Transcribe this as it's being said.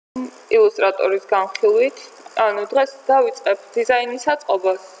ილუსტრატორის განხილვით. ანუ დღეს დავიწყებ დიზაინის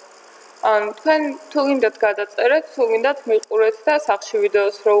აწყობას. ანუ თქვენ თუ გინდათ გადაწერეთ, თუ გინდათ მიყურეთ და სახში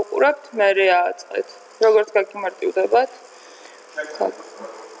ვიდეოს რო უყურებთ, მერე ააწყეთ. როგორც გაგიმარტივდებათ.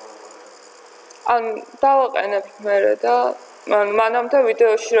 ანუ დავაყენებთ მერე და მანამდე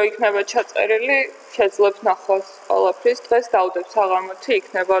ვიდეოში რო იქნება ჩაწერილი, შეძლებთ ნახოს ყველაფრის. დღეს დავდებ საღამოთი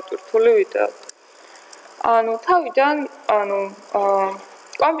იქნება ატვირთული ვიდეო. ანუ თავიდან,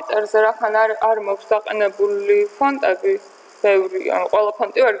 კომპიუტერზე რახან არ მაქვს დაყენებული ფონტები, ბევრი, ყველა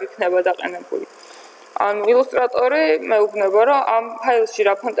ფონტი ვერ გიქნება დაყენებული. ილუსტრატორი მეუბნება, რომ ამ ფაილში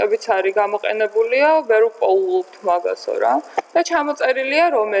რა ფონტებიც არის გამოყენებულია, ვერ უპოულობთ მაგასო რა. და ჩამოწერილია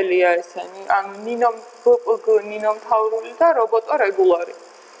რომელია ესენი, ნინომ ბპგ, ნინომ თავრული და რობოტო რეგულარი.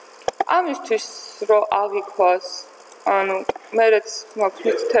 ამისთვის რომ აღიქვას, მერეც მაქვს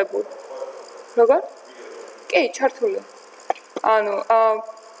მითითებული. როგორ? კი, ჩართული.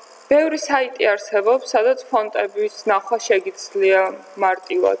 ბევრი საიტი არსებობს, სადაც ფონტების ნახვა შეგიძლია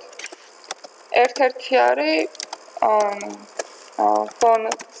მარტივად. ერთ-ერთი არის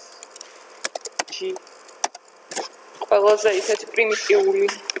ფონტ.g. ყველაზე ისეთი პრიმიტიული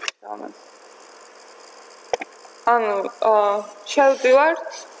რამე. შევდივართ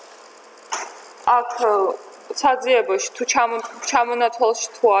აქ საძიებოში თუ ჩამონათვალში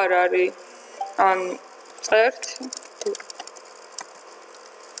თუ არ არის წერთ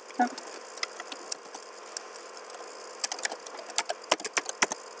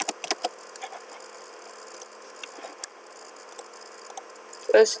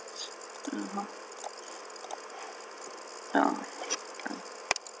First,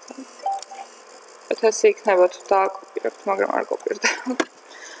 ეს იქნება თუ დააკოპირებთ, მაგრამ არ კოპირდა.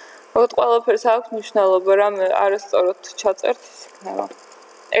 ოღონდ ყველაფერს აქვს მნიშვნელობა, რამე არასწორად ჩაწერთ, ის იქნება.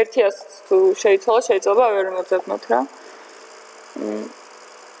 100-ს თუ შეიძლება ვერ მოძებნოთ რა.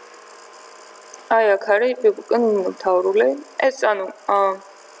 აი აქ არის ბიბუკენ მთავრული. ეს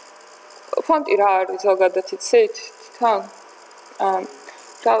ფონტი რა არის ზოგადად იცით? თან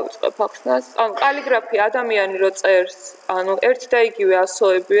დავიწყებ ახსნას. კალიგრაფია ადამიანი რო წერს, ერთი და იგივე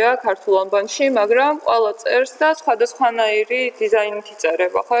ასოებია ქართულ ანბანში, მაგრამ ყველა წერს და სხვადასხვანაირი დიზაინით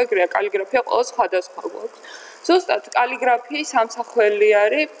იწერება. ხო, ეგრეა, კალიგრაფია ყველა სხვადასხვა გვაქვს. ზუსტად კალიგრაფიის სამსახველი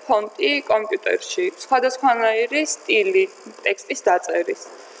არის ფონტი კომპიუტერში, სხვადასხვანაირი სტილი ტექსტის დაწერის.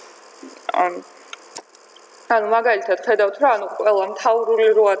 მაგალითად ხედავთ რა, ყველა მთავრული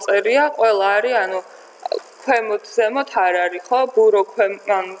რო აწერია, ყველა არის ქვემოთ ზემოთ არ არის, ხო? ბურო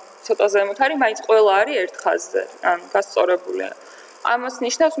ცოტა ზემოთ არის, მაინც ყველა არის ერთ ხაზზე, გასწორებული. ამას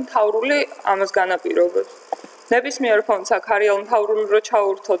ნიშნავს მთავრული ამას განაპირობებს. ნებისმიერ ფონტს აქ არის მთავრული რო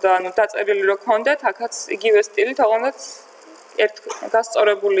ჩაურთო და დაწერილი რო გქონდეთ, აქაც იგივე სტილი, თაღონდაც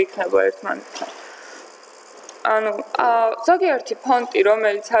გასწორებული იქნება ერთმანეთთან. ზოგიერთი ფონტი,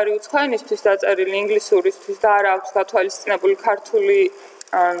 რომელიც არის უცხოენისთვის დაწერილი ინგლისურისთვის და არ აქვს გათვალისწინებული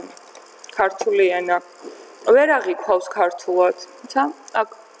ქართული ენა, ვერ აღიქვავს ქართულად. აქ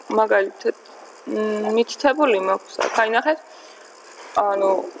მაგალითად მითითებული მაქვს, აქ აინახეთ.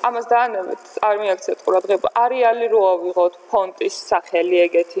 ამას დაანებეთ, არ მიაქცეთ ყურადღება. არეალი რო ავიღოთ ფონტის სახელი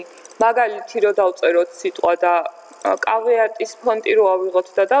ეგეთი. მაგალითი რო დავწეროთ სიტყვა და კავეატის ფონტი რო ავიღოთ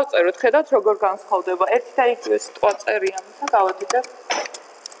და დავწეროთ, ხედავთ როგორ განსხვავდება. ერთი და იგივე სიტყვა წერია, გავაკეთებ.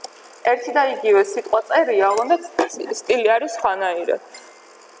 ერთი და იგივე სიტყვა წერია, თუნდაც სტილი არის სხვანაირად.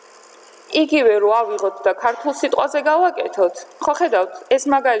 იგივე რო ავიღოთ და ქართულ სიტყვაზე გავაკეთოთ, ხო ხედავთ, ეს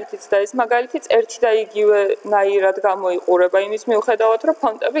მაგალითიც და ეს მაგალითიც ერთი და იგივე ნაირად გამოიყურება, იმის მიუხედავად, რომ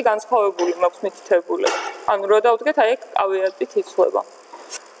ფონტები განსხვავებული მაქვს მითითებული. რო დავდგეთ, აი ეგ კავეატით იცვლება.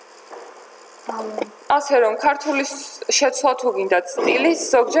 ასე რომ, ქართულის შეცვლა თუ გინდათ სტილის,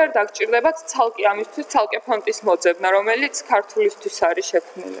 ზოგჯერ დაგჭირდებათ ამისთვის ცალკე ფონტის მოძებნა, რომელიც ქართულისთვის არის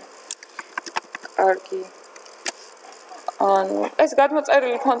შექმნილი. კარგი. ეს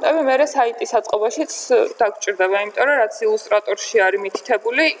გადმოწერილი ფონტები მერე საიტის აწყობაშიც დაგჭირდება, იმიტომ რომ რაც ილუსტრატორში არის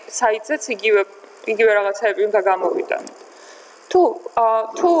მითითებული, საიტზეც იგივე რაღაცაები უნდა გამოვიტანოთ.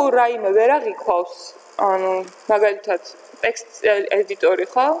 თუ რაიმე ვერ აღიქვავს, მაგალითად ტექსტ ედიტორი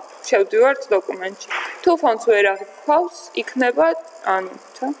ხო? შევდივართ დოკუმენტში. თუ ფონტს ვერ აღიქვავს, იქნება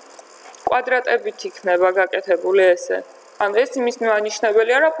კვადრატებით იქნება გაკეთებული ესე. ეს იმის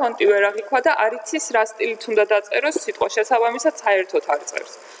მნიშვნელობელია, რომ ფონტი ვერ აღიქვა და არ იცის რა სტილით უნდა დაწეროს სიტყვა, შესაბამისად საერთოდ არ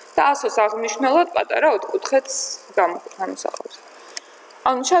წერს. და ასოს აღნიშნულად პატარა ოთხკუთხედს გამოსახავს.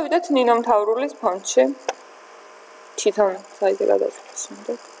 შევიდეთ ნინო მთავრულის ფონტში. თვითონ საიტზე გადავწყვეტს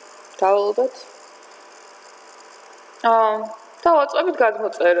უნდა. დავალოდოთ. დავაწყებით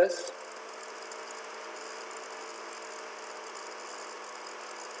გადმოწერას.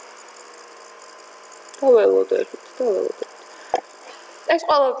 დაველოდებით. ეს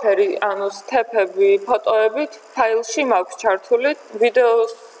ყველაფერი, ანუ სტეპები, ფოტოებით ფაილში მაქვს ჩართული,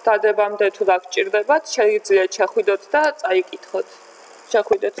 ვიდეოს დადებამდე თუ დაგჭირდებათ, შეგიძლიათ შეხვიდოთ და წაიკითხოთ.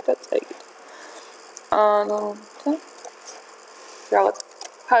 შეხვიდეთ და წაიკითხოთ. ანუ რაღაც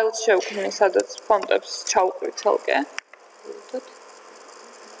ფაილს შევქმნი, სადაც ფონტებს ჩავყრი ცალკე.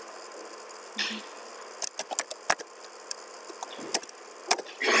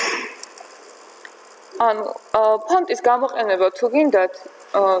 ანუ ფონტის გამოყენება თუ გინდათ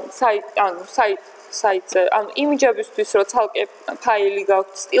საიტზე, ანუ იმიჯებისთვის რო ცალკე ფაილი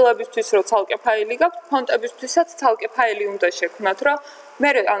გაქვთ, სტილებისთვის რო ცალკე ფაილი გაქვთ, ფონტებისთვისაც ცალკე ფაილი უნდა შექმნათ, რომ მე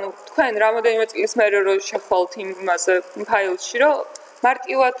ანუ თქვენ რამოდენიმე წლის მერე რო შეხვალთ იმაზე ფაილში, რომ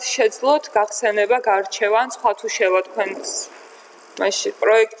მარტივად შეძლოთ გახსენება, გარჩევა, ან სხვა თუ შევა თქვენს მაშინ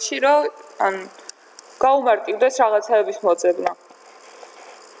პროექტში, რომ ან გაუმარტივდეს რაღაცების მოძებნა.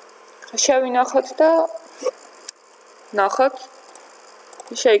 შევინახოთ და ნახოთ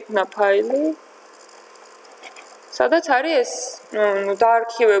შეიქმნა ფაილი სადაც არის ეს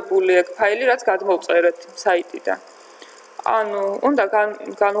დაარქივებული ეგ ფაილი რაც გადმოვწერეთ საიტიდან ანუ უნდა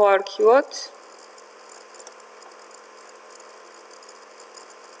განვაარქივოთ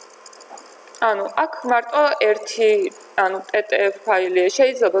ანუ აქ მარტო ერთი ანუ TTF ფაილია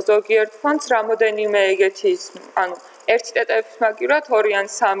შეიძლება ზოგიერთ ფონტს რამოდენიმე ეგეთი ანუ ერთი TTF-ის მაგივრად 2 ან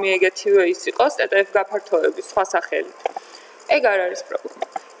 3 ეგეთივე ის იყოს TTF გაფართოების სხვა სახელით. ეგ არ არის პრობლემა.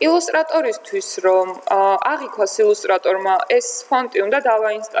 ილუსტრატორისთვის რომ აღიქვას ილუსტრატორმა ეს ფონტი უნდა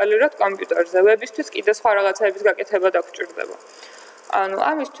დავაინსტალიროთ კომპიუტერზე. ვებისთვის კიდე სხვა რაღაცების გაკეთება დაგჭირდება. ანუ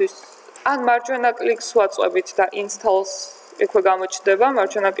ამისთვის ან მარჯვენა კლიკს ვაწვევით და installs იქვე გამოჩნდება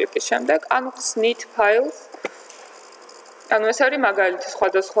მარჯვენა კლიკის შემდეგ, ან xnit files ანუ ეს არის მაგალითი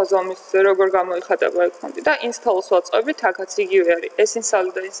სხვადასხვა ზომის როგორ გამოიხატება ეგ ფონტი და installs ვაწვევით, აქაც იგივე არის. ეს install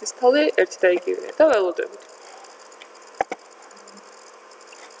და ეს install-ი ერთი და იგივეა და ველოდებით.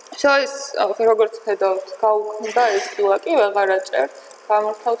 ეს როგორც ხედავთ, გაუქმდა ეს ბლოკი, ვეღარ აჭერთ,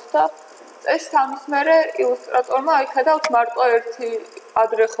 გამორთავთ და ეს ამის მერე ილუსტრატორმა აიხედავთ მარტო ერთი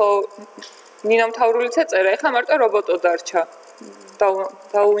ადრე ხო ნინამთავრულიც ეწერა, ეხლა მარტო რობოტო დარჩა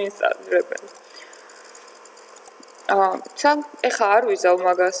დაუინსტალირებელი. ეხლა არ ვიზავ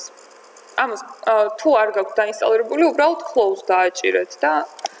მაგას. ამას თუ არ გაქვთ დაინსტალირებული, უბრალოდ close დააჭირეთ და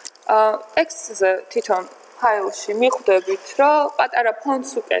ტექსტზე თვითონ ფაილში მიხვდებით, რომ პატარა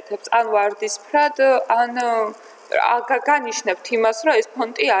ფონტს უკეთებს, ან ვარდისფრად, ან განიშნებთ იმას, რომ ეს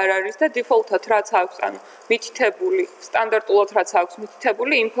ფონტი არ არის და დიფოლტად რაც აქვს, ანუ მითითებული, სტანდარტულად რაც აქვს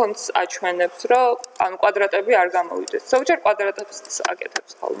მითითებული, იმ ფონტს აჩვენებს, რომ ანუ კვადრატები არ გამოვიდეს. ზოგჯერ კვადრატებს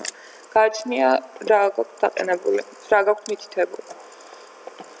აკეთებს ხოლმე. გააჩნია რა გაქვთ დაყენებული, რა გაქვთ მითითებული.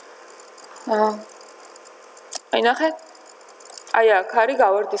 აი ნახეთ. აი აქ არის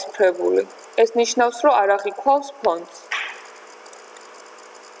გავარდისფრებული. ეს ნიშნავს, რომ არ აღიქვავს ფონტს.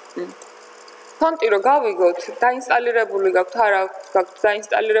 ფონტი რო გავიგოთ, დაინსტალირებული გაქვთ, არ გაქვთ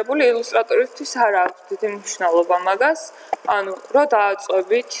დაინსტალირებული, ილუსტრატორისთვის არ აქვს დიდი მნიშვნელობა მაგას. ანუ რო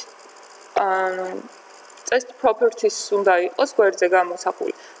დააწვევით, ანუ წესთ properties უნდა იყოს გვერდზე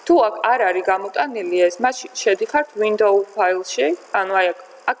გამოსახული. თუ აქ არ არის გამოტანილი ეს, მაშინ შედიხართ window file-ში, ანუ აი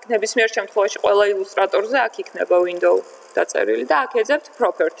აქ ნებისმიერ შემთხვევაში ყველა ილუსტრატორზე აქ იქნება window დაწერილი და აქ ეძებთ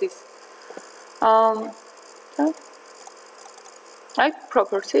properties. აი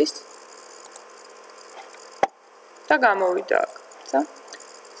properties და გამოვიდა აქ,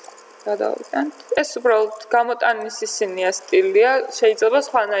 გადავიტანთ. ეს უბრალოდ გამოტანის ისინია სტილია, შეიძლება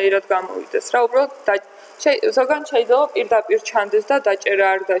სხვანაირად გამოვიდეს რა, უბრალოდ ზოგან შეიძლება პირდაპირ ჩანდეს და დაჭერა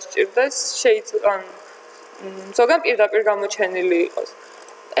არ დასჭირდეს, შეიძლება ზოგან პირდაპირ გამოჩენილი იყოს.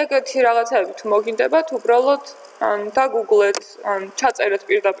 ეგეთი რაღაცები თუ მოგინდებათ, უბრალოდ დაგუგლეთ, ჩაწერეთ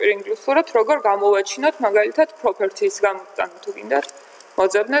პირდაპირ ინგლისურად, როგორ გამოვაჩინოთ მაგალითად properties გამოტანა თუ გინდათ.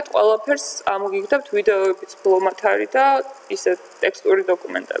 მოძებნეთ ყველაფერს, ამოგიგდებთ ვიდეოებიც ბლომად არის და ისე ტექსტური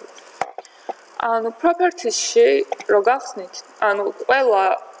დოკუმენტები. ანუ properties-ში რო გახსნით, ანუ ყველა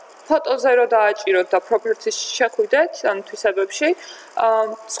ფოტოზე რო დააჭიროთ და properties-ში შეხვიდეთ, ანუ თვისებებში,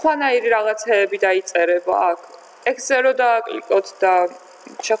 სხვანაირი რაღაცეები დაიწერება აქ. X-ზე რო დააკლიკოთ და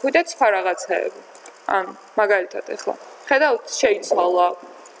შეხვიდეთ სხვა რაღაცეები. ანუ მაგალითად ახლა ხედავთ შეიცვალა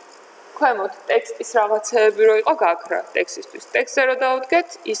ქვემოთ ტექსტის რაღაცეები რო იყო გაქრა ტექსტისთვის. ტექსტზე რო დავუდგეთ,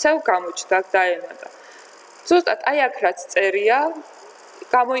 ისევ გამოჩნდა დაემატა. ზუსტად აი აქ რაც წერია,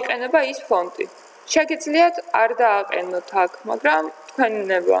 გამოიყენება ის ფონტი. შეგიძლიათ არ დააყენოთ აქ, მაგრამ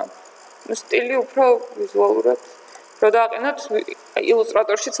თქვენინება სტილი უფრო ვიზუალურად რო დააყენოთ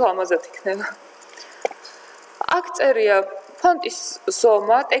ილუსტრატორშიც ლამაზად იქნება. აქ წერია ფონტის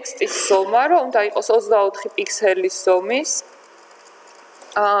ზომა, ტექსტის ზომა, რომ უნდა იყოს 24 პიქსელის ზომის.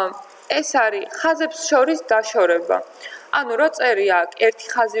 ეს არის ხაზებს შორის დაშორება. ანუ რო წერი აქ ერთი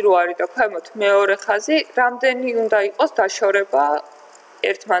ხაზი რო არის და ქვემოთ მეორე ხაზი, რამდენი უნდა იყოს დაშორება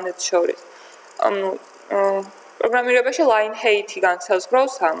ერთმანეთს შორის. ანუ პროგრამირებაში line height-ი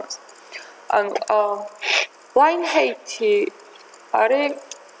განსაზღვრავს ამას. ანუ line height-ი არის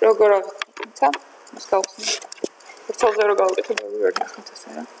როგორ აღიქვამთ? მას გავხსნით. ცალზე რო გავუკეთებ, ვერ ნახეთ ასე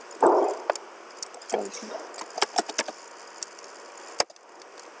რა.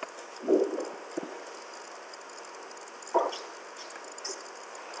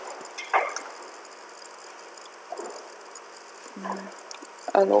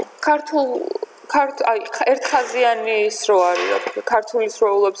 ანუ აი ერთხაზიანი ის რო არის რა ქართულის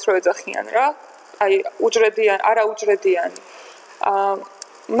როულებს რო ეძახიან რა აი უჯრედიანი არაუჯრედიანი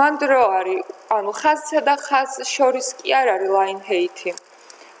მან დრო არის ანუ ხაზსა და ხაზს შორის კი არ არის line height-ი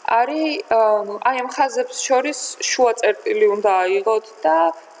არის აი ამ ხაზებს შორის შუა წერტილი უნდა აიღოთ და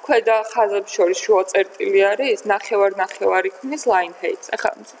ქვედა ხაზებს შორის შუა წერტილი არის ნახევარ-ნახევარი ქმნის line height-ს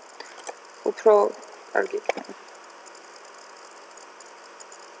ახლა უფრო კარგი იქნება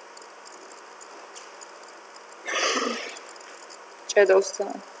ჭედავს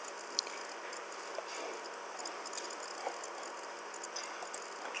ძალიან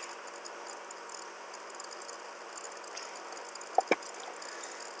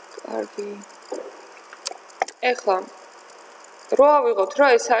კარგი ეხლა რო ავიღოთ რომ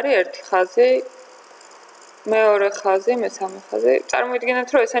ეს არის ერთი ხაზი მეორე ხაზი მესამე ხაზი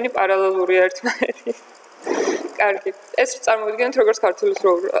წარმოვიდგინეთ რომ ესენი პარალელურია ერთმანეთის კარგი ეს წარმოვიდგინეთ როგორც ქართულის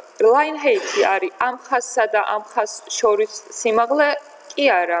line height-ი არის ამ ხაზსა და ამ ხაზს შორის სიმაღლე კი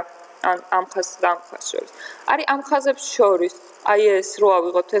არა ამ ხაზსა და ამ ხაზს შორის არის ამ ხაზებს შორის აი ეს რო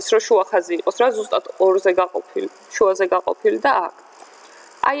ავიღოთ ეს რო შუა ხაზი იყოს რა ზუსტად ორზე გაყოფილი შუაზე გაყოფილი და აქ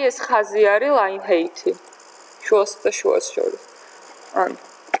აი ეს ხაზი არის line height-ი შუას და შუას შორის ან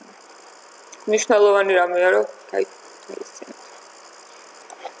მნიშვნელოვანი რამეა რომ გაიცინოთ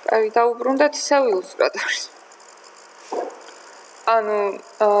აი დაუბრუნდეთ ისევ ილუსტრატორში ანუ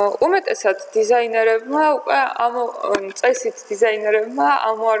უმეტესად დიზაინერებმა უკვე ამ წესით დიზაინერებმა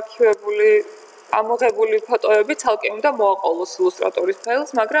ამოღებული ფოტოები ცალკე უნდა მოაყოლოს ილუსტრატორის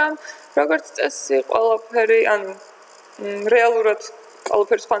ფაილს, მაგრამ როგორც წესი ყველაფერი, ანუ რეალურად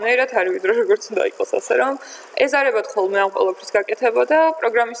ყველაფერი სხვანაირად არის, ვიდრე როგორც უნდა იყოს, ასე რომ ეზარებათ ხოლმე ამ ყველაფრის გაკეთება და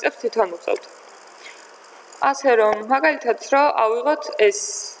პროგრამისტებს თვითონ უწევთ. ასე რომ მაგალითად რომ ავიღოთ ეს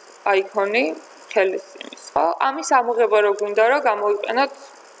აიკონი ხელის იმის, ხო? ამის ამოღება რო გვინდა რომ გამოიყენოთ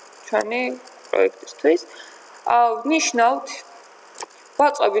ჩვენი პროექტისთვის. ვნიშნავთ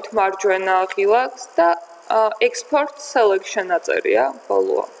ვაწვევით მარჯვენა ღილაკს და export selection აწერია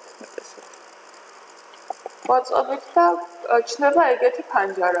ბოლოა. ვაწვევით და ჩნდება ეგეთი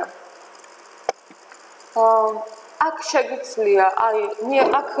ფანჯარა. აქ შეგიძლია,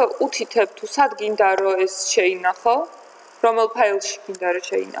 აქ უთითებ თუ სად გინდა რომ ეს შეინახო, რომელ ფაილში გინდა რომ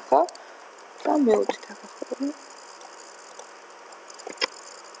შეინახო. და მეუთითებ ახლა.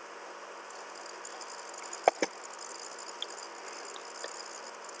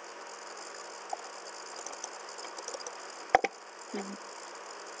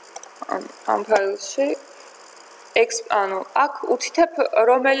 ამ ფაილში ანუ აქ უთითებ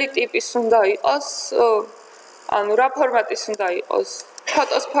რომელი ტიპის უნდა იყოს, ანუ რა ფორმატის უნდა იყოს.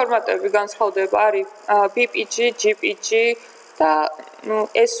 ფოტოს ფორმატები განსხვავდება, არის BPG, JPG და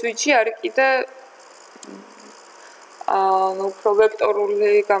SVG არის კიდე უფრო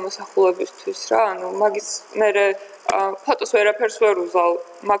ვექტორული გამოსახულებისთვის რა, ანუ მაგის მერე ფოტოს ვერაფერს ვერ უზავ,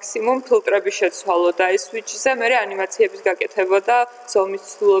 მაქსიმუმ ფილტრები შეცვალო და SVG-ზე მერე ანიმაციების გაკეთება და ზომის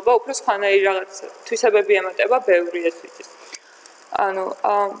ცვლილება უფრო სხვანაირი რაღაც თვისებები ემატება ბევრი SVG-ს. ანუ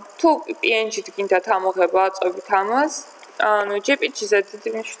თუ PNG-ით გინდათ ამოღება აწვევით ამას, ანუ JPG-ზე დიდი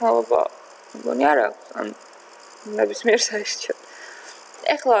მნიშვნელობა მგონი არ აქვს, ანუ ნებისმიერ საერთოდ.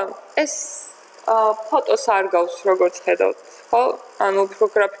 ეხლა ეს ფოტოს არ გავს როგორც ხედავთ, ხო? ანუ უფრო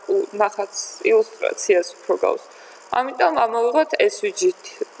გრაფიკულ ნახატს, ილუსტრაციას უფრო გავს. ამიტომ ამოვიღოთ SVG-ით,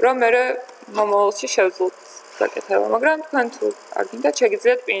 რომ მე მომავალში შევძლოთ გაკეთება, მაგრამ თქვენ თუ არ გინდათ,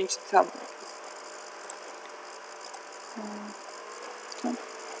 შეგიძლიათ PNG-ით ამოვიღოთ.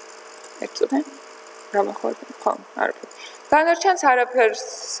 ეცოდე? რა მოხდა? ხო, არაფერი. განარჩენს არაფერს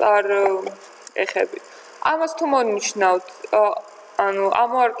არ ეხებით. ამას თუ მონიშნავთ, ანუ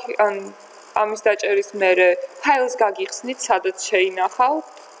ამის დაჭერის მერე ფაილს გაგიხსნით, სადაც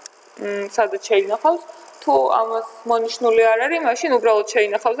შეინახავს, თუ ამას მონიშნული არ არის, მაშინ უბრალოდ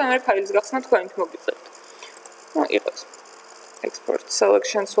შეინახავს და მე ფაილს გახსნა თქვენით მოგიწევთ. ნუ იყოს. export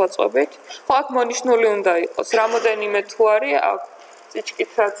selection-ს ვაწვევით. ხო, აქ მონიშნული უნდა იყოს. რამოდენიმე თუ არის, აქ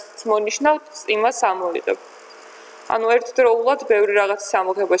წიჭკითაც მონიშნავთ, იმას ამოიღებ. ანუ ერთდროულად ბევრი რაღაცის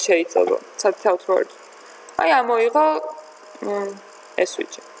ამოღება შეიძლება. სათითაოდ რო არის. აი ამოიღო ეს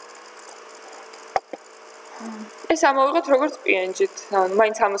ვიჭი. ეს ამოვიღოთ როგორც PNG-ით. ანუ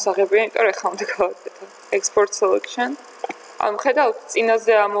მაინც ამოსაღებია, იმიტომ რომ ეხლა უნდა გავაკეთო export selection. ანუ ხედავთ,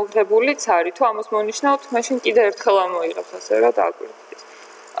 წინაზე ამოღებულიც არის, თუ ამას მონიშნავთ, მაშინ კიდე ერთხელ ამოიღებს ასე რა დააკვირდით.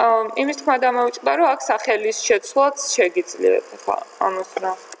 იმის თქმა დამოვიწყდა, რომ აქ სახელის შეცვლაც შეგიძლიათ. ახლა ამას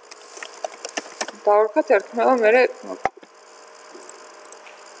რა დავარქვათ ერთმევა, მერე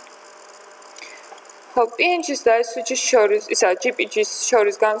ხო, PNG-ს და SVG-ს შორის, ისა JPG-ს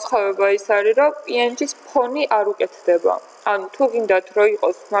შორის განსხვავება ის არის, რომ PNG-ს ფონი არ უკეთდება. ანუ თუ გინდათ, რომ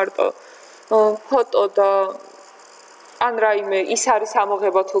იყოს მარტო ფოტო და ან რაიმე ის არის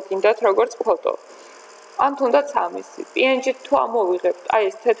ამოღება თუ გინდათ, როგორც ფოტო. ან თუნდაც ამისი. PNG-თ თუ ამოვიღებთ, აი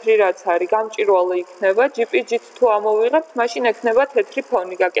ეს თეთრი რაც არის, გამჭირვალე იქნება, JPG-თ თუ ამოვიღებთ, მაშინ ექნება თეთრი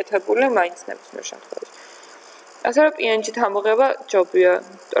ფონი გაკეთებული მაინც ნებისმიერ შემთხვევაში. ასე რომ PNG-თ ამოღება ჯობია,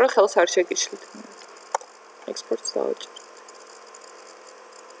 იმიტომ რომ ხელს არ შეგიშლით. Exports დავაჭირეთ.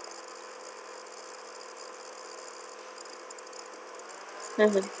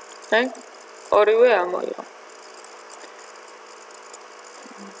 აი, ორივე ამოიღო.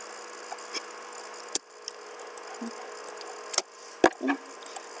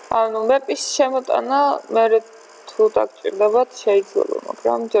 ანუ მეპის შემოტანა მე თუ დაგჭირდებათ შეიძლება,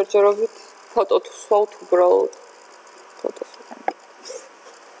 მაგრამ ჯერჯერობით ფოტო თუ სვავთ უბრალოდ ფოტოს.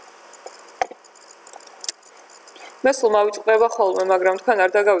 მე სულ მოვიწყდება ხოლმე, მაგრამ თქვენ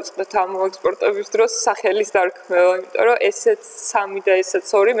არ დაგავიწყდეთ ამ ექსპორტების დროს სახელის დარქმევა, იმიტომ რომ ესეც 3 და ესეც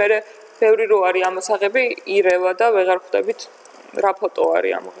 2, მე ბევრი რო არის ამოსაღები, ირევა და ვეღარ ხვდებით რა ფოტო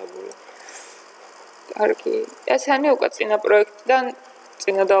არის ამოღებული. კარგი. ესენი უკვე წინა პროექტიდან,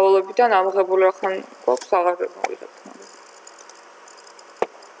 წინა დავალებიდან ამოღებული ახან გვაქვს აღარ მოვიღებთ, მაგრამ.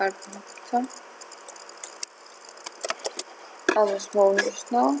 კარგი. ამას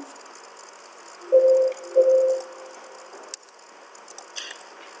მოვნიშნავ.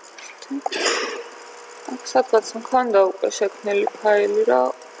 აქ სადღაც მქონდა უკვე შექმნილი ფაილი რა.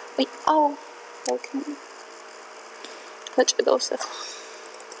 აი, აუ, ოკეი. გაჭედავს ახლა.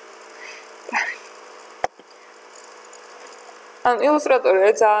 ამ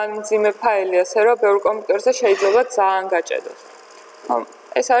ილუსტრატორია ძალიან მძიმე ფაილი ასე რომ ბევრ კომპიუტერზე შეიძლება ძალიან გაჭედოს.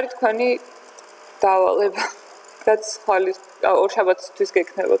 ეს არის თქვენი დავალება. რაც ხვალის ორშაბათისთვის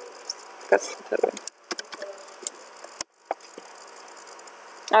გექნებოდ გასაკეთებელი.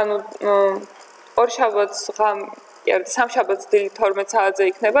 ანუ ორშაბათს სამშაბათს დილი 12 საათზე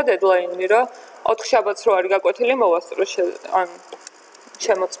იქნება დედლაინი, რომ 4 შაბათს რო არის გაკვეთილი მოვასწრო ან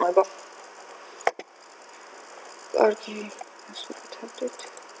შემოწმება. კარგი, ეს ვაკეთებდით.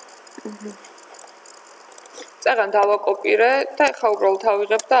 წაღან დავაკოპირე და ახლა უბრალოდ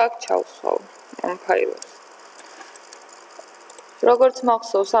ავიღებ და აქ ჩავსვავ ამ ფაილს. როგორც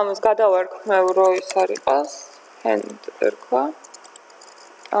მახსოვს, ამას გადავარქმევ, რომ ის არ იყოს, hand ერქვა.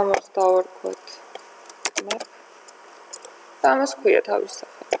 ამას დავარქვათ map. ამას ქვია თავის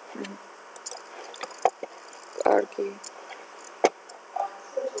სახელი. კარგი.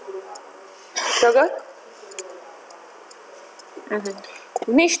 როგორ?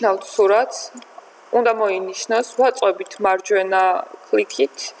 ნიშნავთ სურათს, უნდა მოინიშნოს, ვაწვევით მარჯვენა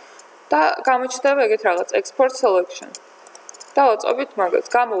კლიკით და გამოჩნდება ეგეთ რაღაც export selection. და ვაწვევით მაგას,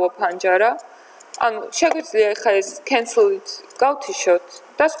 გამოვა ფანჯარა. ანუ შეგვიძლია ახლა ეს cancel-ით გავთიშოთ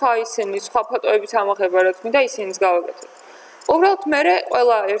და სხვა ფოტოების ამოღება რაც მინდა ისინიც გავაკეთოთ. უბრალოდ მე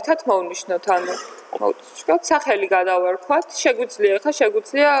ყველა ერთად მოვნიშნოთ, ანუ მოვთიშოთ, სახელი გადავარქვათ,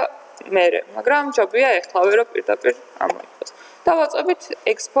 შეგვიძლია მე, მაგრამ ჯობია ეხლავე რომ პირდაპირ ამოიღოს. და ვაწვევით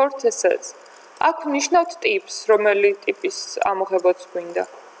export assets. აქ ვნიშნავთ ტიპს, რომელი ტიპის ამოღებაც გვინდა.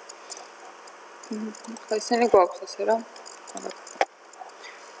 ხა ისინი გვაქვს ასე რა.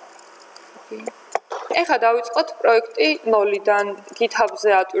 ეხლა დავიწყოთ პროექტი 0-დან,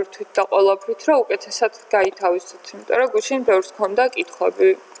 GitHub-ზე ატვირთვით და ყველაფრით, რომ უკეთესად გაითავისოთ, იმიტომ რომ გუშინ ბევრს ჰქონდა კითხვები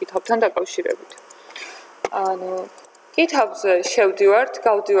GitHub-თან დაკავშირებით. ანუ GitHub-ზე შევდივართ,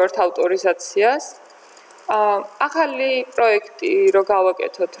 გავდივართ ავტორიზაციას. ახალი პროექტი რო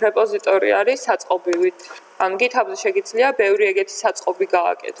გავაკეთოთ, რეპოზიტორი არის საწყობივით. ანუ GitHub-ზე შეგიძლია ბევრი ეგეთი საწყობი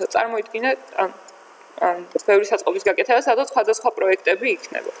გააკეთოთ. წარმოიდგინეთ, ბევრი საწყობის გაკეთება, სადაც სხვადასხვა პროექტები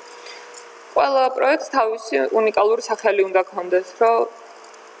იქნება. ყველა პროექტს თავისი უნიკალური სახელი უნდა ქონდეს, რომ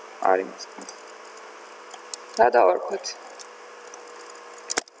არის მასკა. რა დავარქვათ?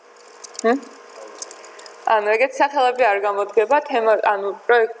 ანუ ეგეთ სახელები არ გამოდგება, ანუ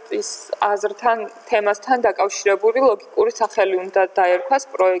პროექტის აზრთან, თემასთან დაკავშირებული ლოგიკური სახელი უნდა დაერქვას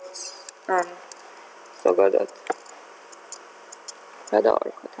პროექტს. ანუ ზოგადად. რა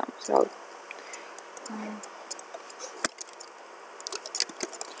დავარქვათ ამას, რა.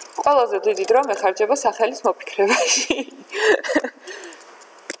 ყველაზე დიდი დრო მეხარჯება სახელის მოფიქრებაში.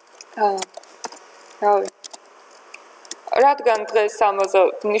 რავი. რადგან დღეს ამაზე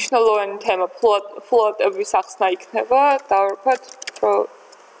მნიშვნელოვანი თემა ფლოატების ახსნა იქნება, დავარქვათ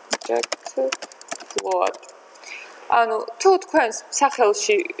project float. ანუ თუ თქვენს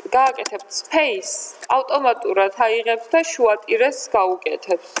სახელში გააკეთებთ space, ავტომატურად აიღებს და შუატირეს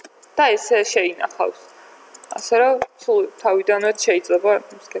გაუკეთებს და ესე შეინახავს. ასე რომ სულ თავიდანვე შეიძლება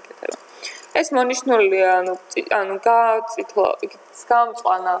ის გაკეთება. ეს მონიშნულია, ანუ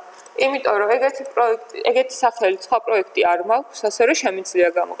გამწვანა, იმიტომ რომ ეგეთი სახელი სხვა პროექტი არ მაქვს, ასე რომ შემიძლია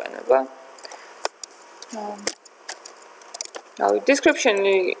გამოყენება.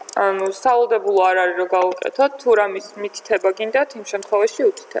 description-ი ანუ საუდებულო არ არის რომ გავუკეთოთ, თუ რამის მითითება გინდათ, იმ შემთხვევაში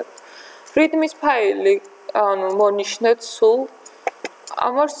უთითებთ. readme-ის ფაილი ანუ მონიშნეთ სულ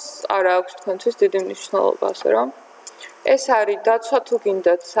ამას არ აქვს თქვენთვის დიდი მნიშვნელობა, ასე რომ ეს არის დაცვა თუ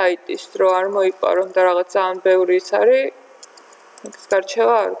გინდათ საიტის, რომ არ მოიპარონ და რაღაც ძალიან ბევრი ის არის, ეს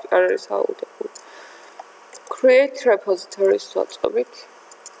გარჩევა არ არის საუდებულო. create repositories ვაწყობით.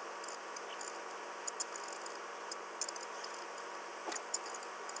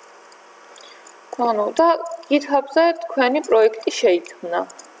 ანუ და GitHub-ზე თქვენი პროექტი შეიქმნა,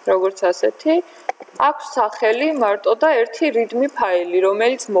 როგორც ასეთი. აქვს სახელი მარტო და ერთი readme ფაილი,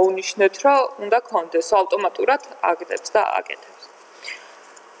 რომელიც მოუნიშნეთ, რომ უნდა კონდეს, ავტომატურად აგდებს და აკეთებს.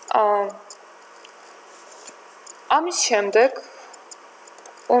 ამის შემდეგ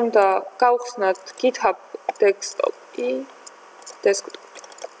უნდა გავხსნათ GitHub desktop-ი.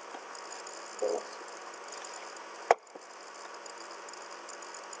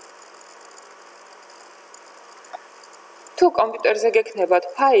 თუ კომპიუტერზე გექნებათ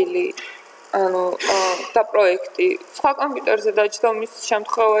ფაილი, ანუ და პროექტი, სხვა კომპიუტერზე დაჯდომის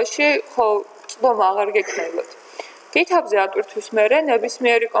შემთხვევაში, ხო, წვდომა აღარ გექნებათ. GitHub-ზე ატვირთვის მერე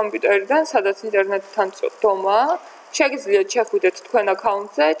ნებისმიერი კომპიუტერიდან, სადაც ინტერნეტთან წვდომაა, შეგიძლიათ შეხვიდეთ თქვენ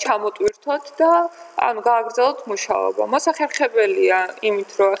აკაუნტზე, ჩამოტვირთოთ და ანუ გააგრძელოთ მუშაობა. მოსახერხებელია იმით,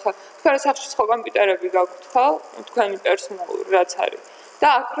 რომ ახლა თქვენ სახში სხვა კომპიუტერები გაქვთ, ხო? თქვენი პერსონალური რაც არის. და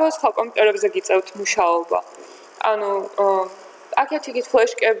აქ რო სხვა კომპიუტერებზე გიწევთ მუშაობა. ანუ აქეთ იქით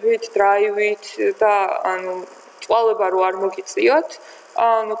ფლეშკებით, დრაივით და ანუ წვალება რო არ მოგიწიოთ,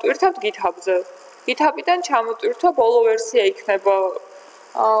 ანუ ტვირთავთ GitHub-ზე. GitHub-იდან ჩამოტვირთვა ბოლო ვერსია იქნება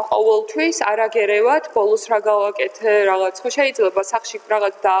ყოველთვის, არაგერევად, ბოლოს რა გავაკეთე, რაღაც ხო შეიძლება სახში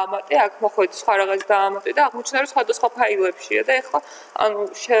რაღაც დაამატე, აქ მოხვედი სხვა რაღაც დაამატე და აღმოჩნდა რომ სხვადასხვა ფაილებშია და ეხლა ანუ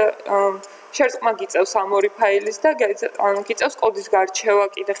შერწყმა გიწევს ამ ორი ფაილის და ანუ გიწევს კოდის გარჩევა,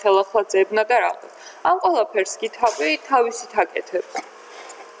 კიდე ხელახლა ძებნა და რაღაც. ამ ყველაფერს GitHub-ი თავისით აკეთებს.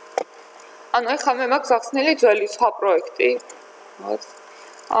 ანუ ეხლა მე მაქვს ახსნილი ძველი სხვა პროექტი.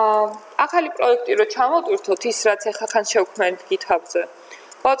 ახალი პროექტი რო ჩამოტვირთოთ ის რაც ეხლა ხან შევქმნით GitHub-ზე.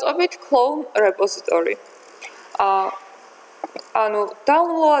 ვაწყობით clone repository. ანუ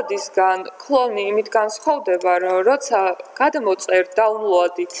download-ისგან clone-ი იმით განსხვავდება, რომ როცა გადმოწერთ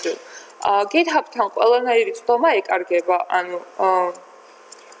download-ით, GitHub-თან ყველანაირი წვდომა ეკარგება, ანუ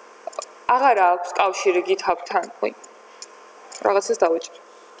აღარ აქვს კავშირი GitHub-თან. რაღაცას დავეჭირე.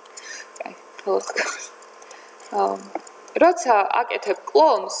 კაი, ხოლოს. როცა აკეთებ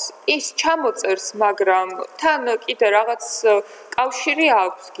clones, ის ჩამოწერს, მაგრამ თან კიდე რაღაც კავშირი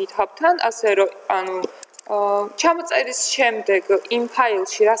აქვს GitHub-თან, ასე რომ ანუ ჩამოწერის შემდეგ იმ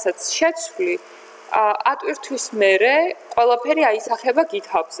ფაილში, რასაც შეცვლი, ატვირთვის მერე ყველაფერი აისახება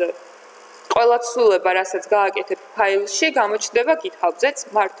GitHub-ზე. ყველა ცვლილება, რასაც გააკეთებ ფაილში, გამოჩნდება GitHub-ზეც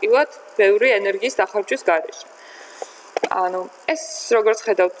მარტივად ბევრი ენერგიის დახარჯვის გარეშე. ანუ ეს როგორც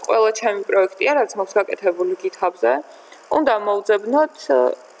ხედავთ, ყველა ჩემი პროექტია, რაც მაქვს გაკეთებული GitHub-ზე. უნდა მოვძებნოთ,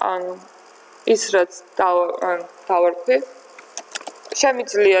 ანუ ის რაც დავარქვი.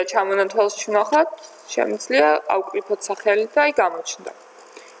 შემიძლია ჩამონათვალში ვნახოთ, შემიძლია ავკრიფოთ სახელი და აი გამოჩნდა.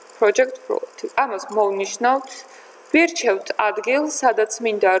 project float. ამას მოვნიშნავთ, ვირჩევთ ადგილს, სადაც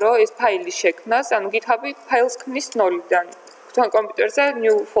მინდა რომ ეს ფაილი შექმნას, ანუ GitHub-ი ფაილს ქმნის ნოლიდან. თქვენ კომპიუტერზე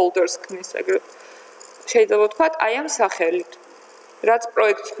new folders ქმნის, ეგრეთ. შეიძლება ვთქვათ, აი ამ სახელით. რაც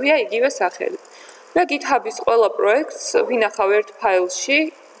პროექტს ქვია, იგივე სახელით. მე GitHub-ის ყველა პროექტს ვინახავ ერთ ფაილში,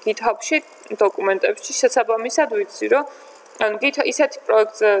 GitHub-ში, დოკუმენტებში, შესაბამისად ვიცი, რომ ანუ ისეთი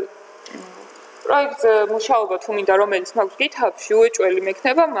პროექტზე მუშაობა თუ მინდა, რომელიც მაქვს GitHub-ში, უეჭველი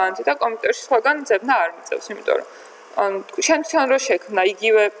მექნება მანთი და კომპიუტერში სხვაგან ძებნა არ მიწევს, იმიტომ რომ ანუ შენ რო შექმნა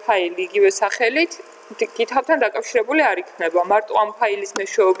იგივე ფაილი, იგივე სახელით, GitHub-თან დაკავშირებული არ იქნება. მარტო ამ ფაილის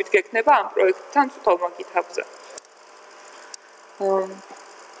მეშვეობით გექნება ამ პროექტთან წვდომა GitHub-ზე.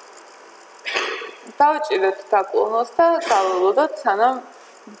 დავჭირეთ დაკლონოს და დავალოდოთ, სანამ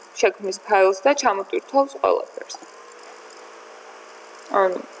შექმნის ფაილს და ჩამოტვირთავს ყველაფერს.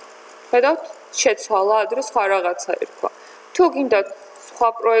 ანუ ხედავთ შეცვალა ადრე სხვა რაღაცა ერქვა. თუ გინდათ სხვა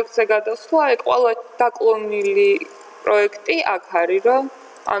პროექტზე გადასვლა, აი ყველა დაკლონილი პროექტი აქ არის, რომ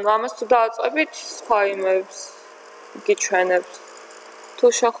ანუ ამას თუ დააწყებით სხვა იმებს გიჩვენებს. თუ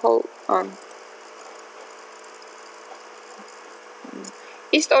შეხვალ ანუ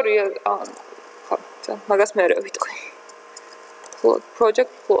ისტორია ხო, მაგას მე ვიტყვი. Float,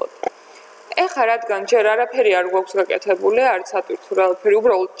 project float. ეხლა რადგან ჯერ არაფერი არ გვაქვს გაკეთებული, არც ატვირთ თუ რაფერი,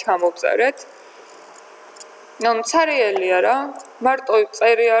 უბრალოდ ჩამოვწერეთ. ანუ ცარიელია რა, მარტო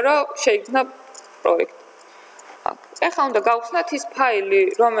წერია რომ შეიქმნა პროექტი. ეხლა უნდა გავხსნათ ის ფაილი,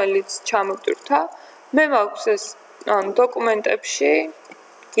 რომელიც ჩამოვტვირთა. მე მაქვს ეს ანუ დოკუმენტებში,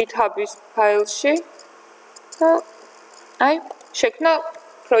 GitHub-ის ფაილში და აი შექმნა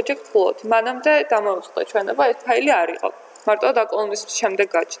project float. მანამდე დამოუწყდა ჩვენება ეს ფაილი არ იყო. მარტო დაკლონის შემდეგ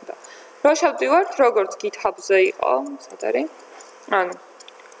გაჩნდა. რო შევდივართ, როგორც GitHub-ზე იყო, სად არის? ანუ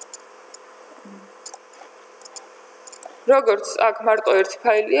როგორც აქ მარტო ერთი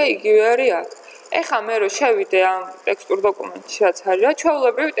ფაილია, იგივე არის აქ. ეხლა მე რო შევიდე ამ ტექსტურ დოკუმენტში, რაც არის რა,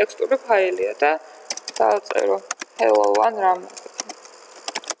 ჩვეულებრივი ტექსტური ფაილია და დავწერო hello ან რამე.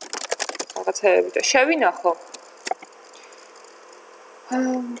 რაღაცეები და შევინახო.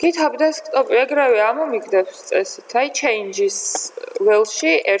 GitHub desktop-ი ეგრევე ამომიგდებს წესით, აი changes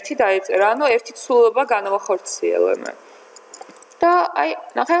well-ში ერთი დაეწერა, ანუ ერთი ცვლილება განავახორციელე მე. და აი,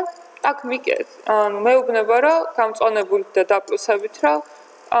 ნახე, აქ ანუ მეუბნება, რომ გამწონებული და დაპლუსებით, რომ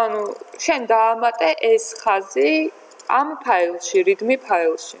ანუ შენ დაამატე ეს ხაზი ამ ფაილში, readme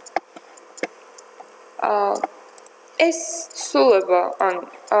ფაილში. ეს ცვლილება, ანუ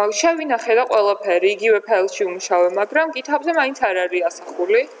შევინახე და ყველაფერი იგივე ფაილში უმუშავე, მაგრამ GitHub-ზე მაინც არ არის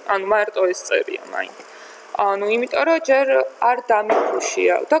ასახული, ანუ მარტო ეს წერია მაინც. ანუ იმიტომ რომ ჯერ არ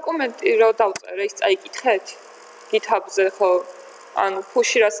დამიფუშია. დოკუმენტი რო დავწერე, ის წაიკითხეთ GitHub-ზე ხო, ანუ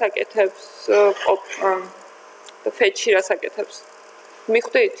push-ი რას აკეთებს, და fetch-ი რას აკეთებს.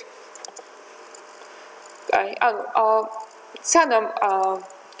 მიხვდით? აი, ანუ სანამ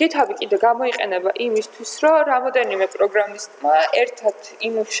GitHub-ი კიდე გამოიყენება იმისთვის, რომ რამოდენიმე პროგრამისტმა ერთად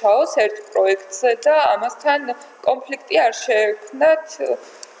იმუშაოს ერთ პროექტზე და ამასთან კონფლიქტი არ შეექმნათ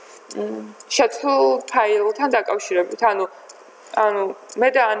შეცვლილ ფაილთან დაკავშირებით. ანუ მე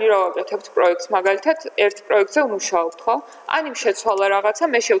და ანი რო ვაკეთებთ პროექტს, მაგალითად, ერთ პროექტზე ვმუშაობთ, ხო? ანიმ შეცვალა რაღაცა,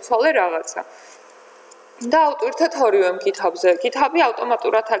 მე შევცვალე რაღაცა. და ავტვირთეთ ორივემ GitHub-ზე. GitHub-ი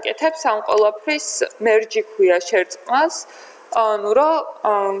ავტომატურად აკეთებს ამ ყველაფრის merge ქვია შერწყმას. ანუ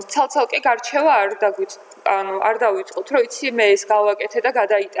რომ ცალ-ცალკე გარჩევა არ დავიწყოთ, რომ იცი მე ეს გავაკეთე და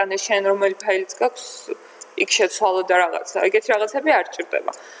გადაიტანე შენ რომელი ფაილიც გაქვს იქ შეცვალო და რაღაცა. ეგეთი რაღაცები არ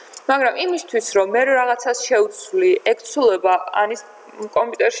ჭირდება. მაგრამ იმისთვის რომ მე რაღაცას შევცვლი, ეგ ცვლილება ანის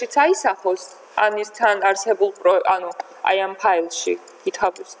კომპიუტერშიც აისახოს, ანისთან არსებულ ანუ აი ამ ფაილში,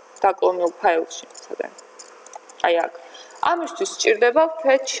 GitHub-ის დაკლონილ ფაილში, სადაა. აი აქ. ამისთვის სჭირდება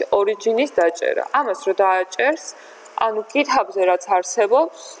fetch origin-ის დაჭერა. ამას რო დააჭერს ანუ GitHub-ზე რაც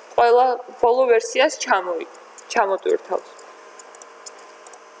არსებობს, ყველა ბოლო ვერსიას ჩამოტვირთავს.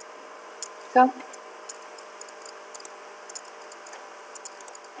 და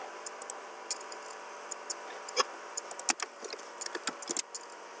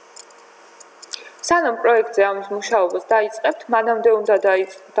სანამ პროექტზე ამის მუშაობას დაიწყებთ, მანამდე უნდა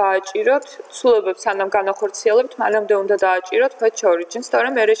დააჭიროთ ცვლილებებს, სანამ განახორციელებთ, მანამდე უნდა დააჭიროთ fetch origin-ს,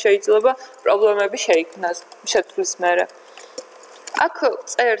 თორემ მერე შეიძლება პრობლემები შეიქმნას შეცვლის მერე. აქ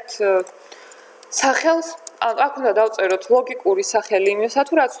წერთ სახელს, აქ უნდა დავწეროთ ლოგიკური სახელი იმისა,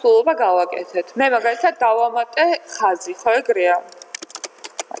 თუ რა ცვლილება გავაკეთეთ. მე მაგალითად დავამატე ხაზი, ხო ეგრეა?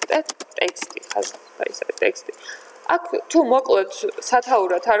 ამატე ტექსტი, ხაზი, ეს არის ტექსტი. აქ თუ მოკლედ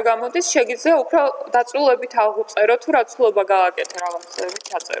სათაურად არ გამოდის, შეგიძლია უფრო დაწვრილებით აღუწერო, თუ რა ცვლილება გავაკეთე რაღაცები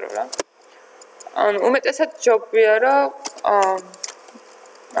ჩაწერო რა. ანუ უმეტესად ჯობია, რომ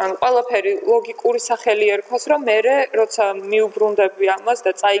ანუ ყველაფერი ლოგიკური სახელი ერქოს, რომ მე როცა მიუბრუნდები ამას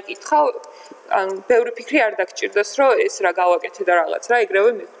და წაიკითხავ, ანუ ბევრი ფიქრი არ დაგჭირდეს, რომ ეს რა გავაკეთე და რაღაც რა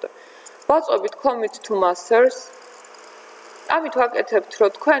ეგრევე მიხვდა. ვაწვევით commit to masters. ამით ვაკეთებთ,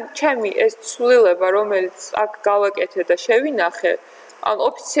 რომ თქვენ ჩემი ეს ცვლილება, რომელიც აქ გავაკეთე და შევინახე, ან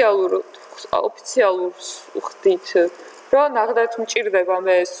ოფიციალურს ვხდით, რომ ნახდათ მჭირდება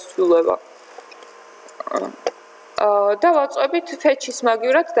მე ეს ცვლილება. და ვაწვევით fetch-ის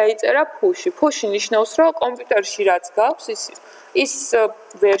მაგივრად დაიწერა push-ი. Push-ი ნიშნავს, რომ კომპიუტერში რაც გაქვს, ის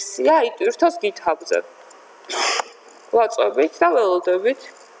ვერსია იტვირთოს GitHub-ზე. ვაწვევით და ველოდებით.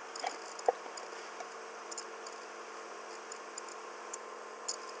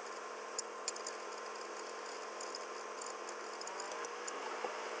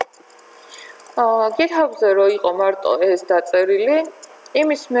 GitHub-ზე რო იყო მარტო ეს დაწერილი,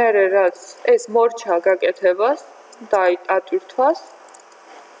 იმის მერე რაც ეს მორჩა გაკეთებას და ატვირთვას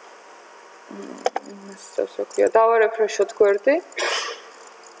ასე ქვია დავარეფრეშოთ გვერდი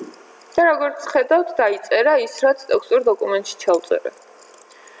და როგორც ხედავთ დაიწერა ის რაც ტექსტურ დოკუმენტში ჩავწერე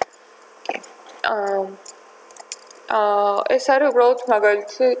ეს არის უბრალოდ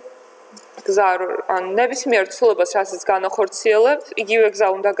მაგალითი გზა ან ნებისმიერ ცვლილებას რასაც განახორციელებთ იგივე გზა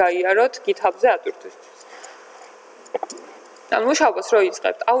უნდა გაიაროთ GitHub-ზე ატვირთვისთვის ან მუშაობას რო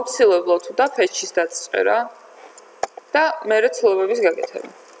იწყებთ აუცილებლად უნდა ფეჩის დაწერა და მერე ცვლილებების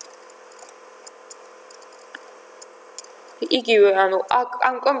გაკეთება იგივე ანუ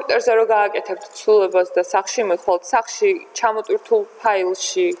ამ კომპიუტერზე რო გააკეთებთ ცვლილებას და სახში მიხვალთ სახში ჩამოტვირთულ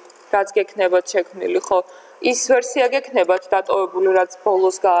ფაილში რაც გექნებათ შექმნილი ხო ის ვერსია გექნებათ დატოვებული რაც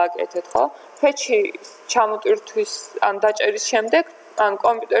ბოლოს გააკეთეთ ხო ფეჩი ჩამოტვირთვის ან დაჭერის შემდეგ ან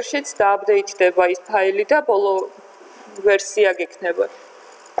კომპიუტერშიც დააპდეიტდება ის ფაილი და ბოლო ვერსია გექნებათ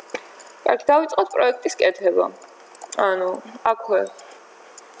კარგი დავიწყოთ პროექტის კეთება ანუ აქვე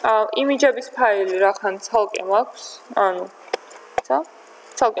იმიჯების ფაილი რახან ცალკე მაქვს ანუ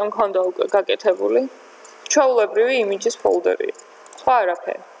ცალკე მქონდა უკვე გაკეთებული ჩვეულებრივი იმიჯის ფოლდერია სხვა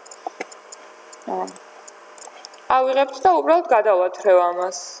არაფერი ავიღებთ და უბრალოდ გადავათრევ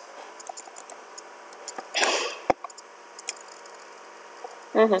ამას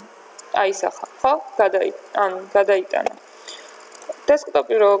აისახა ხო გადაიტანა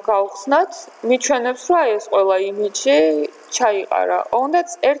დესკტოპი რო გავხსნათ მიჩვენებს რომ ეს ყველა იმიჯი ჩაიყარა უნდაც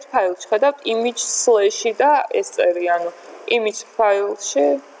ერთ ფაილში ხედავთ image/-ი და ეს წერი ანუ image ფაილში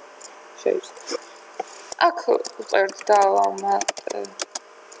შეიძლება აქ წერთ დავამატე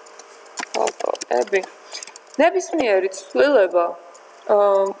ფოტოები ნებისმიერი ცვლილება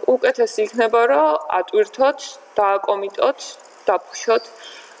უკეთესი იქნება რომ ატვირთოთ დააკომიტოთ დაფუშოთ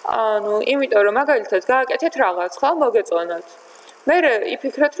ანუ იმიტომ რომ მაგალითად გააკეთეთ რაღაც ხო მოგეწონათ მე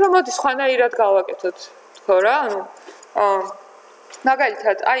იფიქრეთ რომ მოდი სხვანაირად გავაკეთოთ თქო რა ანუ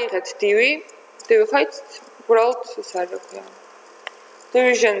მაგალითად აიღეთ divi ხაით უბრალოდ ის არ როქია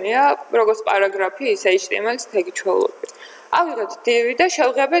division-ია როგორც პარაგრაფი ის HTML-ის თეგი ჩვეულებრივი ავიღეთ divi და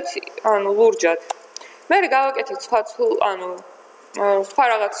შევღებეთ ანუ ლურჯად მე გავაკეთეთ სხვა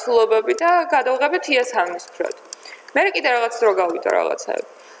რაღაც ცვლილებები და გადავღებეთ იასამნისფრად მე კიდე რაღაც დრო გავიდა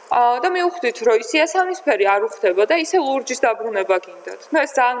რაღაცაები და მივხვდით რომ ის იასამნისფერი არ უხდება და ისე ლურჯის დაბრუნება გინდათ ნუ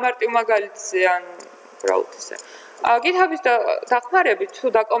ეს ძალიან მარტივ მაგალითზე ან უბრალოდ ისე GitHub-ის დახმარებით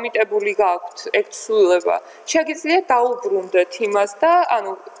თუ დაკომიტებული გაქვთ ეგ ცვლილება შეგიძლიათ დაუბრუნდეთ იმას და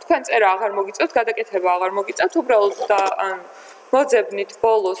ანუ თქვენ წერა აღარ მოგიწევთ გადაკეთება აღარ მოგიწევთ უბრალოდ და ან მოძებნით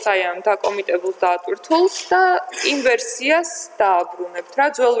ბოლოს აი ამ დაკომიტებულს და ატვირთულს და იმ ვერსიას დააბრუნებთ რა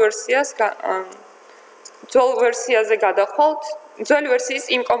ძველ ვერსიაზე გადახვალთ ძველი ვერსიის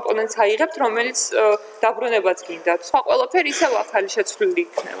იმ კომპონენტს აიღებთ რომელიც დაბრუნებაც გინდათ სხვა ყველაფერი ისევ ახალი შეცვლილი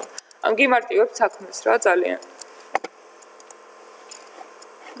იქნება ან გიმარტივებთ საქმეს რა ძალიან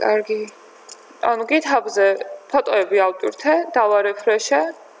კარგი ანუ GitHub-ზე ფოტოები ავტვირთე დავარეფრეშე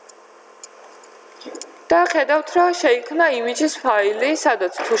და ხედავთ რომ შეიქმნა იმიჯის ფაილი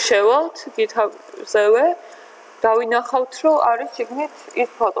სადაც თუ შევალთ GitHub-ზევე დავინახავთ რომ არის შეგნით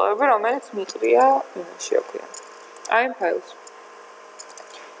ის ფოტოები რომელიც მიყრია იმაში აქვია აი ამ ფაილს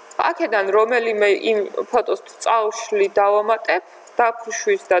აქედან რომელიმე იმ ფოტოს თუ წავშლი დავამატებ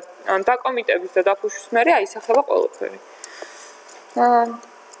დაფუშვის და ან დაკომიტების და დაფუშვის მერე აისახება ყველაფერი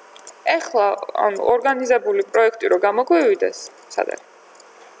ეხლა ან ორგანიზებული პროექტი რო გამოგვივიდეს სად არის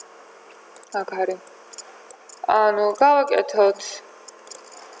აქ არის ანუ გავაკეთოთ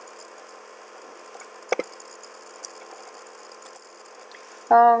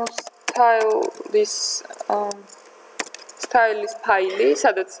styles ფაილი,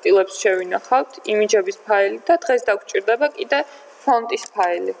 სადაც სტილებს შევინახავთ, იმიჯების ფაილი და დღეს დაგვჭირდება კიდე ფონტის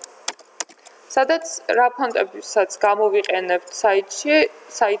ფაილი. სადაც რა ფონტებისაც გამოვიყენებთ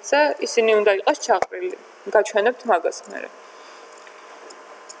საიტზე, ისინი უნდა იყოს ჩაყრილი. გაჩვენებთ მაგას მერე.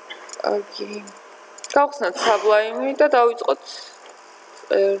 ოკეი. გავხსნათ Sublime და დავიწყოთ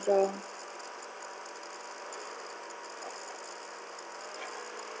წერა.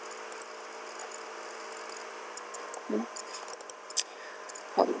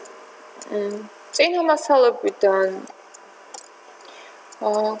 წინა მასალებიდან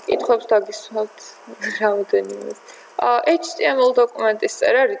კითხვებს დაგისვათ რაოდენიმე. HTML დოკუმენტის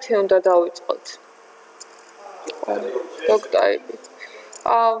წერა რითი უნდა დავიწყოთ? დოქტაიბი.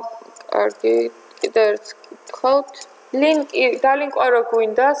 კარგი, კიდე ერთ კითხავთ. ლინკი დალინკვა რო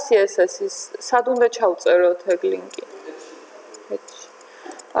გვინდა CSS-ის, სად უნდა ჩავწეროთ ეგ ლინკი?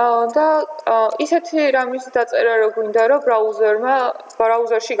 და ისეთი რამის დაწერა რო გვინდა რომ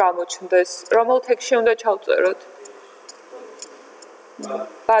ბრაუზერში გამოჩნდეს, რომელ თეგში უნდა ჩავწეროთ?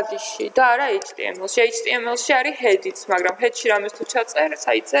 body-ში და არა HTML-ში. HTML-ში არის head-იც, მაგრამ head-ში რამეს თუ ჩაწერ,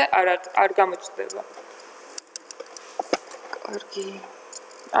 საიტზე არ გამოჩნდება. კარგი.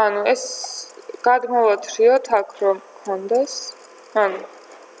 ანუ ეს გადმოვათრიოთ აქ რომ გქონდეს. ანუ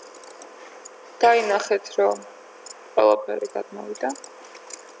დაინახეთ რომ ყველაფერი გადმოვიდა.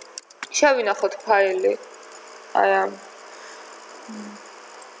 შევინახოთ ფაილი. აი ამ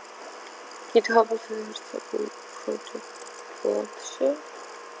GitHub-ზე ერთსაკუთრებული project-ში.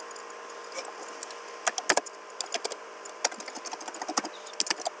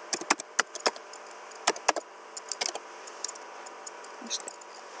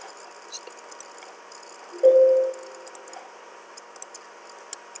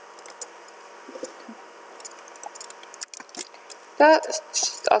 და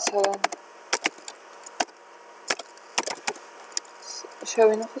ასალა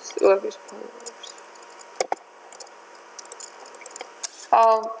შევინახოთ სტილების ფაილებს.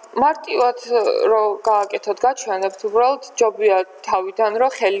 მარტივად რომ გააკეთოთ, გაჩვენებთ, უბრალოდ ჯობია თავიდან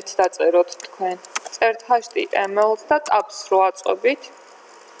რომ ხელით დაწეროთ თქვენ. წერთ HTML-ს და tabs რო აწვევით.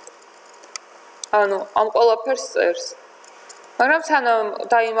 ანუ ამ ყველაფერს წერს. მაგრამ სანამ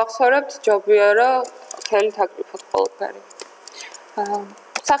დაიმახსოვრებთ, ჯობია რომ ხელით აკრიფოთ ყველაფერი.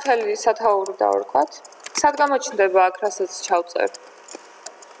 სახელი სათაური დავარქვათ. სად გამოჩნდება აქ, რასაც ჩავწერ?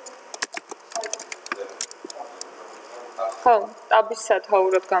 ხო, tabs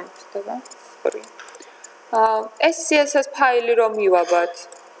სათაურად გამოჩნდება. ეს CSS ფაილი რომ მივაბათ,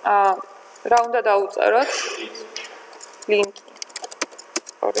 რა უნდა დაუწეროთ? ლინკი.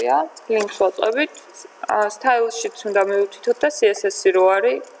 ორია, ლინკს ვაწვევით. სტაილშიც უნდა მივუთითოთ და CSS-ი რო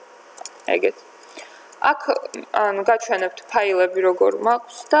არის ეგეთ. აქ ანუ გაჩვენებთ ფაილები როგორ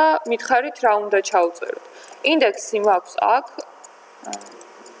მაქვს და მითხარით რა უნდა ჩაუწეროთ. ინდექსი მაქვს აქ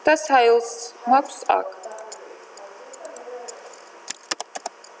და styles მაქვს აქ.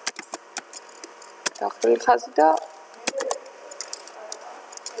 დახრილი ხაზი და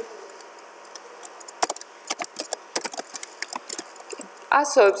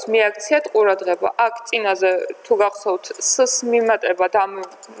ასოებს მიაქციეთ ყურადღება. აქ წინაზე თუ გახსოვთ S-ს მიმატება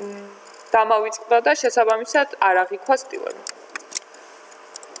დამავიწყდა და შესაბამისად არ აღიქვა სტილები.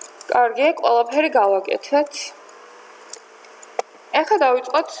 კარგი, ყველაფერი გავაკეთეთ. ეხლა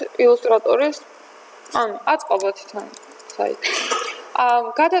დავიწყოთ ილუსტრატორის, ანუ აწყობოთ თან საიტი.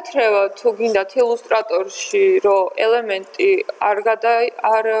 გადათრევა თუ გინდათ ილუსტრატორში, რომ ელემენტი არ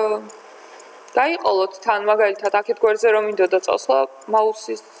გაიყოლოთ თან, მაგალითად, აქეთ გვერდზე რომ მინდოდა წასვლა,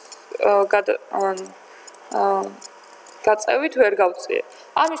 მაუსის გაწევით ვერ გავწიე.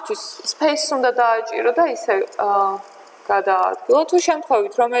 ამისთვის space უნდა დააჭირო და ისე გადაადგილო. თუ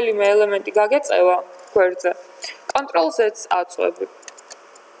შემთხვევით რომელიმე ელემენტი გაგეწევა გვერდზე, Ctrl-Z-ს აწვევი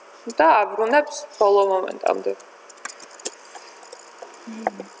და აბრუნებს ბოლო მომენტამდე.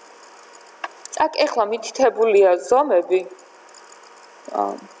 აქ ეხლა მითითებულია ზომები.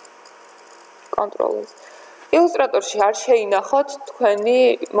 Ctrl-S. ილუსტრატორში არ შეინახოთ თქვენი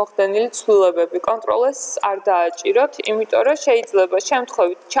მოხდენილი ცვლილებები. Ctrl-S არ დააჭიროთ, იმიტომ რომ შეიძლება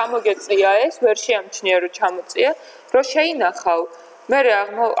შემთხვევით ჩამოგეწია ეს, ვერ შეამჩნია რომ ჩამოწია, რომ შეინახავ. მერე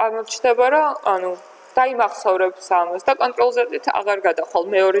აღმოჩნდება რომ ანუ დაიმახსოვრებს ამას და Ctrl-Z-ით აღარ გადახვალ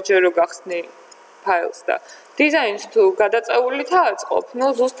მეორეჯერ რო გახსნი ფაილს და დიზაინს თუ გადაწეული თააწყობ, ნუ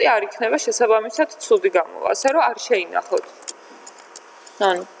ზუსტი არ იქნება შესაბამისად ცუდი გამოვა, ასე რომ არ შეინახოთ.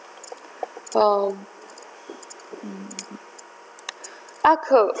 ანუ აქ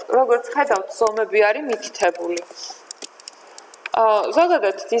როგორც ხედავთ, ზომები არის მითითებული.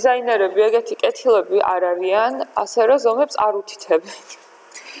 ზოგადად დიზაინერები ეგეთი კეთილები არ არიან, ასე რომ ზომებს არ უთითებენ.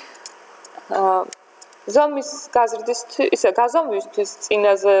 ზომის გაზომვისთვის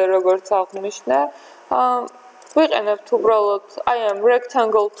წინაზე როგორც აღნიშნე, ვიყენებთ უბრალოდ აი ამ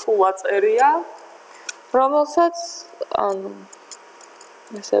rectangle tool აწერია, რომელსაც ანუ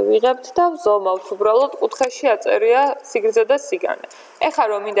ესე ვიღებთ და ვზომავთ უბრალოდ კუთხეში აწერია სიგრძე და სიგანე. ეხლა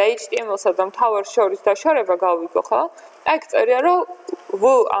რომ მინდა HTML-სა და მთავარ შორის დაშორება გავიგო, ხო? აქ წერია რომ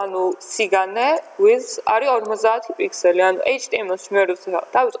ანუ სიგანე width არის 50 პიქსელი, ანუ HTML-ში მე როცა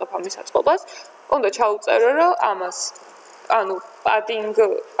დავიწყებ ამის აწყობას, უნდა ჩაუწერო რომ ამას ანუ padding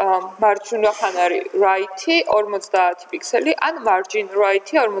margin ხან არის right-ი 50 პიქსელი, ან margin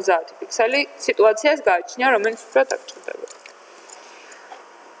right-ი 50 პიქსელი სიტუაციას გააჩნია, რომელიც უფრო დაგჭირდება.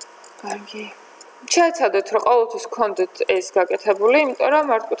 კარგი. შეეცადეთ რომ ყოველთვის გქონდეთ ეს გაკეთებული, იმიტომ რომ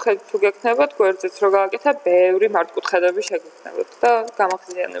მართკუთხედი თუ გექნებათ, გვერდზეც რო გააკეთებ, ბევრი მართკუთხედები შეგექნებათ და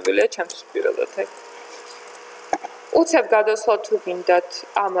გამახსენებელია ჩემთვის პირადად ეგ. უცებ გადასვლა თუ გინდათ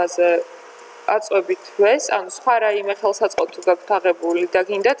ამაზე აწვევით ვეს, ანუ სხვა რაიმე ხელსაწყო თუ გაქვთ აღებული და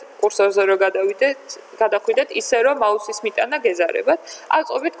გინდათ კურსორზე რომ გადახვიდეთ, ისე რომ მაუსის მიტანა გეზარებათ,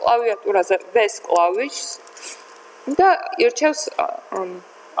 აწვევით კლავიატურაზე ვეს კლავიშს და ირჩევს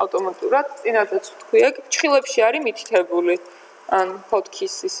ავტომატურად წინაზეც ვთქვი ეგ ჭხილებში არის მითითებული ან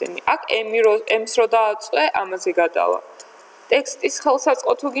ჰოტკის ისინი. აქ M-ს რო დააწვე, ამაზე გადავა. ტექსტის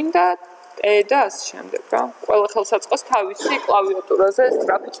ხელსაწყო თუ გინდა და ასე შემდეგ რა. ყველა ხელსაწყოს თავისი კლავიატურაზე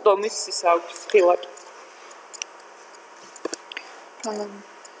სწრაფი წვდომის ის აქვს ხილაკი.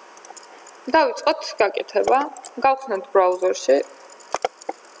 დავიწყოთ გაკეთება. გავხსნათ ბრაუზერში.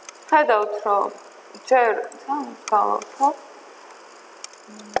 ხედავთ რომ ჯერ გავაკეთოთ.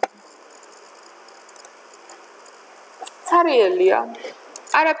 ცარიელია.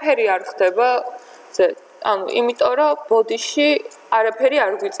 არაფერი არ ხდება ანუ იმიტომ რომ ბოდიში არაფერი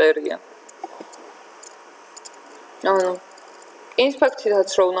არ გვიწერია. ანუ ინსპექციასაც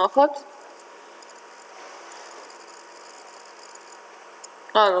რო ვნახოთ.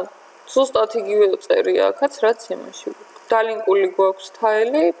 ანუ ზუსტად იგივე წერია აქაც რაც იმაში. დალინკული გვაქვს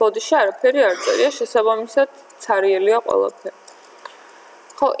ფაილი, ბოდიში არაფერი არ წერია, შესაბამისად ცარიელია ყველაფერი.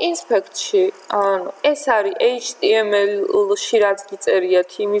 ხო, ინსპექტში, ანუ ეს არის HTML-ში რაც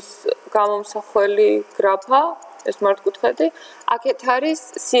გიწერიათ იმის გამომსახველი გრაფა, ეს მართკუთხედი, აქეთ არის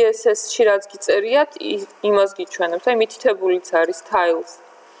CSS-ში რაც გიწერიათ, იმას გიჩვენებს, აი მითითებულიც არის styles.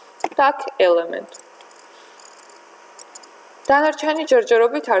 და აქ element. დანარჩენი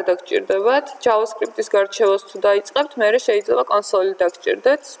ჯერჯერობით არ დაგჭირდებათ, JavaScript-ის გარჩევას თუ დაიწყებთ, მერე შეიძლება კონსოლი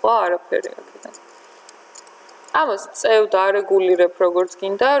დაგჭირდეთ, სხვა არაფერი აქედან. ამას წევ და არეგულირებ როგორც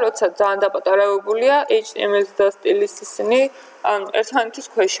გინდა, როცა ძალიან დაპატარავებულია HTML-ის და სტილის ისინი, ანუ ერთმანეთის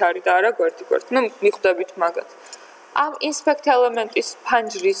ქვეშ არის და არა გვერდ-გვერდ. ნუ მიხვდებით მაგათ. ამ inspect element-ის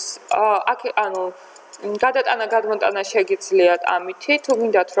ფანჯრის ანუ გადატანა გადმოტანა შეგიძლიათ ამითი, თუ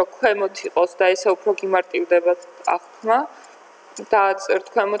გინდათ რომ ქვემოთ იყოს და ესე უფრო გიმარტივდებათ აღქმა, დააწერთ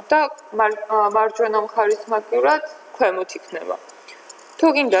ქვემოთ და მარჯვენა მხარის მაგივრად ქვემოთ იქნება. თუ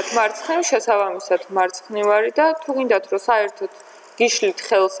გინდათ მარცხნივ, შესაბამისად მარცხნივარი და თუ გინდათ რომ საერთოდ გიშლით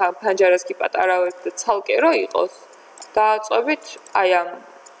ხელს ამ ფანჯარას გიპატარავებთ და ცალკე რო იყოს, დააწვევით აი ამ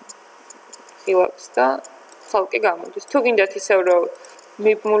ხილაკს და ცალკე გამოდის. თუ გინდათ ისევ რომ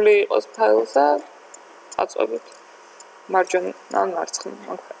მიბმული იყოს ფაილზე, აწვევით მარჯვენა ან მარცხნივ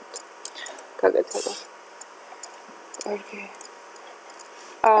მხარეთ. გაკეთება. კარგი.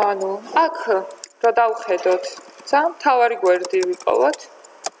 ანუ აქ რა დავხედოთ? მთავარი გვერდი ვიპოვოთ.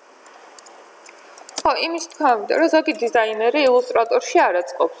 ხო, იმის თქმამდე, რომ ზოგი დიზაინერი ილუსტრატორში არ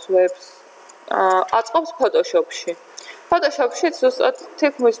აწყობს ვებს, აწყობს ფოტოშოპში. ფოტოშოპში ზუსტად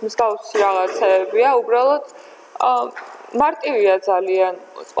თითქმის მსგავსი რაღაცებია, უბრალოდ მარტივია ძალიან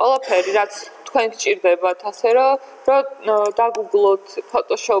ყველაფერი, რაც თქვენ გჭირდებათ, ასე რომ დაგუგლოთ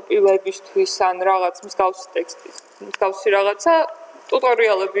ფოტოშოპი ვებისთვის ან რაღაც მსგავსი ტექსტის, მსგავსი რაღაცა,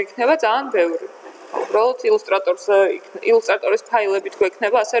 ტუტორიალები იქნება ძალიან ბევრი. უბრალოდ ილუსტრატორის ფაილებით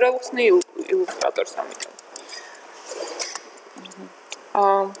გვექნება, ასე რომ ვხსნი ილუსტრატორს ამიტომ.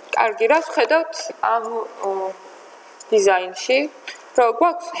 კარგი, რას ვხედავთ ამ დიზაინში, რომ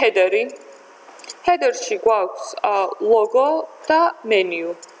გვაქვს ჰედერი. ჰედერში გვაქვს ლოგო და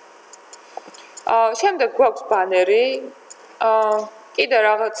მენიუ. შემდეგ გვაქვს ბანერი, კიდე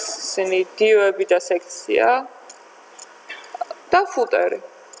რაღაც ისინი დიოები და სექცია და ფუტერი.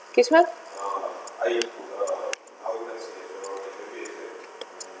 გისმენთ? აი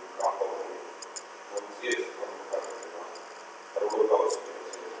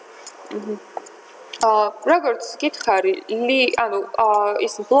როგორც გითხარი, ანუ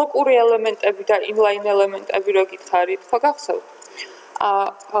ის ბლოკური ელემენტები და inline ელემენტები რო გითხარით, ხო გახსოვთ?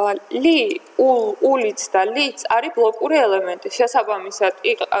 ულიც და ლიც არის ბლოკური ელემენტი. შესაბამისად,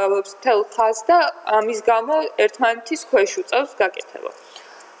 იყავებს მთელ ხაზს და ამის გამო ერთმანეთის ქვეშ უწევს გაკეთება.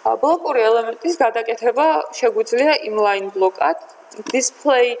 ბლოკური ელემენტის გადაკეთება შეგვიძლია inline ბლოკად,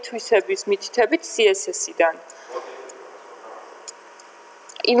 display თვისების მითითებით CSS-იდან.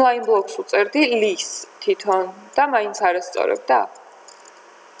 inline blocks უწერდი lis თვითონ და მაინც არ ესწორებდა.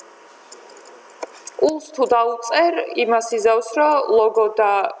 ულს თუ დაუწერ, იმას იზავს, რომ ლოგო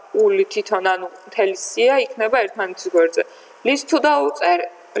და ული თვითონ, ანუ მთელი სია იქნება ერთმანეთის გვერდზე. lis თუ დაუწერ,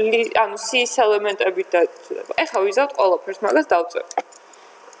 ანუ სიის ელემენტებით დაიწყება. ეხლა ვიზავთ ყველაფერს, მაგას დავწერ.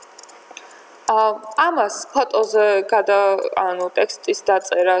 ამას ფოტოზე ანუ ტექსტის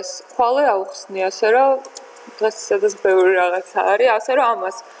დაწერას ხვალე ავხსნი, ასე რომ დღეს სადაც ბევრი რაღაცა არის, ასე რომ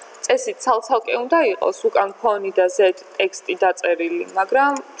ამას წესით ცალ-ცალკე უნდა იყოს, უკან ფონი და Z ტექსტი დაწერილი,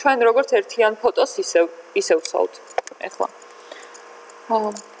 მაგრამ ჩვენ როგორც ერთიან ფოტოს ისევ ვსავთ. ეხლა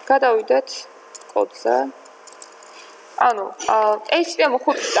გადავიდეთ კოდზე. ანუ HTML5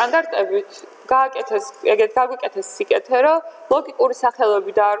 სტანდარტებით გაგვიკეთეს სიკეთე, რომ ლოგიკური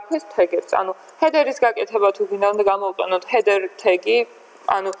სახელები დაარქვეს თეგებს. ანუ header-ის გაკეთება თუ გინდა, უნდა გამოვყენოთ header tag-ი,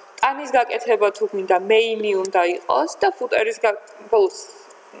 ანუ ტანის გაკეთება თუ გინდა main-ი უნდა იყოს და footer-ის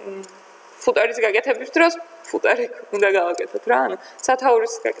footer-ის გაკეთების დროს footer-ი უნდა გავაკეთოთ რა, ანუ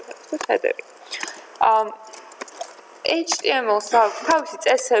სათაურის გაკეთების დროს header-ი. HTML-ს აქვს თავისი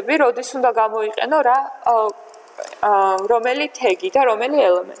წესები, როდის უნდა გამოიყენო რა რომელი tag-ი და რომელი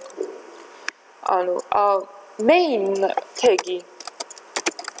ელემენტი. ანუ main tag-ი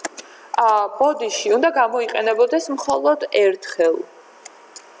body-ში უნდა გამოიყენებოდეს მხოლოდ ერთხელ.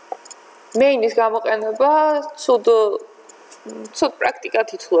 main-ის გამოყენება ცუდ პრაქტიკად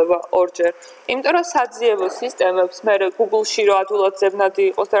ითვლება ორჯერ. იმიტომ რომ საძიებო სისტემებს მე Google-ში რო ადვილად ზებნადი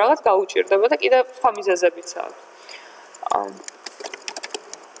იყოს და რაღაც გაუჭირდება და კიდევ სხვა მიზეზებიც აქვს.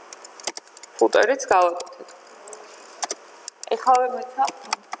 footer-იც გავაკეთეთ. ეხლა მეცა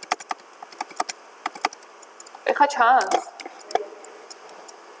ეხა ჩანს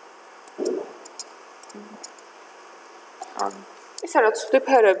ისა რა ცუდი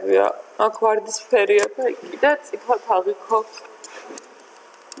ფერებია აქ ვარდისფერია და კიდე წითელ თაღიქო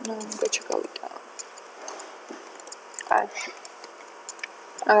გაჩეკავიდა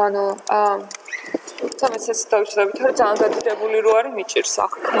ანუ თამაშს დავშევდებით რომ ძალიან გადიდებული რო არის მიჭირს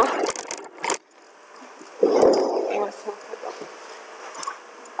ახლა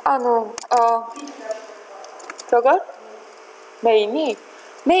ანუ როგორ?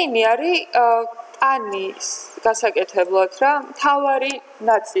 მეინი არის ტანის გასაკეთებლად რა, მთავარი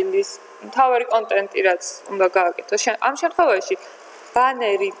ნაწილის, მთავარი კონტენტი რაც უნდა გააკეთო. ამ შემთხვევაში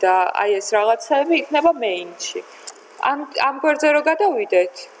ბანერი და აი ეს რაღაცები იქნება მეინში. ამ გვერდზე რო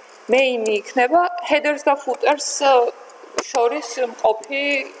გადავიდეთ, მეინი იქნება headers და footers შორის მყოფი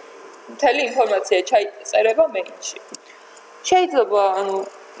მთელი ინფორმაცია ჩაიწერება მეინში. შეიძლება ანუ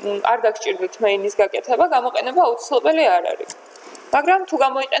არ დაგჭირდეთ მეინის გაკეთება, გამოყენება აუცილებელი არ არის. მაგრამ თუ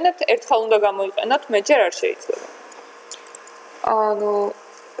გამოიყენებთ, ერთხელ უნდა გამოიყენოთ, მეჯერ არ შეიძლება. ანუ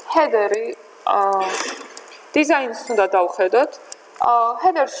header-ი დიზაინს უნდა დავხედოთ.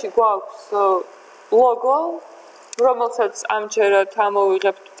 header-ში გვაქვს logo, რომელსაც ამჯერად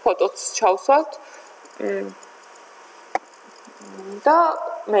ამოვიღებთ, ფოტოც ჩავსვათ და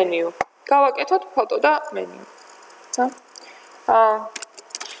მენიუ. გავაკეთოთ ფოტო და მენიუ.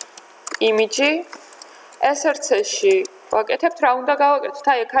 იმიჯი SRC-ში ვაკეთებთ რა უნდა გავაკეთოთ?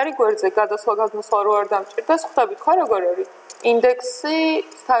 აი აქ არის გვერდზე გადასვლა რო არ დამჭირდეს, ხვდებით ხო როგორ არის? ინდექსი,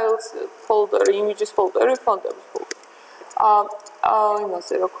 styles folder, images folder, fontების folder.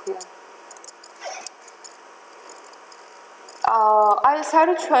 იმაზე რა ქვია? აი ეს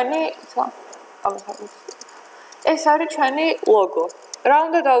არის ჩვენი, ეს არის ჩვენი ლოგო. რა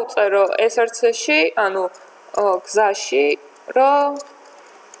უნდა დავწერო SRC-ში, ანუ გზაში, რომ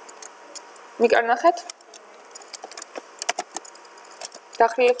მიკარნახეთ?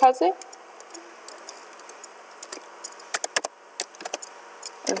 დახრილი ხაზი?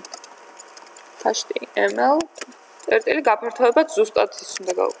 HTML წერტილი გაფართოება ზუსტად ის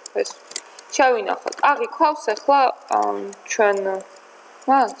უნდა გავუკეთოს. შევინახოთ. აღი გვყავს ახლა ჩვენ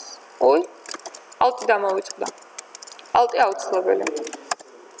მას. ოი. Alt-ი დამოვიწყდა. Alt-ი აუცილებელი.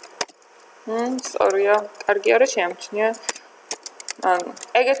 სწორია. კარგი არა შეამჩნია. ანუ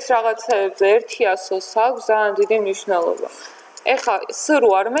ეგეთ რაღაცებზე 100-ს აქვს ძალიან დიდი მნიშვნელობა. ეხლა სრო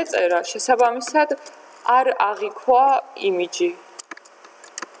არ მეწერა, შესაბამისად არ აღიქვა იმიჯი.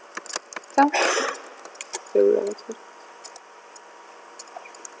 და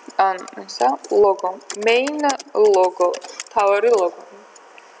ესა ლოგო, main logo, თავარი ლოგო.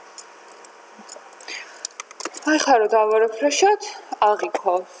 აი ხა რომ დავარეფრეშოთ,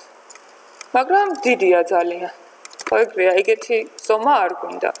 აღიქვავს. მაგრამ დიდია ძალიან. ეგრეა, ეგეთი ზომა არ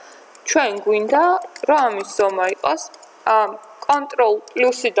გვინდა. ჩვენ გვინდა, რომ ამის ზომა იყოს Ctrl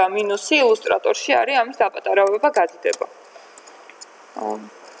პლუსი და მინუსი ილუსტრატორში არის ამის დაპატარავება, გადიდება.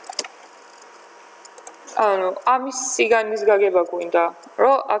 ანუ ამის სიგანის გაგება გვინდა,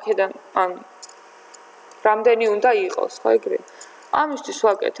 რომ აქედან ან რამდენი უნდა იყოს, ხო ეგრე. ამისთვის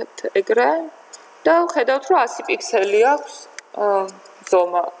ვაკეთებთ ეგრე და ხედავთ, რომ 100 პიქსელი აქვს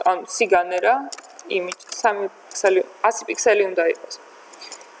ზომა, ანუ სიგანე რა, იმიჯი 3 პიქსელი, 100 პიქსელი უნდა იყოს.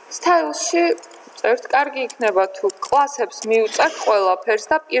 Style-ში წერთ, კარგი იქნება თუ კლასებს მიუწერთ ყველაფერს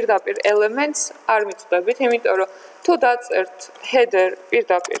და პირდაპირ ელემენტს არ მიწვდებით, იმიტომ რომ თუ დაწერთ header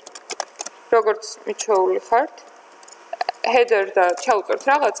პირდაპირ როგორც მიჩვეული ხართ, header და ჩაუწერთ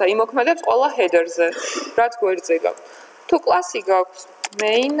რაღაცა, იმოქმედებს ყველა header-ზე, რაც გვერდზე გაქვს. თუ კლასი გაქვს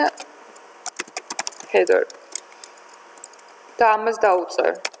main header და ამას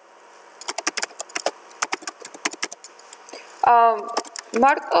დაუწერ.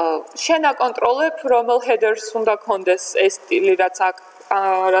 მარტო შენ აკონტროლებ რომელ headers უნდა კონდეს ეს სტილი რაც აქ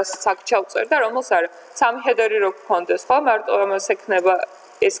ჩავწერ და რომელს არა სამი header-ი რო გქონდეს ხო მარტო ამას ექნება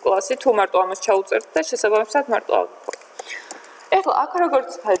ეს კლასი თუ მარტო ამას ჩაუწერთ და შესაბამისად მარტო აღიქვა ეხლა აქ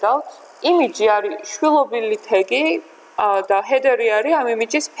როგორც ხედავთ იმიჯი არის შვილობილი თეგი და header-ი არის ამ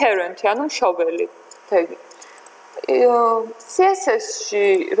იმიჯის parent-ი ანუ მშობელი თეგი CSS-ში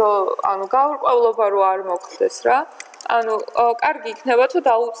რო ანუ გაურკვევლობა რო არ მოხდეს რა ანუ კარგი იქნება თუ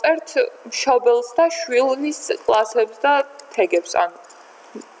დაუწერთ მშობელს და შვილის კლასებს და თეგებს ანუ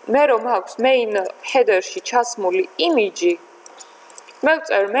მე რომ აქვს main header-ში ჩასმული იმიჯი მე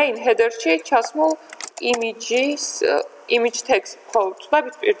ვწერ main header-ში ჩასმულ იმიჯის image text ხო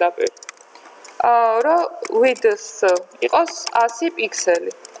ვწვდებით პირდაპირ რა width იყოს 100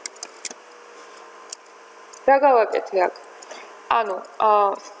 პიქსელი რა გავაკეთე აქ ანუ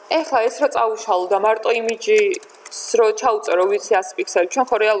ეხლა ეს რო წავუშალო და მარტო იმიჯის რო ჩაუწერო ვიცი 100 პიქსელი ჩვენ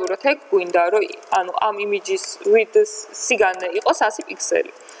ხო რეალურად ეგ გვინდა რომ ანუ ამ იმიჯის width სიგანე იყოს 100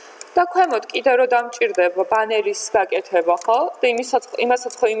 პიქსელი და ქვემოთ კიდე რო დამჭირდება ბანერის გაკეთება ხო და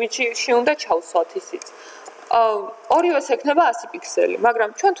იმასაც ხო იმიჯში უნდა ჩავსვათ ისიც ორივეს ექნება 100 პიქსელი მაგრამ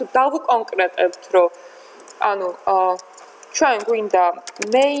ჩვენ თუ დავუკონკრეტებთ რომ ანუ ჩვენ გვინდა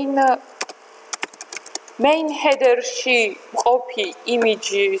main header-ში მყოფი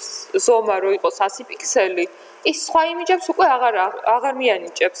იმიჯის ზომა რო იყოს 100 პიქსელი ის სხვა იმიჯებს უკვე აღარ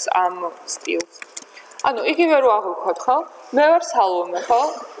მიანიჭებს ამ სტილს ანუ იგივე რო აღვქვათ ხო მე ვარ სალომე ხო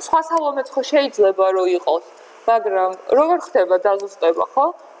სხვა სალომეც ხო შეიძლება რომ იყოს მაგრამ როგორ ხდება დაზუსტება ხო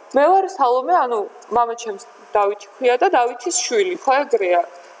მე ვარ სალომე ანუ მამაჩემს დავითი ქვია და დავითის შვილი ხო ეგრეა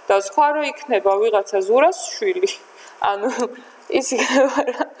და სხვა რო იქნება ვიღაცა ზურას შვილი ანუ ის იქნება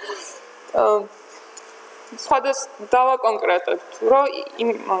რა სხვადასხვა დავაკონკრეტებთ რომ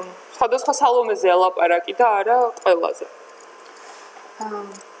სხვადასხვა სალომეზეა ლაპარაკი და არა ყველაზე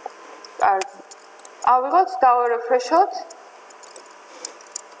კარგი ავიღოთ დავარეფრეშოთ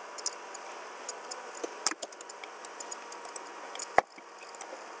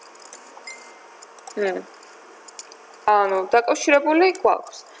ანუ დაკავშირებული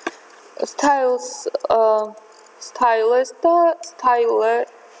გვაქვს styles და style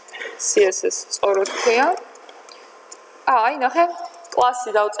CSS სწორად ქვია აი ნახე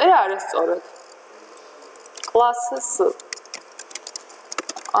კლასი დავწერე არასწორად კლასს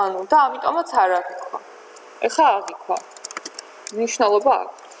ანუ და ამიტომაც არ აღიქვა ეხა აღიქვა მნიშვნელობა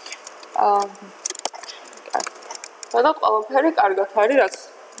აქვს და ყველაფერი კარგად არის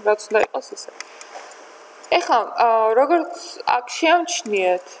რაც უნდა იყოს ისე ეხლა როგორც აქ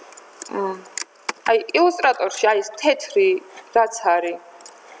შეამჩნიეთ აი ილუსტრატორში აი ეს თეთრი რაც არის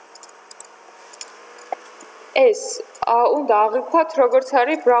ეს უნდა აღიქვათ როგორც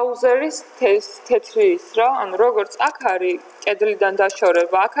არის ბრაუზერის თეთრი ის რა ანუ როგორც აქ არის კედლიდან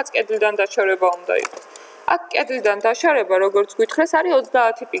დაშორება აქაც კედლიდან დაშორება უნდა იყოს აქ კედლიდან დაშორება როგორც გითხრეს არის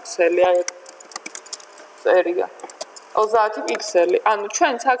 30 პიქსელი აი წერია 30 პიქსელი ანუ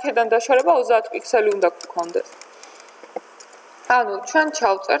ჩვენც აქედან დაშორება 30 პიქსელი უნდა გქონდეს ანუ ჩვენ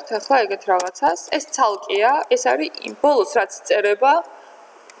ჩავწერთ ახლა ეგეთ რაღაცას ეს ცალკეა ეს არის იმ ბოლოს რაც წერება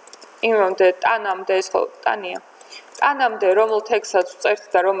იმამდე ტანამდე ეს ხო ტანია ტანამდე რომელ ტექსტსაც ვწერთ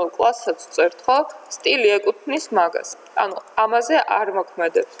და რომელ კლასსაც ვწერთ ხო სტილი ეკუთვნის მაგას ანუ ამაზე არ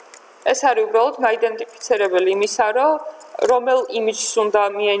მოქმედებს ეს არის უბრალოდ მაიდენტიფიცირებელი იმისა რომ რომელ იმიჯს უნდა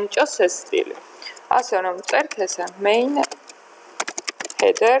მიენიჭოს ეს სტილი ასე რომ წერთ ესა main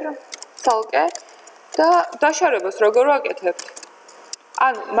header ცალკე და დაშორებას როგორ ვაკეთებთ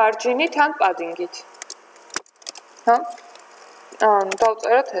ანუ მარჯინით ან პადინგით ხო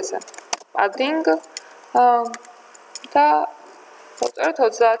დავწეროთ ესა padding და დავწეროთ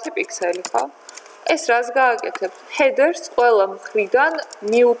 30 პიქსელი ხო ეს რას გააკეთებს headers ყველა მხრიდან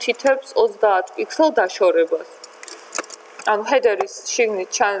მიუთითებს 30 პიქსელ დაშორებას ანუ header-ის შიგნით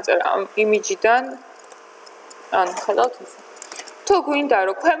ჩანაწერა ამ იმიჯიდან ანუ ხედავთ ეს თუ გვინდა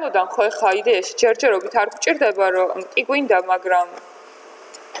რომ ქვემოდან ხო ხა იდეაში ჯერჯერობით არ გჭირდება რომ კი გვინდა მაგრამ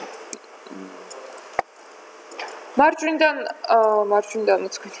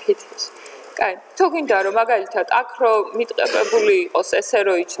მარჯვნიდანაც გვინდა იდეაში კაი თუ გვინდა რომ მაგალითად აქ რო მიტყებებული იყოს ესე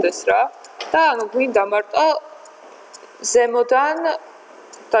რო იჩდეს რა და ანუ გვინდა მარტო ზემოდან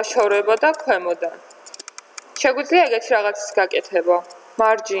დაშორება და ქვემოდან შეგვიძლია ეგეთი რაღაცის გაკეთება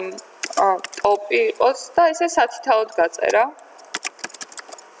margin ტოპი იყოს და ესე სათითაოდ გაწერა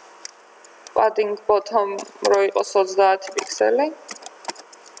padding bottom რო იყოს 30 პიქსელი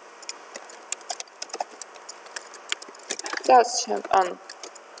და ანუ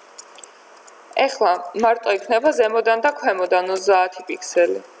ეხლა მარტო იქნება ზემოდან და ქვემოდან 30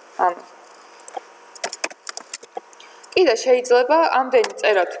 პიქსელი ანუ კიდე შეიძლება ამდენი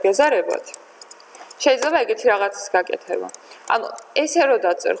წერა თუ გეზარებათ. შეიძლება ეგეთი რაღაცის გაკეთება. ანუ ესე რო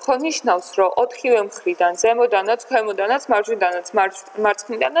დაწერ, ხო ნიშნავს, რომ 4-ვე მხრიდან, ზემოდანაც, ქვემოდანაც, მარჯვნიდანაც,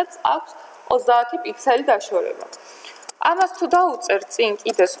 მარცხნიდანაც აქვს 30 პიქსელი დაშორება. ამას თუ დაუწერ წინ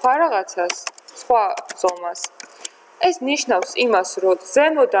კიდე სხვა რაღაცას, სხვა ზომას, ეს ნიშნავს იმას, რომ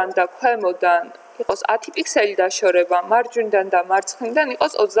ზემოდან და ქვემოდან იყოს 10 პიქსელი დაშორება, მარჯვნიდან და მარცხნიდან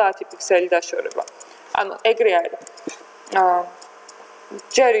იყოს 30 პიქსელი დაშორება. ანუ ეგრე არის.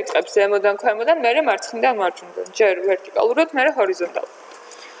 ჯერ იწყებს ზემოდან ქვემოდან, მერე მარცხნიდან მარჯვნიდან, ჯერ ვერტიკალურად, მერე ჰორიზონტალურად.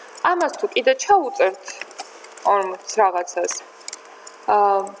 ამას თუ კიდე ჩაუწერთ 40 რაღაცას.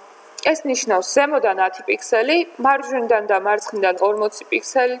 ეს ნიშნავს ზემოდან 10 პიქსელი, მარჯვნიდან და მარცხნიდან 40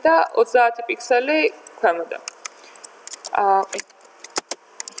 პიქსელი და 30 პიქსელი ქვემოდან.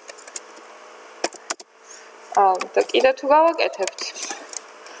 და კიდე თუ გავაკეთებთ.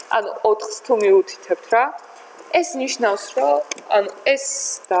 ანუ 4-ს თუ მიუთითებთ რა. ეს ნიშნავს, რომ ანუ ეს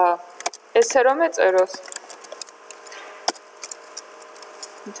და ესე რომ ეწეროს.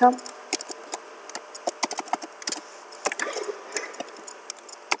 იცი?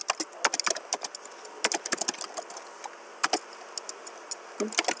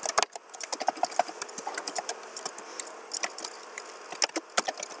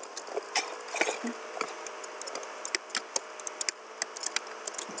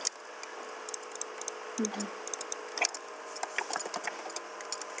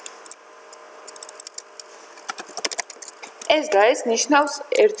 ეს და ეს ნიშნავს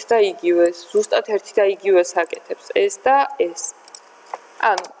ერთ და იგივეს, ზუსტად ერთი და იგივეს აკეთებს, ეს და ეს.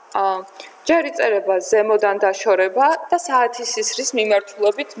 ანუ ჯერ იწერება ზემოდან დაშორება და საათის სისხლის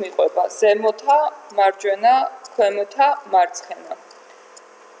მიმართულებით მიყვება ზემოთა, მარჯვენა, ქვემოთა, მარცხენა.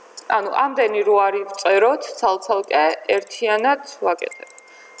 ანუ ამდენი რო არის წეროთ, ცალ-ცალკე ერთიანად ვაკეთებ.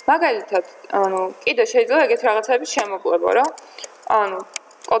 მაგალითად, ანუ კიდე შეიძლება ეგეთი რაღაცების შემოკლება, რა. ანუ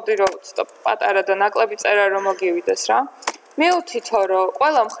კოდი რო ცოტა პატარა და ნაკლები წერა რომ მოგივიდეს რა. მიუთითო, რომ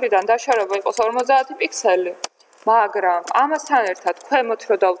ყველა მხრიდან დაშორება იყოს 50 პიქსელი, მაგრამ ამასთან ერთად ქვემოთ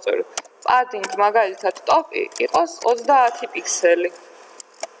რო დავწერო, padding მაგალითად ტოპი იყოს 30 პიქსელი.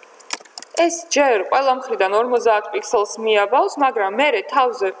 ეს ჯერ ყველა მხრიდან 50 პიქსელს მიაბავს, მაგრამ მერე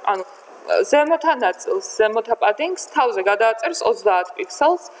თავზე, ანუ ზემოთა ნაწილს, ზემოთა padding-ს თავზე გადააწერს 30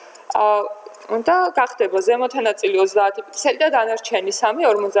 პიქსელს და გახდება ზემოთა ნაწილი 30 პიქსელი და დანარჩენი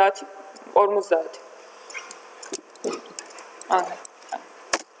 3 50.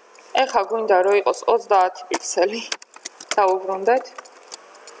 ეხა გვინდა რომ იყოს 30 პიქსელი. დავუბრუნდეთ.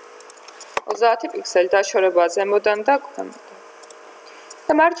 30 პიქსელი დაშორება ზემოდან და ქვემოდან.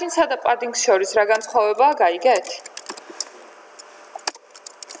 და მარჯინსა და padding-ს შორის რა განსხვავებაა, გაიგეთ?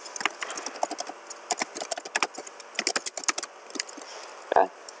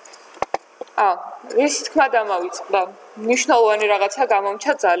 რის თქმა დამავიწყდა. მნიშვნელოვანი რაღაცა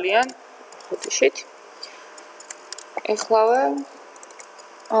გამომჩა ძალიან ხუთიშით. ეხლავე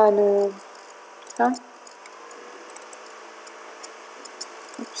ანუ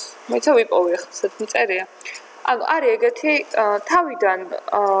მეცა ვიპოვე ახლა საერთოდ წერია. ანუ არის ეგეთი თავიდან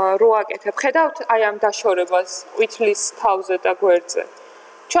რო აკეთებ, ხედავთ აი ამ დაშორებას ვითლის თავზე და გვერდზე.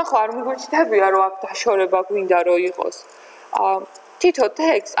 ჩვენ ხო არ მიგვეჩნდებია რომ აქ დაშორება გვინდა რომ იყოს. თითო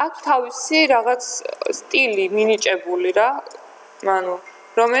ტექსტ აქვს თავისი რაღაც სტილი მინიჭებული რა. ანუ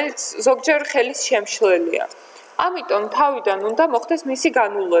რომელიც ზოგჯერ ხელის შემშლელია. ამიტომ თავიდან უნდა მოხდეს მისი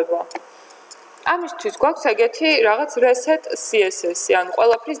განულება. ამისთვის გვაქვს ეგეთი რაღაც reset css-ი, ანუ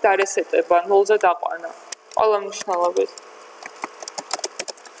ყველაფრის დარესეტება, 0-ზე დაყვანა. ყველა მნიშვნელობას.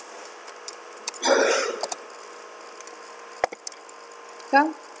 და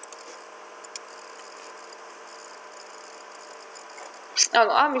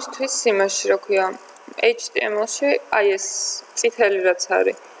ანუ ამისთვის იმაში რა ქვია HTML-ში აი ეს წითელი რაც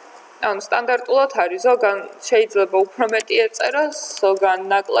არის. ანუ სტანდარტულად არის, ზოგან შეიძლება უფრო მეტი ეწეროს, ზოგან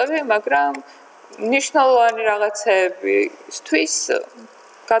ნაკლები, მაგრამ ნიშნულოვანი რაღაცებისთვის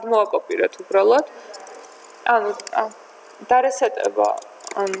გადმოაკოპირეთ უბრალოდ. ანუ დარესეტება,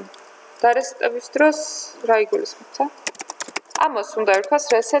 ანუ დარესეტების დროს რა იგულისხმებთ? ამას უნდა ერქვას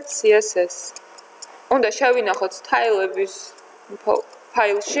reset css. უნდა შევინახოთ სტილების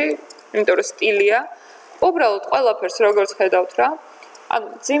ფაილში, იმიტომ რომ სტილია. უბრალოდ ყველაფერს როგორც ხედავთ რა. ანუ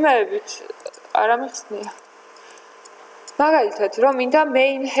ძიმეებით არ ამიხსნია. მაგალითად, რომ მინდა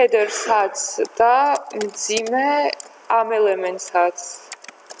main header-საც და ძიმე ამ ელემენტსაც.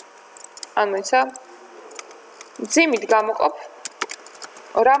 ანუ ისა ძიმით გამოყოფ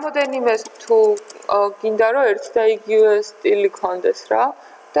რამოდენიმეს თუ გინდა რომ ერთ და იგივე სტილი კონდეს რა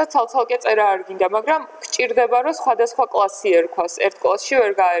და ცალ-ცალკე წერა არ გინდა, მაგრამ გჭირდება რომ სხვადასხვა კლასი ერქვას, ერთ კლასში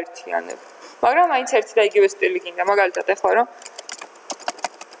ვერ გააერთიანებ. მაგრამ მაინც ერთი და იგივე სტილი გინდა, მაგალითად ეხლა რომ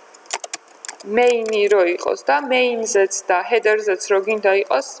main-ი რო იყოს და main-ზეც და header-ზეც რო გინდა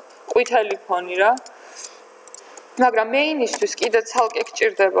იყოს ყვითელი ფონი რა. მაგრამ main-ისთვის კიდე ცალკე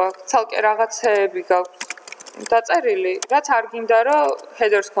გჭირდება, ცალკე რაღაცეები გაქვს დაწერილი, რაც არ გინდა რომ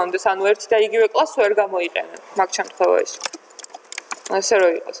header-ს კონდეს, ანუ ერთი და იგივე კლასს ვერ გამოიყენებ მაგ შემთხვევაში. ასე რო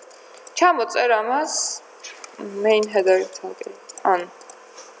იყოს. ჩამოწერ ამას main header-ი ცალკე. ან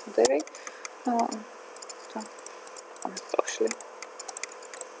header-ი.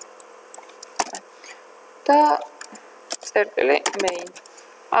 და წერტილი main.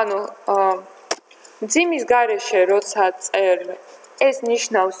 ანუ ძიმის გარეშე როცა წერ ეს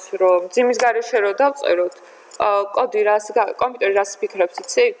ნიშნავს რომ ძიმის გარეშე რო დავწეროთ კოდი რას კომპიუტერი რას ფიქრობს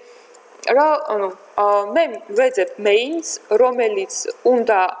იცი? რომ ანუ მე ვეძებ mains რომელიც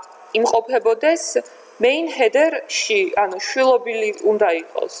უნდა იმყოფებოდეს main header-ში, ანუ შვილობილი უნდა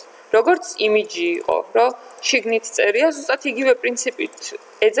იყოს. როგორც იმიჯი იყო, რომ შიგნით წერია, ზუსტად იგივე პრინციპით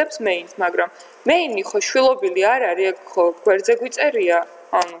ეძებს mains, მაგრამ main-ი ხო შვილობილი არ არის, ეგ ხო გვერდზე გვიწერია,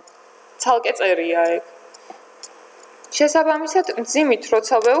 ანუ ცალკე წერია ეგ. შესაბამისად, მძიმით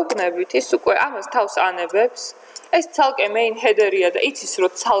როცა ვეუბნებით, ის უკვე ამას თავს ანებებს. ეს ცალკე main header-ია და იცის,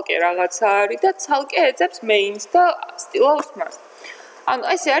 რომ ცალკე რაღაცა არის და ცალკე ეძებს mains და სტილავს მას. ანუ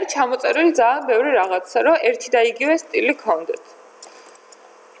ესე არის ჩამოწერილი ძალიან ბევრი რაღაცა, რომ ერთი და იგივე სტილი ქონდეთ.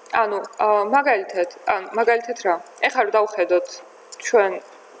 ანუ მაგალითად რა. ეხლა რომ დავხედოთ ჩვენ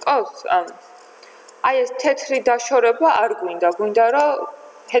კოდს, აი ეს თეთრი დაშორება არ გვინდა, გვინდა რომ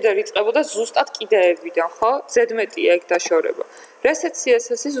header-ი იწყებოდა ზუსტად კიდეებიდან, ხო? ზედმეტია ეგ დაშორება. reset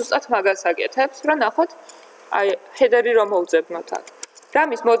css-ი ზუსტად მაგას აკეთებს, რომ ნახოთ, აი header-ი რომ მოვძებნოთ აქ.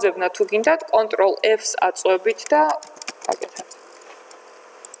 რამის მოძებნა თუ გინდათ, Ctrl F-ს აწვევით და აკეთებთ.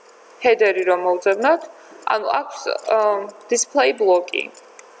 header-ი რომ მოვძებნოთ, ანუ აქვს display block-ი.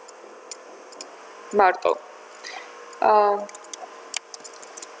 მარტო.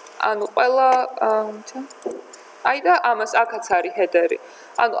 ანუ ყველა აი და ამას აქაც არის header-ი.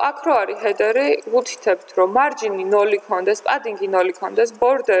 ანუ აქ რო არის header-ი, ვუთითებთ რომ margin-ი 0 კონდეს, padding-ი 0 კონდეს,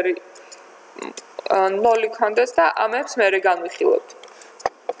 border-ი 0 კონდეს და ამებს მერე განვიხილებთ.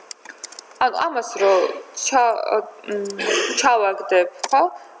 ანუ ამას რო ჩავაგდებ, ხო?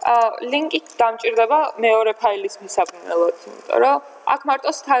 ლინკი დამჭირდება მეორე ფაილის მისაბნელად, იმიტომ რომ აქ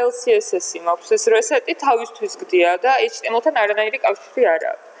მარტო style css-ი მაქვს, ეს reset-ი თავისთვის გდია და HTML-თან არანაირი კავშირი არ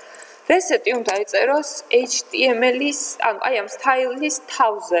აქვს. reset-ი უნდა ეწეროს HTML-ის, ანუ აი ამ style-ის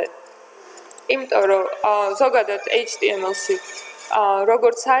თავზე. იმიტომ რომ ზოგადად HTML-ში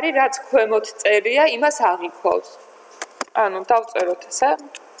როგორც არის, რაც ქვემოთ წერია, იმას აღიქვავს. ანუ დავწეროთ ესე,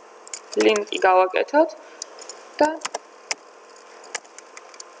 ლინკი გავაკეთოთ და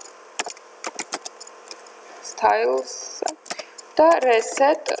styles და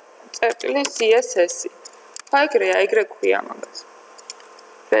reset წერტილი css-ი. ეგრეა, ეგრე ქვია მაგას.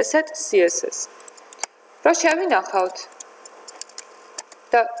 reset css. რო შევინახავთ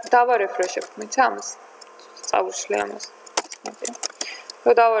და დავარეფრეშებთ, მეც ამას წავუშლი ამას.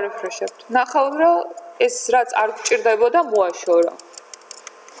 რო დავარეფრეშებთ. ნახავთ, რომ ეს რაც არ გჭირდებოდა მოაშორა.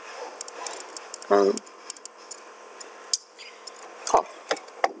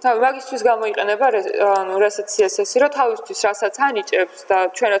 მაგისთვის გამოიყენება ანუ reset css-ი, რომ თავისთვის რასაც ანიჭებს და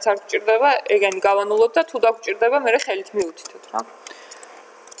ჩვენაც არ გჭირდება, ეგენი გავანულოთ და თუ დაგჭირდება, მე ხელით მიუთითოთ რა.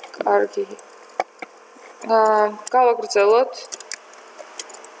 კარგი. გავაგრძელოთ.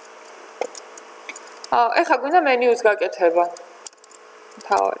 ეხლა გვინდა მენიუს გაკეთება.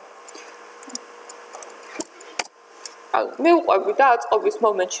 თავარი. მივყვები და აწყობის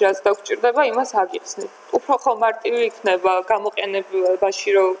მომენტში რაც დაგჭირდება, იმას აგიხსნით. უფრო ხო მარტივი იქნება გამოყენებაში,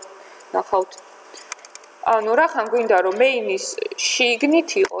 რომ ნახავთ. ანუ რახან გვინდა რომ main-ის შიგნით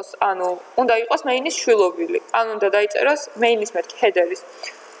იყოს, ანუ უნდა იყოს main-ის შვილობილი. ანუ უნდა დაიწეროს main-ის მეთქი header-ის.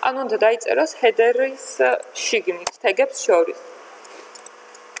 ანუ უნდა დაიწეროს header-ის შიგნით, თეგებს შორის.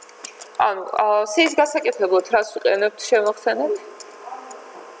 ანუ C-ის გასაკეთებლად რას ვიყენებთ, შემოხსენეთ?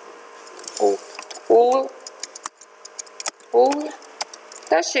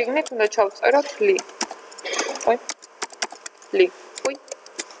 და შიგნით უნდა ჩავწეროთ li. li.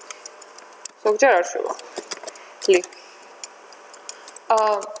 ზოგჯერ არ შევა. li.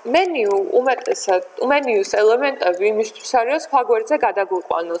 მენიუ უმეტესად, მენიუს ელემენტები იმისთვის არის, სხვა გვერდზე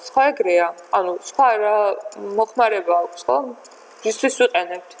გადაგვიყვანოს, ხო ეგრეა? ანუ სხვა რა მოხმარება აქვს, ხო? ისთვის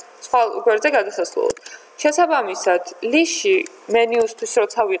ვიყენებთ. სხვა გვერდზე გადასასვლელად. შესაბამისად, li-ში მენიუსთვის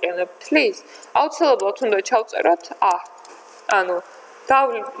როცა ვიყენებთ li-ს, აუცილებლად უნდა ჩავწეროთ a. ანუ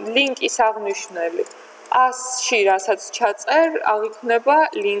ლინკის აღნიშნული 100-ში რასაც ჩაწერ, აღიქმნება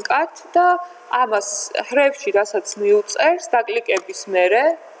ლინკად და ამას ხრევში რასაც მიუწერს, დაკლიკების მერე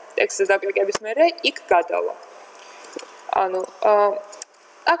ტექსტზე დაკლიკების მერე იქ გადავა. ანუ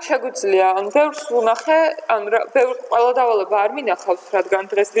აქ შეგვიძლია, ბევრს ვნახე, ყველა დავალება არ მინახავს, რადგან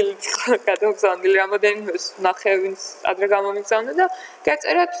დღეს დილით გადავგზავნილი რამოდენიმეს ვნახე, ვინც ადრე გამომიგზავნა და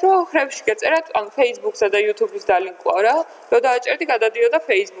გეწერათ, რომ ხრებში გეწერათ, Facebook-ზე და YouTube-ს დალინკვა რა, რომ დააჭერდი გადადიოდა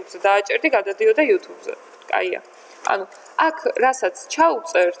Facebook-ზე, დააჭერდი გადადიოდა YouTube-ზე. კაია. ანუ აქ რასაც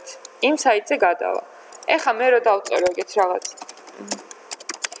ჩაუწერთ, იმ საიტზე გადავა. ეხლა მე რო დავწერო ეგეთ რაღაც.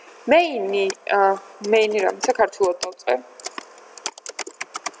 მეინი რამე საქართველოს დავწერ.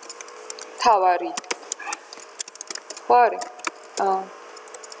 თავარი. ხო არის?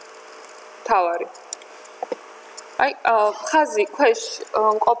 თავარი. აი, ხაზი, ქვეშ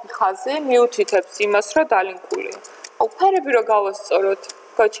მყოფი ხაზი მიუთითებს იმას, რომ დალინკულია. აუ, ფერები რო გავასწოროთ,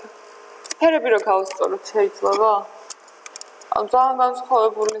 გოჩა. ფერები რო გავასწოროთ შეიძლება? ანუ ძალიან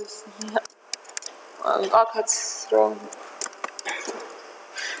განსხვავებული ისია. აქაც რომ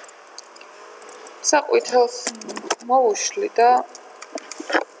საყვითელს მოვუშლი და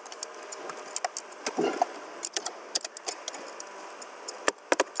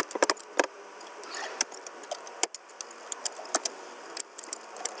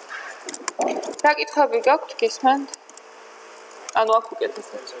რა კითხვები გაქვთ გისმენთ? ანუ აქ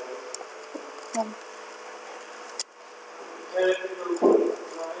უკეთესად.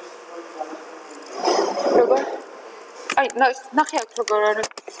 როგორ? აი, ნახე აქ როგორ არის.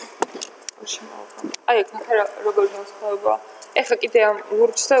 აი, აქ ნახე როგორ განსხვავება. ეხლა კიდე ამ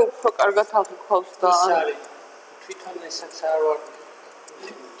ლურჯზე უფრო კარგად აღიქვავს და ის არის. თვითონ ესაც არ ვარ.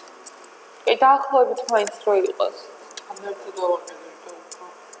 კი, დაახლოებით მაინც რო იყოს. ამერტო დავაყენებ და უფრო.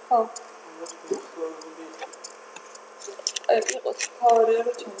 ხო. აი, იყოს თავარია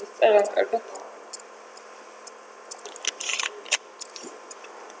რომ ჩემს წერა კარგად.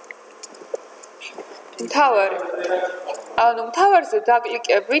 თავარი. ანუ თავარზე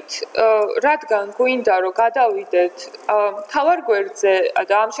დაკლიკებით, რადგან გვინდა რომ გადავიდეთ თავარ გვერდზე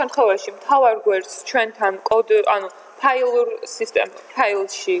და ამ შემთხვევაში თავარ გვერდს ჩვენთან კოდი, ანუ ფაილურ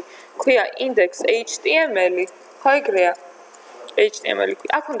ფაილში ქვია index.html, ხო ეგრეა? HTML.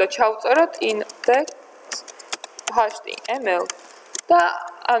 აქ უნდა ჩავწეროთ index.html და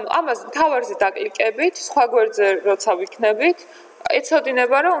ანუ ამას თავარზე დაკლიკებით, სხვა გვერდზე როცა ვიქნებით,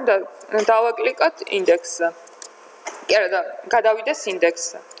 ეცოდინება რომ უნდა დავაკლიკოთ index-ზე. კი არა და გადავიდეს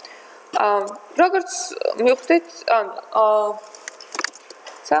index-ზე. როგორც მივხვდით,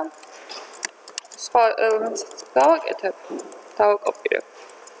 სხვა ელემენტს დავაკეთებ, დავაკოპირებ.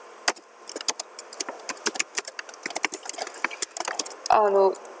 ანუ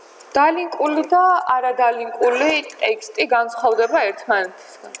დალინკული და არადალინკული ტექსტი განსხვავდება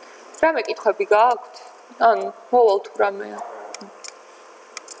ერთმანეთისგან. რამე კითხვები გააქვთ? ანუ მოვალ თუ რამეა.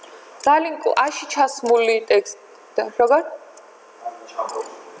 დალინკულ აში ჩასმული ტექსტი და როგორ?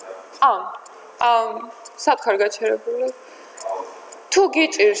 სათხარ გაჩერებული. თუ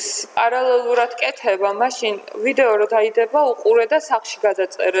გიჭირს პარალელურად კეთება, მაშინ ვიდეო რო დაიდება, უყურე და სახში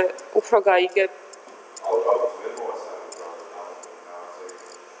გადაწერე, უფრო გაიგებ.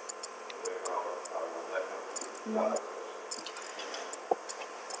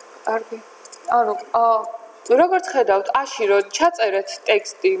 კარგი. ანუ როგორც ხედავთ, აში რო ჩაწერეთ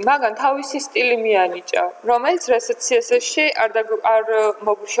ტექსტი, მაგან თავისი სტილი მიანიჭა, რომელიც reset CSS-ში არ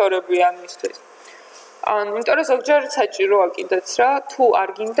მოგუშორებია მისთვის. იმიტომ რომ ზოგჯერ საჭიროა კიდეც რა, თუ არ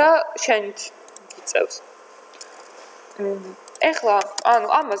გინდა, შენით გიწევს. ეხლა, ანუ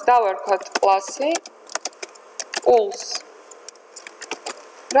ამას დავარქვათ კლასი pools.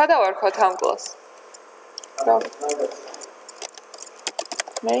 რა დავარქვათ ამ კლასს? რა?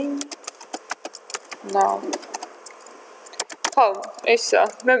 main now. ხო, ისა,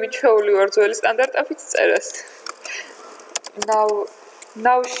 მე მიჩვეული ვარ ძველი სტანდარტებით წერას.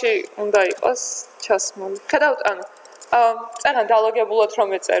 now-ში უნდა იყოს ჩასმული. ხედავთ, ანუ წერან დალოგებულად რომ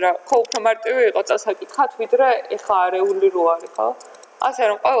ეწერა, ხო უფრო მარტივი იყო წასაკითხად, ვიდრე ეხლა არეული რო არის, ხო? ასე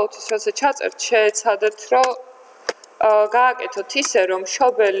რომ ყოველთვის როცა ჩაწერთ, შეეცადეთ, რომ გააკეთოთ ისე, რომ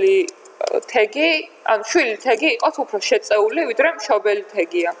მშობელი თეგი, ანუ შვილი თეგი იყოს უფრო შეწეული, ვიდრე მშობელი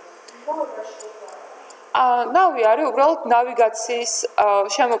თეგია. ნავი არის უბრალოდ ნავიგაციის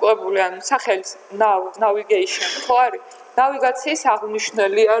შემოკლებული, ანუ სახელის navigation, ხო არის? ნავიგაციის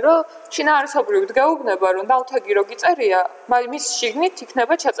აღმნიშვნელია, რომ შინაარსობრივად გეუბნება, რომ ნავთეგი რო გიწერია, მის შიგნით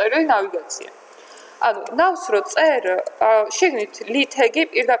იქნება ჩაწერილი ნავიგაცია. ანუ ნავს რო წერ, შიგნით ლითეგი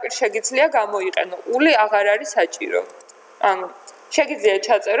პირდაპირ შეგიძლია გამოიყენო, ული აღარ არის საჭირო. ანუ შეგიძლია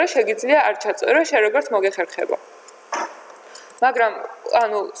ჩაწერო, შეგიძლია არ ჩაწერო, შენ როგორც მოგეხერხება. მაგრამ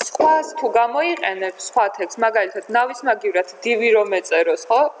ანუ სხვას თუ გამოიყენებ სხვა ტექსტს, მაგალითად ნავის მაგივრად დივი რომ ეწეროს,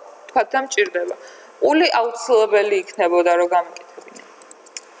 ხო? თქვა და მჭირდება. ული აუცილებელი იქნებოდა რომ გამიკეთებინა.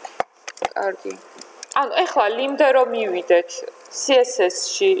 კარგი. ანუ ეხლა ლიმდე რომ მივიდეთ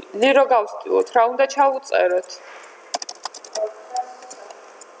CSS-ში, ლირო გავსტილოთ, რა უნდა ჩავუწეროთ?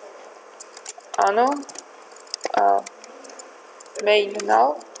 ანუ main now.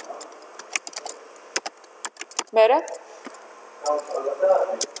 მერე?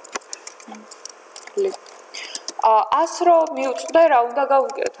 ას რომ მივწვდე, რა უნდა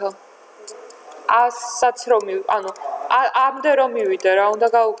გავუკეთო? ასაც რომ ანუ ამდე რომ მივიდე, რა უნდა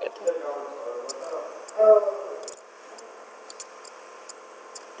გავუკეთო?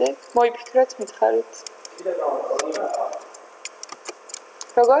 მოიფიქრეთ, მითხარით.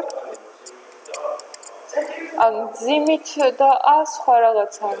 როგორ? ანუ ძიმით და სხვა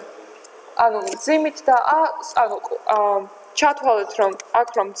რაღაცა. ანუ ძიმით და ანუ ჩათვალეთ რომ აქ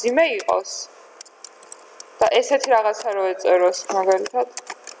რომ ძიმე იყოს და ესეთი რაღაცა რო ეწეროს მაგალითად.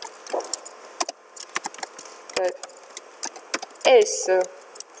 ეს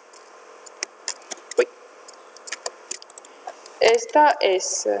და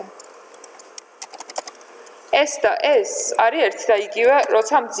ეს. ეს და ეს არის ერთი და იგივე,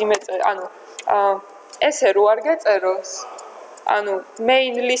 როცა მძიმე ანუ ესე რო არ გეწეროს. ანუ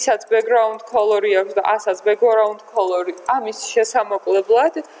mainly-საც background color-ი აქვს და ასაც background color-ი. ამის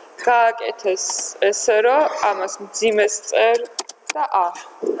შესამოკლებლად გააკეთეს ესე რომ ამას მძიმეს წერ და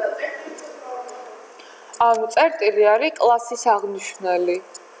ანუ წერტილი არის კლასის აღნიშნული.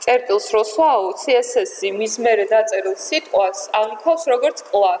 წერტილს რო სვაო, CSS-ი მის მერე დაწერილ სიტყვას აღიქვავს როგორც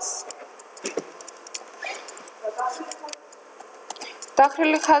კლასს.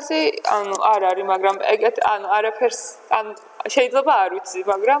 დახრილი ხაზი, ანუ არ არის, მაგრამ ეგეთ ანუ არაფერს ანუ შეიძლება არ ვიცი,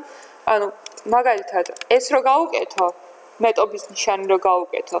 მაგრამ ანუ მაგალითად ეს რო გავუკეთო, მეტობის ნიშანი რო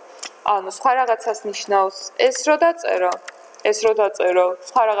გავუკეთო, ანუ სხვა რაღაცას ნიშნავს, ეს რო დაწერო,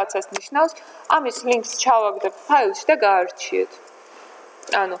 სხვა რაღაცას ნიშნავს, ამის ლინკს ჩავაგდებ ფაილში და გაარჩიეთ.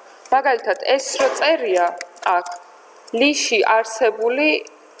 ანუ მაგალითად ეს რო წერია აქ ლიში არსებული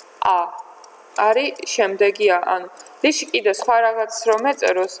არის შემდეგია, ანუ ლიში კიდე სხვა რაღაც რომ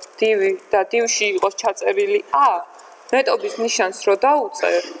ეწეროს divი და divში იყოს ჩაწერილი მეტობის ნიშანს რო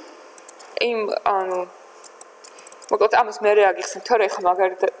დაუწერ იმ ანუ მოკლედ ამას მე რეაგიხსნით, თორე ხა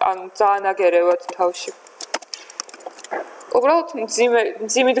მაგალითად ანუ ძალიან აგერევად თავში. უბრალოდ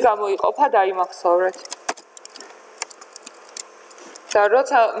მძიმით გამოიყოფა და იმახსოვრეთ. და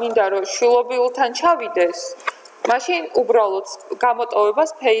როცა მინდა რომ შვილობილთან ჩავიდეს, მაშინ უბრალოდ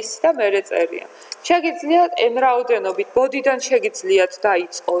გამოტოვებას face და მერე წერია. შეგიძლიათ n რაოდენობით body-დან შეგიძლიათ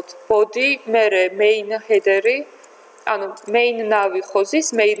დაიწყოთ. body, მერე main header-ი, ანუ main navი ხოზის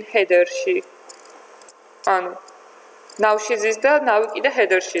main header-ში. ანუ navში ზის და navი კიდე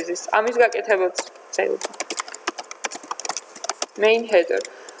header-ში ზის. ამის გაკეთებაც შეიძლება. main header.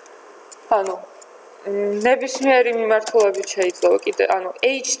 ანუ ნებისმიერი მიმართულებით შეიძლება კიდე, ანუ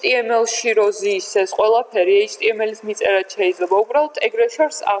HTML-ში რო ზის ეს ყველაფერი HTML-ის მიწერად შეიძლება. უბრალოდ ეგრე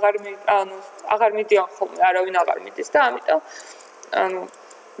შორს აღარ მიდიან ხოლმე, არავინ აღარ მიდის და ამიტომ ანუ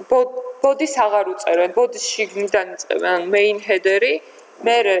body-ს აღარ უწერენ, body-ს შიგნიდან იწყებენ, ანუ main header-ი,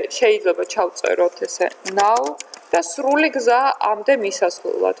 მერე შეიძლება ჩავწეროთ ესე now და სრული გზა ამდე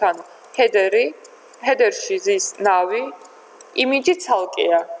მისასვლელად, ანუ header-ში ზის navი, image-ი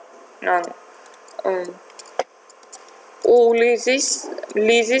ცალკეა. ანუ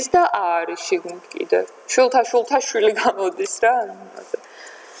ლიზის და არის შიგნით კიდე. შულთა შვილი გამოდის რა.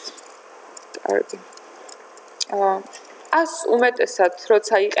 კარგი. ას უმეტესად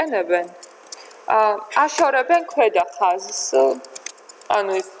როცა იყენებენ, აშორებენ ქვედა ხაზს.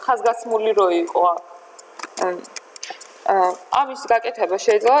 ანუ ეს ხაზგასმული რო იყო. ამის გაკეთება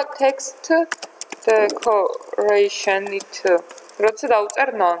შეიძლება text decoration-ით. როცა დავწერ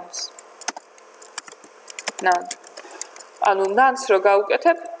nonce. ანუ nonce რო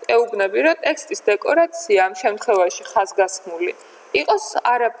გავუკეთებ, ეუბნები რომ ტექსტის დეკორაცია ამ შემთხვევაში ხაზგასმული იყოს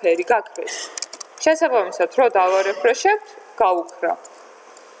არაფერი გაქრეს. შესაბამისად, რო დავარეფრეშებთ, გაუქრა.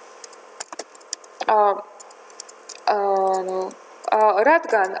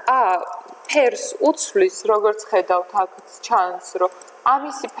 რადგან ფერს უცვლის, როგორც ხედავთ, აქაც ჩანს, რომ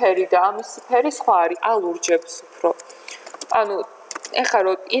ამისი ფერი და ამისი ფერი სხვა არის, ალურჯებს უფრო. ანუ ეხლა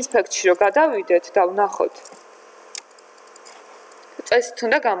რო ინსპექტში რო გადავიდეთ და ვნახოთ. წესით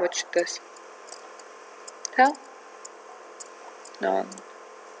უნდა გამოჩნდეს. ხა?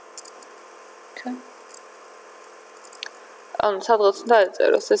 ანუ სადღაც უნდა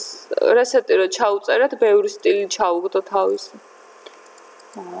ეწეროს ეს რესეტი რო ჩაუწერეთ, ბევრი სტილი ჩაუგდო თავისი.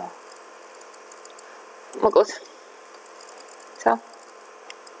 მოკლედ. ცა?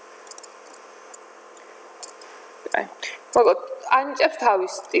 მოკლედ, ანიჭებს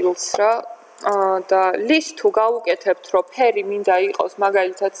თავის სტილს რა. და ლის თუ გავუკეთებთ, რომ ფერი მინდა იყოს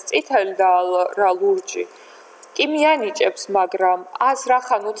მაგალითად წითელი და რა ლურჯი. კი მიანიჭებს, მაგრამ 100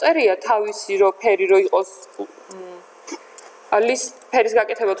 რახან უწერია თავისი რო ფერი რო იყოს ლის ფერის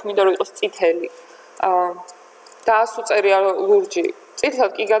გაკეთება თუ მინდა რომ იყოს წითელი. და 100 უწერია ლურჯი.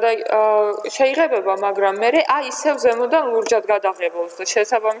 წითლად კი შეიღებება, მაგრამ მე ისევ ზემოდან ლურჯად გადაღებავს და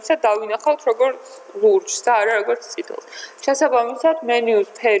შესაბამისად დავინახავთ როგორც ლურჯს და არა როგორც წითელს. შესაბამისად მენიუს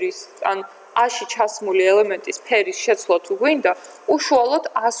ფერის ან აში ჩასმული ელემენტის ფერის შეცვლა თუ გვინდა, უშუალოდ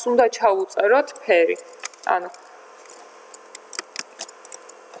 100 უნდა ჩავუწეროთ ფერი.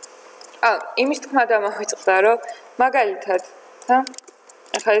 იმის თქმა დამავიწყდა, რომ მაგალითად,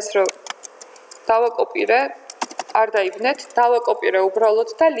 ახლა ეს რომ დავაკოპირე, არ დაიბნეთ, დავაკოპირე უბრალოდ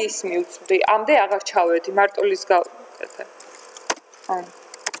და ლის მივწვდი. ამდე აღარ ჩავედი, მარტო ლის გავაკეთე.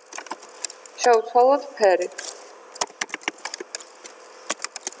 შევცვალოთ ფერი.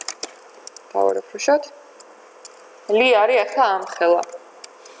 დავარეფრეშოთ. ლი არის ახლა ამხელა.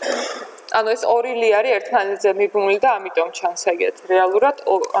 ეს ორი ლი არის ერთმანეთზე მიბმული და ამიტომ ჩანს ეგეთ. რეალურად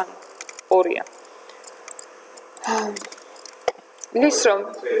ორია. ლის რომ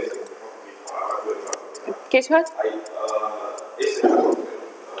გესმათ?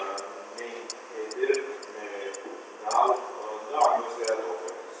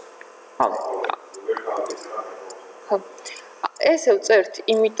 ესე ვწერთ,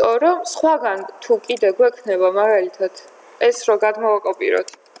 იმიტომ რომ სხვაგან თუ კიდე გვექნება მაგალითად ეს რო გადმოვაკოპიროთ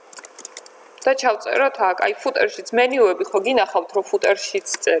და ჩავწეროთ აქ, ფუტერშიც მენიუები ხო გინახავთ, რომ ფუტერშიც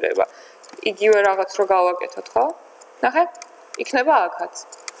წერება. იგივე რაღაც რო გავაკეთოთ, ხო? ნახე? იქნება აქაც.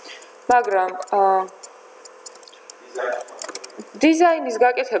 მაგრამ დიზაინის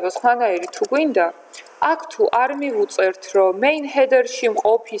გაკეთება სხვანაირი თუ გვინდა, აქ თუ არ მივუწერთ, რომ main header-ში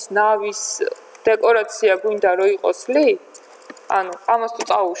მყოფის ნავის დეკორაცია გვინდა რომ იყოს ლი, ამას თუ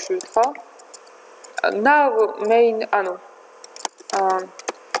წაუშვით, ხო? nav main,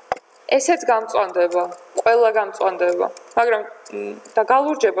 ესეც გამწვანდება, ყველა გამწვანდება, მაგრამ და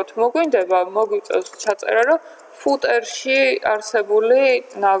galurjeba თუ მოგვინდება, მოგვიწევს ჩაწერა, რომ footer-ში არსებული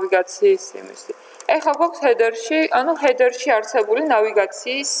ნავიგაციის იმისი. ეხლა გვაქვს header-ში, header-ში არსებული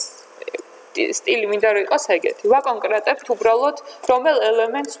ნავიგაციის სტილი მინდა რომ იყოს ეგეთი. ვაკონკრეტებთ უბრალოდ რომელ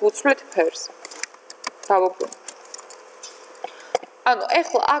ელემენტს ვუცვლით ფერს. დავუბრუნდეთ.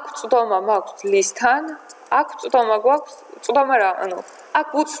 ეხლა აქ წვდომა მაქვს ლისთან, აქ წვდომა გვაქვს, წვდომა რა, აქ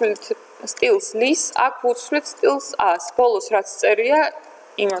ვუცვლით სტილს ლის, აქ ვუცვლით სტილს ას. ბოლოს რაც წერია,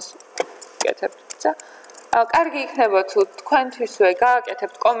 იმას ვკეთებთ, ცა? კარგი იქნება თუ თქვენთვისვე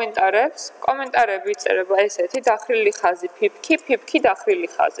გააკეთებთ კომენტარებს. კომენტარები იწერება ესეთი დახრილი ხაზი ფიფქი დახრილი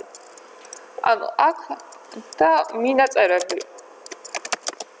ხაზი. აქ და მინაწერები.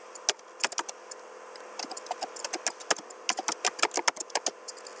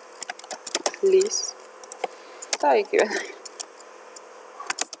 ლის და იგივე.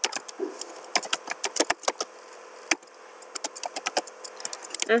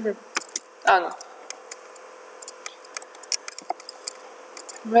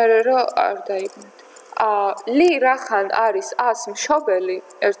 მე რო არ დაიბნეთ. ლი რახან არის ას მშობელი,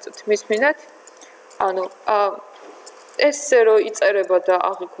 ერთ მისმინეთ. ესე რო იწერება და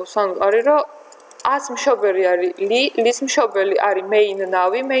აღიქოს, არის რომ ას მშობელი არის ლი, ლის მშობელი არის main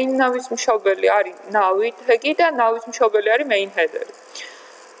ნავი, main ნავის მშობელი არის ნავი თეგი და ნავის მშობელი არის main header-ი.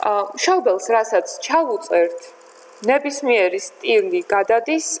 მშობელს რასაც ჩავუწერთ, ნებისმიერი სტილი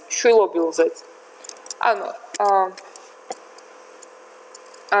გადადის შვილობილზეც.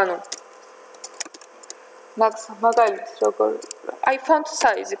 მაგალითად როგორ font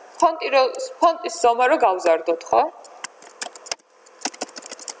size, ფონტის ზომა რო გავზარდოთ, ხო?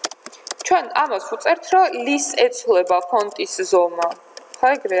 ჩვენ ამას ვუწერთ, რომ ლის ეცვლება ფონტის ზომა. ხო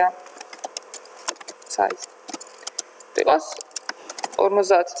ეგრეა? size. იყოს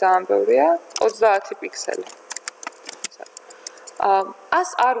 50 ძალიან ბევრია, 30 პიქსელი. ას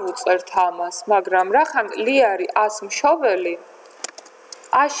არ ვუწერთ ამას, მაგრამ რახან ლი არის ას მშობელი,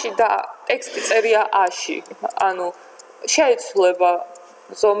 აში და ტექსტი წერია აში. შეეცვლება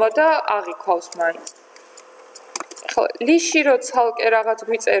ზომა და აღიქვავს მაინც. ხო, ლიში რო ცალკე რაღაც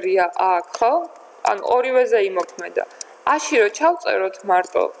გვიწერია აქ, ხო? ორივეზე იმოქმედა. აში რო ჩავწეროთ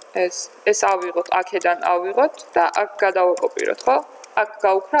მარტო ეს ავიღოთ, აქედან ავიღოთ და აქ გადავაკოპიროთ, ხო? აქ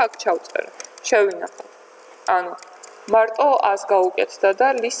გავუქრა, აქ ჩავწერე. შევინახოთ. მარტო ას გაუკეთდა და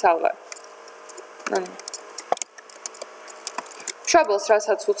ლის აღარ. მშობელს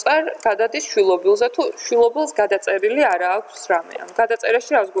რასაც უწერ, გადადის შვილობილზე, თუ შვილობილს გადაწერილი არა აქვს რამე.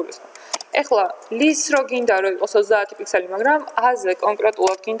 გადაწერაში რას გულისხმობ? ეხლა ლის რო გინდა რომ იყოს 30 პიქსელი, მაგრამ აზე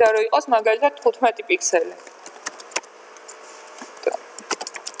კონკრეტულად გინდა რომ იყოს მაგალითად 15 პიქსელი.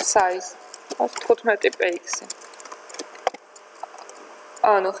 size. 15px.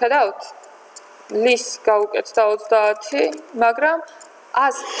 ანუ ხედავთ? ლის გავუკეთდა 30, მაგრამ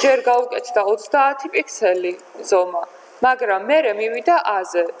 100 ჯერ გავუკეთდა 30 პიქსელი ზომა, მაგრამ მერე მივიდა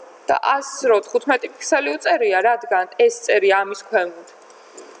 100-ზე და 100 რო 15 პიქსელი უწერია, რადგან ეს წერი ამის ქვემოთ.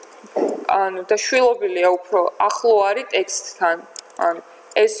 ანუ და შვილობილია უფრო ახლო არის ტექსტთან. ანუ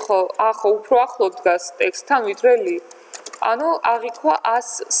ეს ხო უფრო ახლო დგას ტექსტთან ვიდრე ლი. ანუ აღიქვა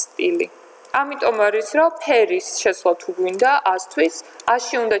 100 სტილი. ამიტომ არის რომ ფერის შესვლა თუ გვინდა 100-თვის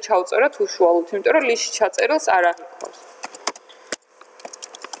 100-ში უნდა ჩავწეროთ უშუალოდ, იმიტომ რომ ლიში ჩაწერილს არ აღიქვას.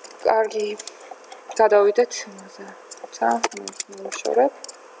 კარგი. გადავიდეთ იმაზე. ცა მომშორებ.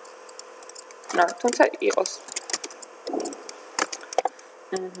 თუმცა იყოს.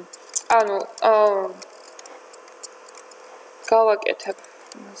 ანუ გავაკეთებ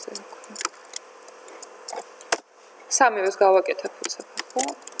იმაზე ვქნა. სამივეს გავაკეთებ უცებ, ხო?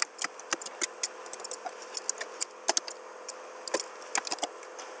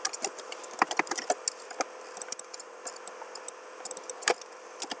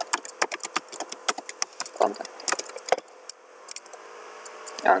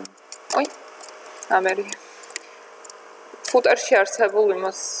 ამერი ფუტერში არსებულ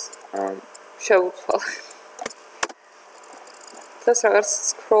იმას შევუცვალ. Das რაღაც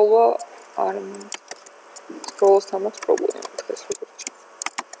სკროლვა არ სკროლოსთანაც პრობლემა დღეს როგორც ჩანს.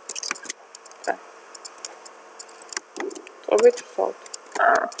 წობით ვსვავთ.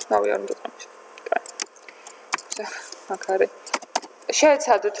 ნავი არ უნდა წამიშვა. აქ არის.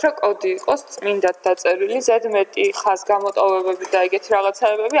 შეეცადეთ რომ კოდი იყოს წმინდად დაწერილი, ზედმეტი ხაზ გამოტოვებები და ეგეთი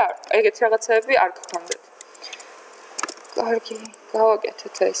რაღაცები არ გქონდეთ. კარგი,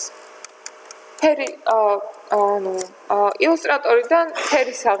 გავაკეთეთ ეს. ფერი ანუ ილუსტრატორიდან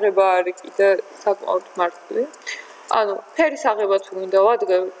ფერის აღება არის კიდე საკმაოდ მარტივი. ანუ ფერის აღება თუ გვინდა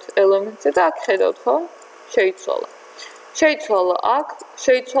ვადგევთ ელემენტზე და აქ ხედავთ ხო? შეიცვალა. შეიცვალა აქ,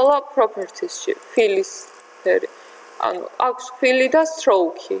 შეიცვალა properties-ში, fill-ის ფერი. ანუ აქვს fill-ი და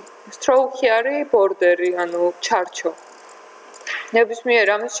stroke-ი. Stroke-ი არის border-ი, ანუ ჩარჩო. ნებისმიერ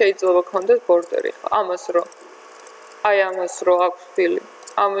ამას შეიძლება გქონდეს border-ი ხო? ამას რო ამას რო აქვს fill-ი.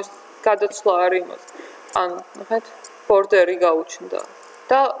 ამას გადაცვლა არის იმას. ანუ ნახეთ, border-ი გაუჩნდა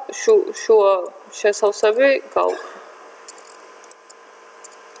და შუა შესავსები გაუქრა.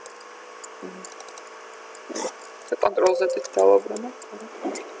 კონტროლ-Z-ით დავაბრუნო.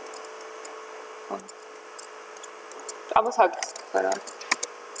 ამას აკეთებ რა.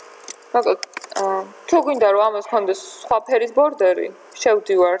 მაგალ თუ გვინდა რომ ამას ქონდეს სხვა ფერის ბორდერი,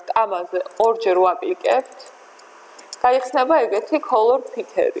 შევდივართ ამაზე ორჯერ ვაკლიკებთ. გაიხსნება ეგეთი color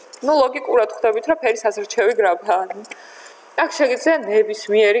picker-ი. ნუ ლოგიკურად ხვდებით რომ ფერის ასრჩევი გრაფა. აქ შეგიძლია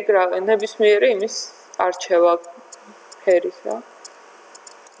ნებისმიერი იმის არჩევა ფერის რა.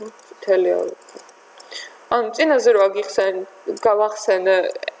 თელია. ანუ წინაზე რო გავახსენე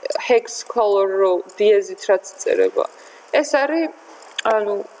hex color-ro diezit რაც წერება. ეს არის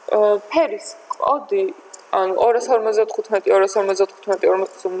ანუ ფერის კოდი ანუ 255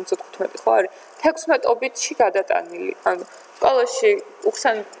 255 ხო არის 16 ობიტში გადატანილი. ანუ სკოლაში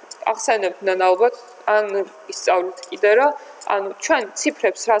ახსენებდნენ ალბათ ან ისწავლეთ კიდე რომ ანუ ჩვენ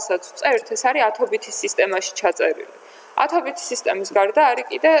ციფრებს რასაც წერთ ეს არის 10 ბიტის სისტემაში ჩაწერილი. 10 ბიტის სისტემის გარდა არის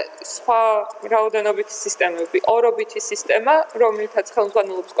კიდე სხვა რაოდენობითი სისტემები. 2 ბიტის სისტემა, რომლითაც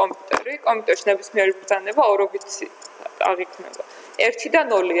ხელმძღვანელობს კომპიუტერი, კომპიუტერში ნებისმიერი ბრძანება 2 ბიტი აღიქმება. 1 და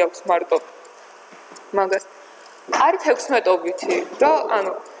 0 აქვს მარტო. მაგას არის 16 ბიტი, რომ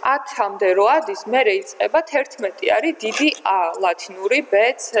ანუ 10-მდე რო ადის, მერე იწყება 11 არის დიდი A, ლათინური B,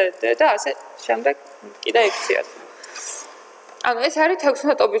 C, D და ასე შემდეგ კიდე 6-ია. ანუ ეს არის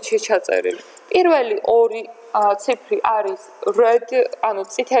 16 ბიტში ჩაწერილი. პირველი ორი ციფრი არის red, ანუ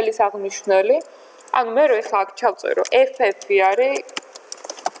წითელის აღნიშნული. ანუ მე რო ახლა აქ ჩავწერო FF-ი არის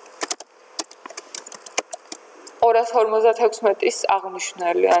 256-ის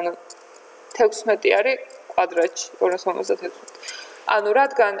აღნიშნული, ანუ 16 არის კვადრატში 256. ანუ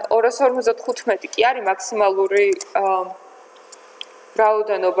რადგან 255 კი არის მაქსიმალური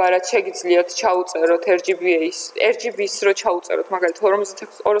რაოდენობა, რაც შეგიძლიათ ჩაუწეროთ RGB-ის რო ჩაუწეროთ, მაგალითად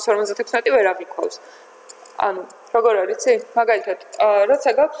 256 ვერ აღიქვავს. ანუ როგორ არის იცი? მაგალითად, როცა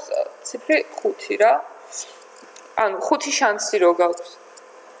გაქვს ციფრი 5 რა. ანუ 5 შანსი რო გაქვს.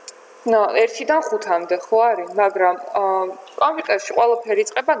 1-დან 5-მდე ხო არის, მაგრამ კომპიუტერში ყველაფერი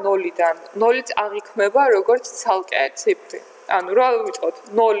იწყება 0-დან. 0-იც აღიქმება როგორც ცალკე ციფრი. ანუ რა ვიწყოთ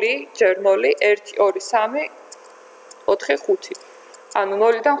 0 ჯერ 0 1 2 3 4 5. ანუ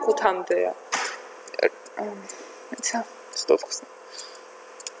 0-დან 5-მდეა.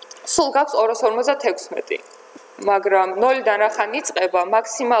 სულ გაქვს 256. მაგრამ 0-დან რახან იწყება,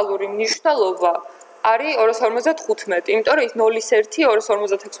 მაქსიმალური მნიშვნელობა არის 255, იმიტომ რომ ის 0-ის 1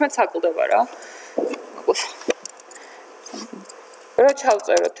 256 საკლდება რა. რო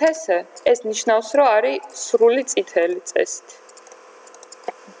ჩავწეროთ ესე, ეს ნიშნავს, რომ არის სრული წითელი წესით.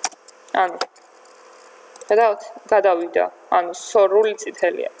 ანუ გადავთ, გადავიდა, ანუ სრული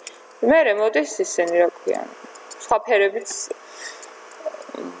წითელია. მერე მოდის ისინი რა ქვია. სხვა ფერებიც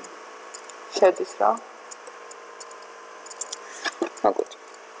შედის რა. მაგოთ.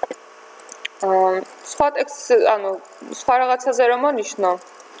 სხვა ტექსტ, ანუ სხვა რაღაცაზე რომ მონიშნო,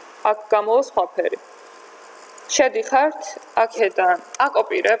 აქ გამოვა სხვა ფერი. შედიხართ, აქედან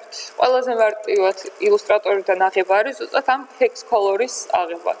აკოპირებთ, ყველაზე მარტივად ილუსტრატორიდან აღება არის ზუსტად ამ hex color-ის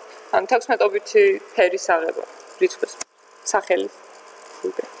აღება. ანუ 16-ობითი ფერის აღება, რიცხვის სახელის.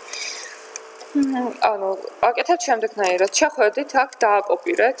 ანუ აკეთებთ შემდეგნაირად, შეხვედით აქ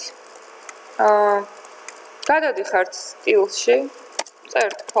დააკოპირეთ. გადადიხართ სტილში,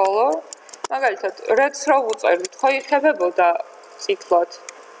 წერთ color, მაგალითად, red-ს რო ვუწერთ, ხო იხებებოდა წითლად.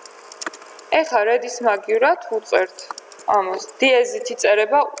 ეხა red-ის მაგივრად ვუწერთ ამას, დიეზით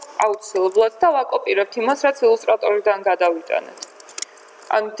იწერება აუცილებლად და ვაკოპირებთ იმას, რაც ილუსტრატორიდან გადავიტანეთ.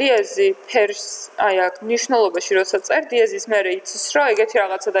 ანუ დიეზი ფერს, აი აქ მნიშვნელობაში როცა წერ, დიეზის მერე იცის, რომ ეგეთი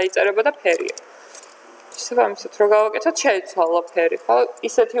რაღაცა დაიწერება და ფერია. შესაბამისად, რო გავაკეთოთ, შეიცვალა ფერი, ხო?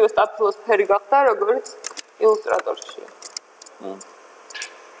 ისეთივე სტაფილოს ფერი გახდა, როგორც ილუსტრატორშია.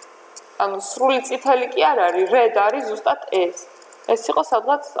 ანუ სრული წითელი კი არ არის, red არის ზუსტად ეს. ეს იყო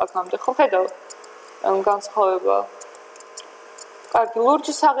სადღაც აქამდე, ხო ხედავ? განსხვავება. კარგი,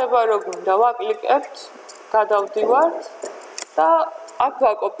 ლურჯის აღება რო გვინდა, ვაკლიკებთ, გადავდივართ და აქ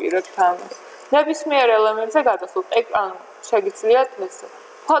ვაკოპირებთ ამას. ნებისმიერ ელემენტზე გადასვლით, ანუ შეგიძლიათ ესე.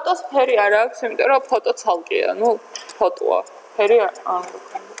 ფოტოს ფერი არ აქვს, იმიტომ რომ ფოტო ცალკეა, ну, ფოტოა. ფერი ანუ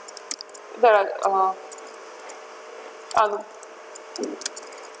და ანუ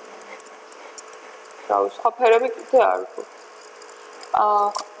სხვა ფერები კიდე არ გვაქვს.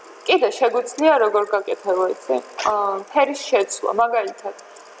 კიდე შეგვიძლია როგორ გაკეთება იცი? ფერის შეცვლა, მაგალითად.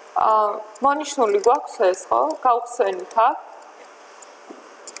 მონიშნული გვაქვს ეს, ხო? გავხსენით აქ.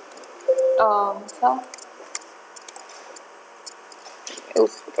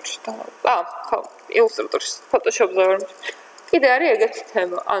 ილუსტრატორში ხო, ილუსტრატორში, ფოტოშოპზე ვარ. კიდე არის ეგეთი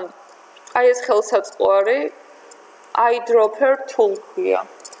თემა, ანუ აი ეს ხელსაწყო არის eyedropper tool ქვია.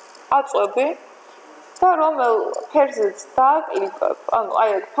 აწვევი და რომელ ფერზეც დააკლიკებ, ანუ აი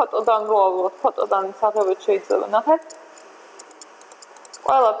აქ ფოტოდან რო ავიღოთ, ფოტოდან აღებეთ შეიძლება ნახეთ.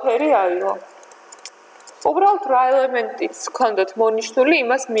 ყველა ფერი აიღო. უბრალოდ რა ელემენტიც გქონდათ მონიშნული,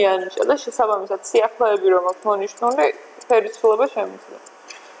 იმას მიანიჭა და შესაბამისად სიახლეები რომ აქვს მონიშნული, ფერის ცვლილება შემიძლია.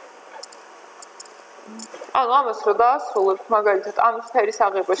 ანუ ამას რო დაასრულებთ, მაგალითად, ამის ფერის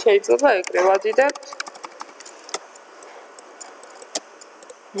აღება შეიძლება ეგრე ვადიდებთ.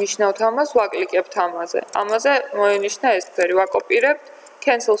 ნიშნავთ ამას, ვაკლიკებთ ამაზე. ამაზე მოენიშნა ეს ფერი, ვაკოპირებთ,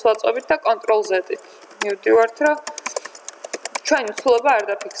 cancel-ს ვაწვევით და Ctrl-Z-ით. მივდივართ, რომ ჩვენი ცვლილება არ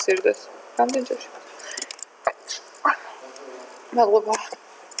დაფიქსირდეს. რამდენჯერ? მადლობა.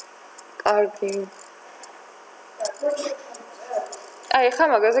 კარგი. აი, ხა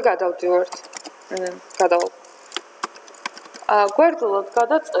მაგაზე გადავდივართ. გადავალ. გვერდულად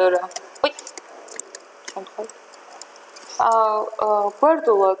გადაწერა. ой. შემთხვევით.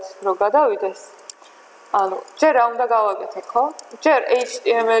 გვერდულად რო გადავიდეს. ანუ ჯერ რა უნდა გავაკეთოთ, ხო? ჯერ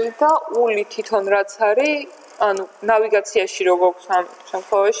HTML და ული თვითონ რაც არის, ანუ ნავიგაციაში რო გვაქვს ამ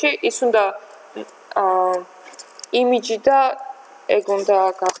შემთხვევაში, ის უნდა იმიჯი და ეგ უნდა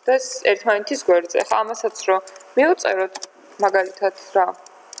გახდეს ერთმანეთის გვერდზე. ხა ამასაც რო მივწეროთ მაგალითად რა.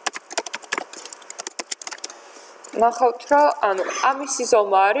 ნახავთ რა, ანუ ამისი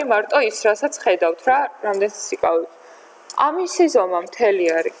ზომა არის მარტო ის, რასაც ხედავთ რა, რამდენიც იკავით. ამისი ზომა მთელი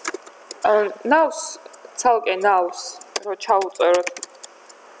არის. ნავს, ცალკე ნავს, რო ჩავუწეროთ.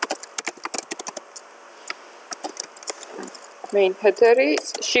 main header-ი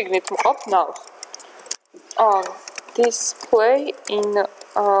შიგნით მყოფ ნავს. display in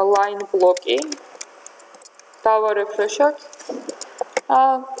line block-ი დავარეფრეშოთ.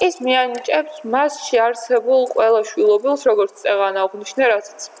 ის მიანიჭებს მასში არსებულ ყველა შვილობილს, როგორც წეღან აღვნიშნე,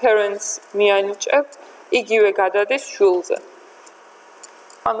 რასაც parents მიანიჭებ, იგივე გადადის შვილზე.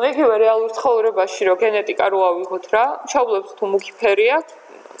 ანუ იგივე რეალურ ცხოვრებაში რო გენეტიკა რო ავიღოთ რა, ჩავლებს თუ მუქი ფერი აქვს,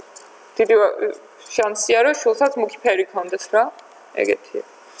 დიდი შანსია რომ შვილსაც მუქი ფერი ქონდეს რა, ეგეთია.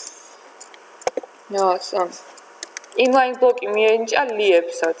 inline block-ი მიანიჭა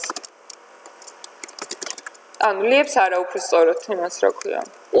ლიებსაც. ანუ ლიებს არა უფრო სწორად იმას რა ქვია.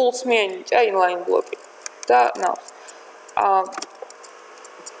 ულს მიანიჭა inline block-ი და ნავს.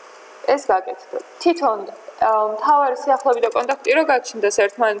 ეს გაკეთდა. თვითონ მთავარი სიახლოვე და კონტაქტი რო გაჩნდეს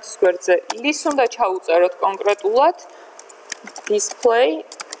ერთმანეთის გვერდზე, ლის უნდა ჩაუწეროთ კონკრეტულად display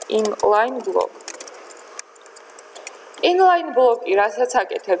inline block. Inline block-ი რასაც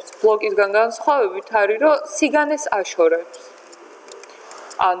აკეთებს ბლოკისგან განსხვავებით არის, რომ სიგანეს აშორებს.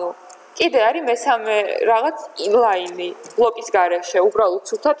 ანუ კიდე არის მესამე რაღაც inline-ი ბლოკის გარეშე, უბრალოდ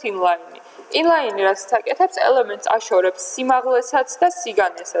სულთად inline-ი. Inline-ი რასაც აკეთებს, ელემენტს აშორებს სიმაღლესაც და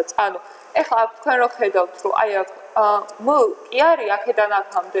სიგანესაც. ანუ ეხლა აქ თქვენ რო ხედავთ, რომ აი აქ მ კი არის აქედან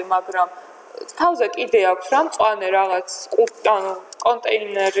აქამდე, მაგრამ თავზე კიდე აქვს რა მწვანე რაღაც ანუ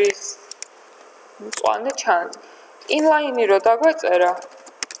კონტეინერის მწვანე ჩანს. Inline-ი რო დაგვეწერა,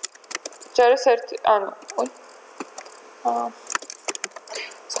 ჯერ ეს ერთი, ანუ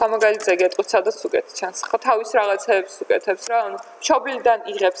სხვა მაგალითზე გეტყვით, სადაც უკეთ ჩანს. ხა თავის რაღაცებს უკეთებს რა, ანუ მშობლიდან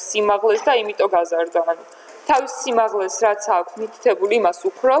იღებს სიმაღლეს და იმიტომ გაზარდა, ანუ თავის სიმაღლეს რაც აქვს მითითებული იმას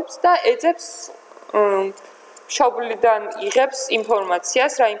უხრობს და ეძებს მშობლიდან იღებს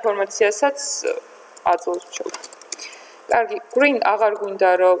ინფორმაციას, რა ინფორმაციასაც აძლევს მშობლი. კარგი, green აღარ გვინდა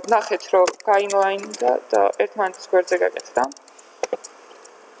რომ ნახეთ რომ გაინლაინდა და ერთმანეთის გვერდზე გაკეთდა.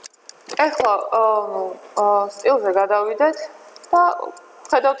 ეხლა სტილზე გადავიდეთ და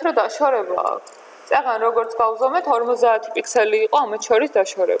ხედავთ რომ დაშორება აქვს. წეგან როგორც გავზომეთ 50 პიქსელი იყო ამათ შორის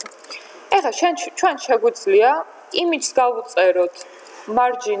დაშორება. ეხლა ჩვენ შეგვიძლია image-ს გავუწეროთ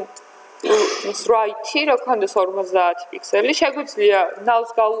margin is right-ი, რომ ქონდეს 50 პიქსელი. შეგვიძლია navs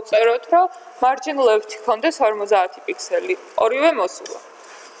გავუწეროთ, რომ margin left-ი ქონდეს 50 პიქსელი. ორივე მოსულა.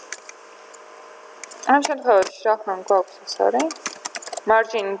 ამ შემთხვევაში რა ხან გვაქვს ეს არის?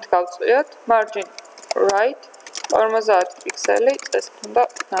 margin-ით გავწვიოთ, margin right 50 პიქსელი წესით უნდა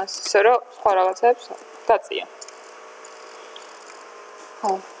ნას, ისე რომ სხვა რაღაცებს დაწია.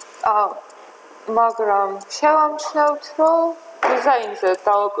 მაგრამ შევამჩნევთ, რომ დიზაინზე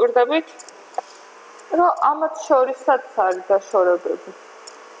დავაკვირდებით, რომ ამათ შორისაც არის დაშორებები.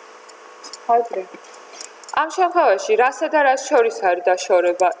 აიგრე. ამ შემთხვევაში რასა და რას შორის არის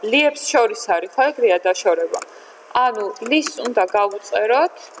დაშორება? ლიებს შორის არის, ხო ეგრეა დაშორება. ანუ ლის უნდა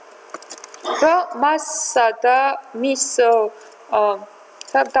გავუწეროთ, რომ მასსა და მის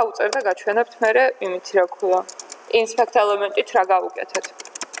დავუწერ და გაჩვენებთ მერე იმითი რა ქვია. inspect element-ით რა გავუკეთეთ.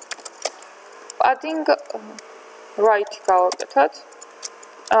 padding right გავაკეთოთ.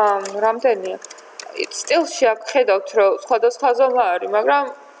 რამდენია? სტილში აქ ხედავთ, რომ სხვადასხვა ზომა არის, მაგრამ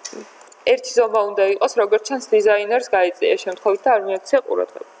ერთი ზომა უნდა იყოს, როგორც ჩანს დიზაინერს გაიწია შემთხვევით და არ მიაქცია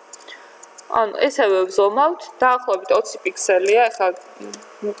ყურადღება. ანუ ესევე ვზომავთ, დაახლოებით 20 პიქსელია, ეხლა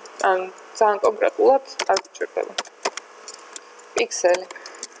ან ძალიან კონკრეტულად არ გჭირდება. პიქსელი.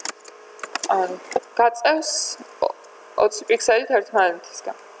 ანუ გაწევს 20 პიქსელით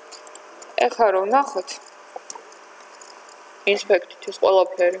ერთმანეთისგან. ეხლა რომ ნახოთ ინსპექტით ეს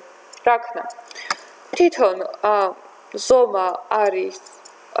ყველაფერი. რა ქნა? თვითონ ზომა არის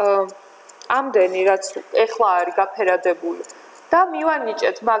ამდენი, რაც ეხლა არის გაფერადებული და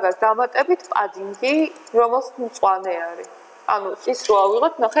მივანიჭეთ მაგას დამატებით პადინგი, რომელსაც მწვანე არის. ანუ ის რო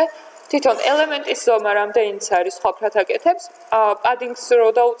ავიღოთ, ნახე, თვითონ ელემენტის ზომა რამდენიც არის სხვაფრად აკეთებს, პადინგს რო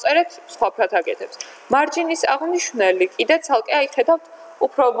დაუწერეთ, სხვაფრად აკეთებს. მარჯინის აღნიშნელი კიდე ცალკე აი ხედავთ,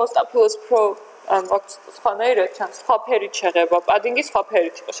 უფრო მოსტაფილოს უფრო ან სხვანაირად ჩანს, სხვა ფერით შეღება, პადინგი სხვა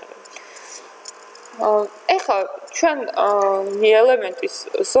ფერით იყო შეღება. ეხლა ჩვენ ელემენტის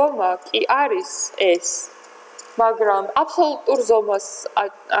ზომა კი არის ეს, მაგრამ აბსოლუტურ ზომას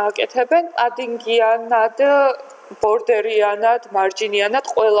აკეთებენ პადინგიანად, ბორდერიანად, მარჯინიანად,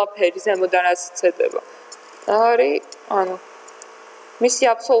 ყველაფერი ზემოდან ასცედება. არის, ანუ მისი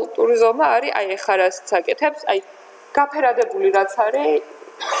აბსოლუტური ზომა არის, აი ეხლა რასაც აკეთებს, აი გაფერადებული რაც არის,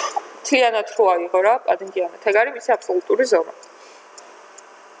 თლიანად რო აიღო რა, პადინგიანად. ეგ არის მისი აბსოლუტური ზომა.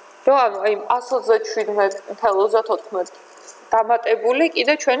 რო ანუ აი 127.14 დამატებული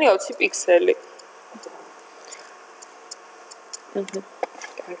კიდე ჩვენი 20 პიქსელი.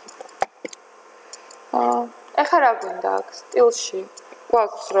 ეხლა რა გვინდა აქ სტილში?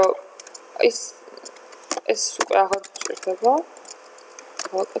 გვაქვს რომ ეს უკვე აღარ გჭირდება.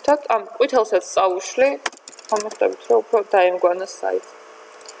 გავაკეთოთ, ამ ყვითელსაც წავუშვი, გამოვხდებით რომ უფრო დაემგვანოს საიტი.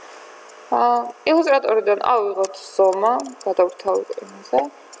 ილუსტრატორიდან ავიღოთ ზომა, გადავრთავოთ იმაზე.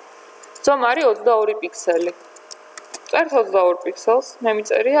 ზომა არის 22 პიქსელი. წერთ 22 პიქსელს, მე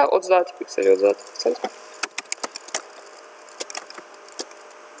მიწერია 30 პიქსელი, 30 პიქსელი.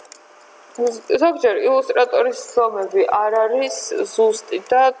 ზოგჯერ ილუსტრატორის ზომები არ არის ზუსტი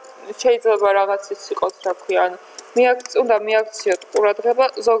და შეიძლება რაღაც ის იყოს, რა ქვია, უნდა მიაქციოთ ყურადღება,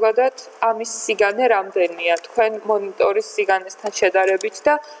 ზოგადად ამის სიგანე რამდენია თქვენ მონიტორის სიგანესთან შედარებით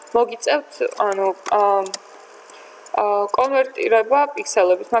და მოგიწევთ, ანუ კონვერტირება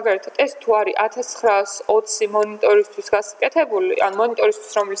პიქსელების, მაგალითად, ეს თუ არის 1920 მონიტორისთვის გასაკეთებული, ან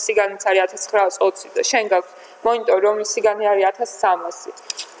მონიტორისთვის, რომლის სიგანეც არის 1920 და შენ გაქვს მონიტორი, რომლის სიგანე არის 1300.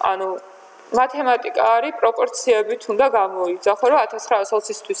 ანუ მათემატიკა არის პროპორციებით უნდა გამოიძახო, რომ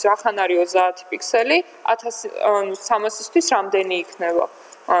 1920-ისთვის რახან არის 30 პიქსელი, 1300-ისთვის რამდენი იქნება.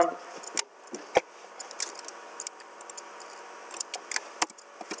 ანუ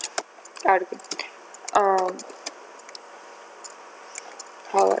კარგი.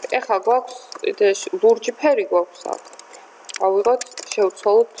 ეხლა გვაქვს ლურჯი ფერი გვაქვს აქ. ავიღოთ,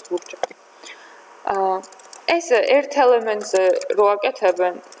 შევცვალოთ ლურჯი. ეს ერთ ელემენტზე რო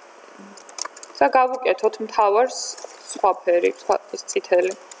აკეთებენ, გავუკეთოთ მთავარს სხვა ფერი, სხვა ის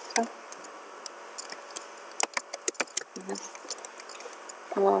წითელი.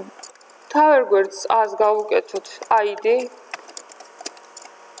 მთავარ გვერდს ას გავუკეთოთ ID.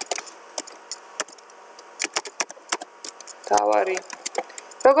 თავარი.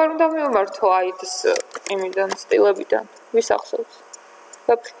 როგორ უნდა მივმართო ID-ს იმიდან სტილებიდან? ვის ახსოვს?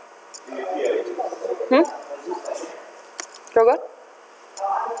 როგორ?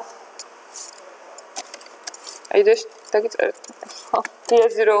 ID-ს დაგიწერეთ.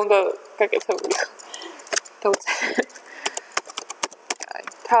 დიეზი რო უნდა გაკეთებულიყო. დავწერეთ.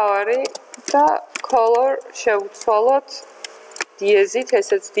 თავარი და color შევცვალოთ დიეზით,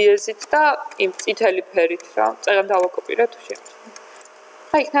 ესეც დიეზით და იმ წითელი ფერით რა. წერან დავაკოპიროთ შენ.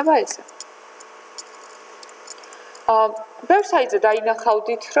 აი, იქნება ესე. ბევრ საიტზე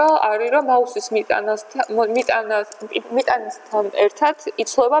დაინახავდით, რომ არის რომ მაუსის მიტანასთან ერთად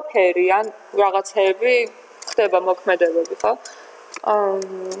იცვლება ფერი, ან რაღაცეები ხდება მოქმედებები, ხო?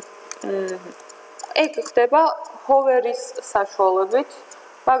 ეგ ხდება ჰოვერის საშუალებით.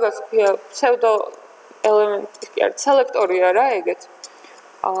 მაგას ქვია pseudo ელემენტი, კი არა, სელექტორია რა ეგეც.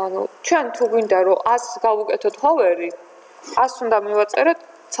 ანუ ჩვენ თუ გვინდა რომ 100 გავუკეთოთ ჰოვერი, 100 უნდა მივაწეროთ,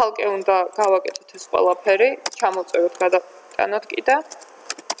 ცალკე უნდა გავაკეთოთ ეს ყველაფერი, ჩამოწეროთ, გადატანოთ კიდე.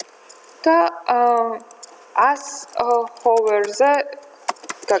 და 100 ჰოვერზე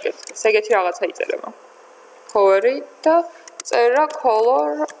გაკეთეთ. ეგეთი რაღაცა იწერება. ჰოვერი და წერა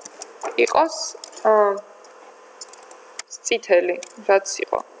color იყოს წითელი, რაც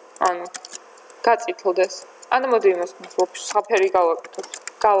იყო. ანუ გაწითლდეს. ანუ მოდი იმას საფერი გავაკეთოთ,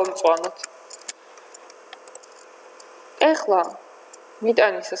 გავამწვანოთ. ეხლა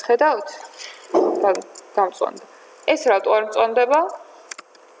მიტანისას ხედავთ? გამწვანდა. ეს რატო არ მწვანდება?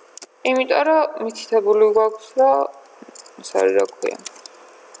 იმიტომ რომ მითითებული გვაქვს, რომ ეს არის რა ქვია?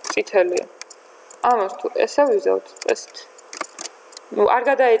 წითელია. ამას თუ ესე ვიზავთ წესით. ნუ არ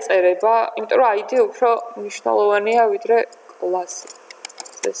გადაეწერება, იმიტომ რომ ID უფრო მნიშვნელოვანია ვიდრე კლასი.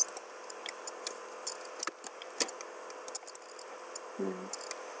 წესით.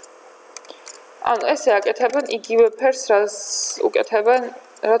 ანუ ესე აკეთებენ იგივე ფერს, რაც უკეთებენ,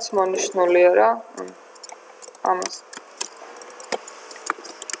 რაც მონიშნულია რა. ამას.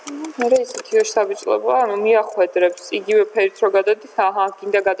 მერე ისეთი შთაბეჭდილება, ანუ მიახვედრებს იგივე ფერით რო გადადით, აჰა,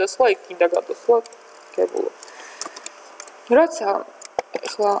 გინდა გადასვლა, იქ გინდა გადასვლა, გებულა. როცა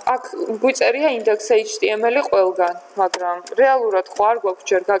ეხლა აქ გვიწერია index.html ყველგან, მაგრამ რეალურად ხო არ გვაქვს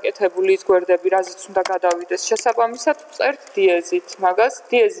ჯერ გაკეთებული ის გვერდები, რაზეც უნდა გადავიდეს. შესაბამისად, ვწერთ დიეზით. მაგას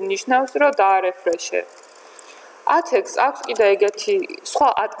დიეზი ნიშნავს, რომ დაარეფრეშე. ATX აქვს კიდე ეგეთი სხვა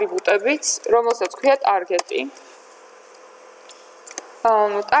ატრიბუტებიც, რომელსაც ქვია target-ი.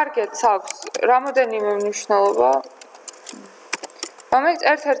 Target-ს აქვს რამოდენიმე მნიშვნელობა. რომელიც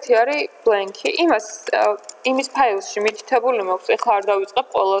ერთ-ერთი არის blank-ი. იმის ფაილში მითითებული მაქვს, ეხლა არ დავიწყებ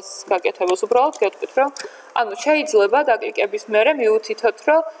ყველას გაკეთებას, უბრალოდ გეტყვით, რომ ანუ შეიძლება დაკლიკების მერე მიუთითოთ,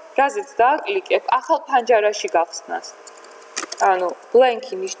 რომ რაზეც დააკლიკებ, ახალ ფანჯარაში გახსნას. ანუ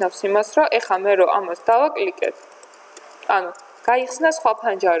blank-ი ნიშნავს იმას, რომ ეხლა მე რო ამას დავაკლიკებ, ანუ გაიხსნა სხვა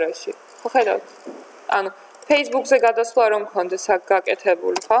ფანჯარაში. ხო ხედავთ? ანუ Facebook-ზე გადასვლა რომ მქონდეს აქ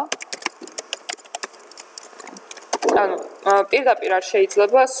გაკეთებული, ხო? ანუ პირდაპირ არ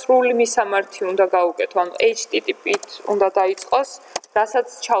შეიძლება სრული მისამართი უნდა გაუკეთო, ანუ HTTP-ით უნდა დაიწყოს, რასაც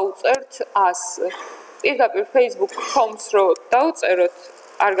ჩაუწერთ 100. პირდაპირ facebook.com-ს რო დაუწეროთ,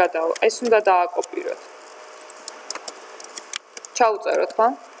 არ გადავა, ეს უნდა დააკოპიროთ. ჩაუწეროთ, ხო?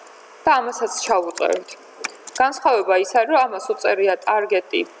 და ამასაც ჩაუწეროთ. განსხვავება ის არის, რომ ამას უწერია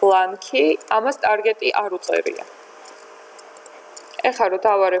target-ი blank-ი, ამას target-ი არ უწერია. ეხლა რო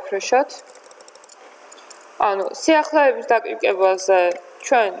დავარეფრეშოთ, ანუ სიახლეების დაკლიკებაზე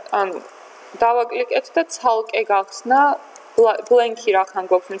ჩვენ ანუ დავაკლიკეთ და ცალკე გახსნა blank-ი რახან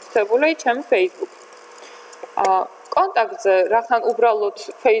გვაქვს მითითებული, ჩემი Facebook. კონტაქტზე რახან უბრალოდ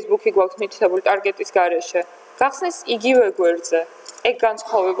Facebook-ი გვაქვს მითითებული target-ის გარეშე. გახსნეს იგივე გვერდზე. ეგ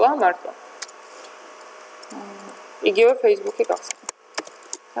განსხვავებაა მარტო. იგივე Facebook-ი გახსნა.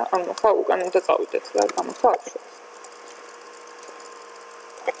 და ანუ ხა უკან უნდა წავიდეთ და გამოთქვა არ შევს.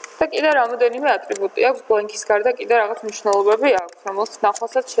 და კიდე რამოდენიმე ატრიბუტი აქვს blank-ის გარდა კიდე რაღაც მნიშვნელობები აქვს, რომელსაც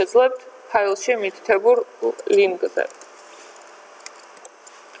ნახვასაც შეძლებთ ფაილში მითითებულ ლინკზე.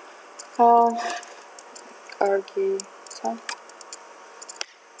 კარგი, ცა.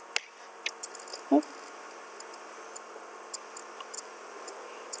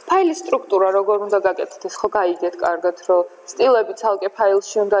 ფაილის სტრუქტურა როგორ უნდა გაკეთდეს, ხო გაიგეთ კარგად, რომ სტილები ცალკე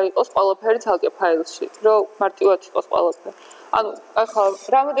ფაილში უნდა იყოს, ყველაფერი ცალკე ფაილში, რომ მარტივად იყოს ყველაფერი. ანუ ახლა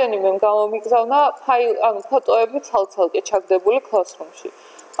რამოდენიმე გამომიგზავნა ანუ ფოტოები ცალ-ცალკე ჩაგდებული Classroom-ში.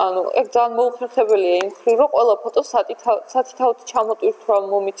 ანუ ეგ ძალიან მოუხერხებელია იმ მხრივ, რომ ყველა ფოტო სათითაოდ ჩამოტვირთვა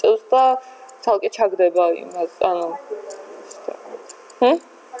მომიწევს და ცალკე ჩაგდება იმას, ანუ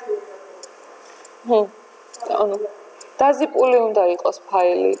ანუ დაზიპული უნდა იყოს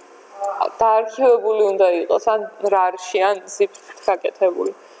ფაილი, დაარქივებული უნდა იყოს, ან RAR-ში, ან zip-ით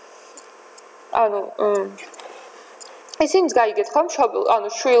გაკეთებული. ანუ ისინიც გაიგეთ ხომ, ანუ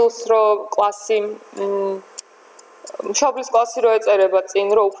შვილს რო კლასი მშობლის კლასი რო ეწერება წინ,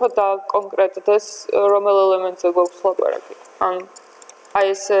 რომ უფრო დაკონკრეტდეს რომელ ელემენტზე გვაქვს ლაპარაკი. ანუ აი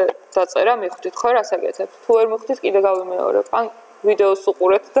ესე დაწერა, მიხვდით ხო რას აკეთებთ? თუ ვერ მიხვდით, კიდე გავიმეორებ. ან ვიდეოს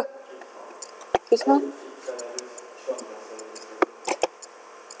უყურეთ და ისმა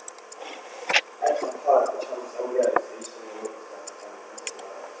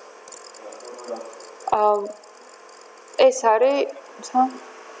ეს არის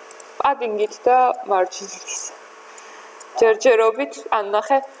პადინგით და მარჯინით. ჯერჯერობით, ან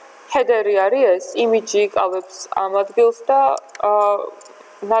ნახე, ჰედერი არის ეს, იმიჯი იკავებს ამ ადგილს და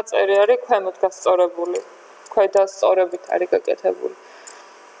ნაწერი არის ქვემოთ გასწორებული. ქვედა სწორებით არის გაკეთებული.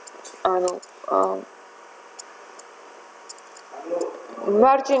 ანუ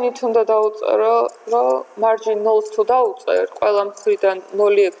მარჯინით უნდა დაუწერო, რომ მარჯინ 0-ს თუ დაუწერ, ყველა მხრიდან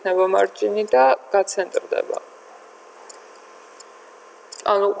 0 ექნება მარჯინი და გაცენტრდება.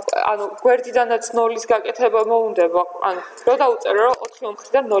 ანუ გვერდიდანაც 0-ის გაკეთება მოუნდება. ანუ რო დაუწერო, რომ 4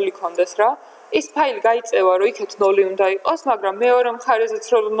 მხრიდან 0 კონდეს რა. ის ფაილი გაიწევა, რომ იქეთ 0 უნდა იყოს, მაგრამ მეორე მხარეზეც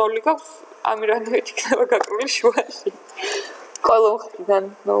რომ 0 გაქვს, ამირანოით იქნება გაკრული შუაში. ყველა მხრიდან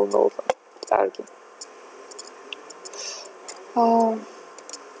 0-0. კარგი.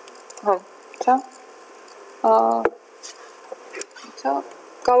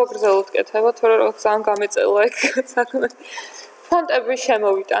 გავაგრძელოთ კეთება, თორე რაღაც ძალიან გამეწელა ეგ საქმე. ფონტები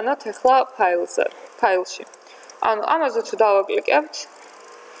შემოვიტანოთ ახლა ფაილში. ანუ ამაზე თუ დავაკლიკებთ,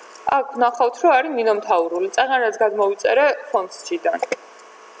 აქ ნახავთ, რომ არის მინომთავრული. წაღან რაც გადმოვიწერე fonts-ჯიდან.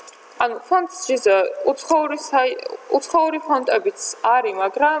 ანუ fonts-ჯიზე უცხოური ფონტებიც არის,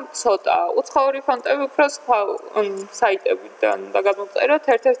 მაგრამ ცოტა. უცხოური ფონტები უფრო სხვა საიტებიდან და გადმოწეროთ.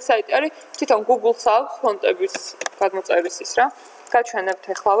 ერთ-ერთი საიტი არის თვითონ Google-ს აქვს ფონტების გადმოწერის ის რა. გაჩვენებთ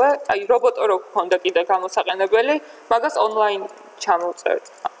ახლავე, აი რობოტორო გქონდა კიდე გამოსაყენებელი, მაგას ონლაინ ჩამოვწერთ.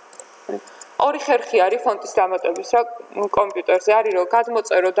 ორი ხერხი არის ფონტის დამატების რა კომპიუტერზე, არის რომ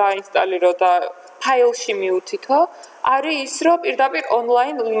გადმოწერო და აინსტალირო და ფაილში მიუთითო, არის ის რომ პირდაპირ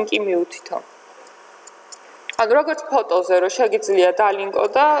ონლაინ ლინკი მიუთითო. ანუ როგორც ფოტოზე რომ შეგიძლია დალინკო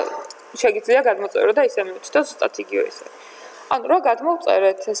და შეგიძლია გადმოწერო და ისე მიუთითო, ზუსტად იგივე ისე. ანუ რა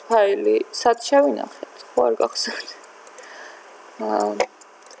გადმოვწერეთ ეს ფაილი, სად შევინახეთ? ხო არ გახსოვთ.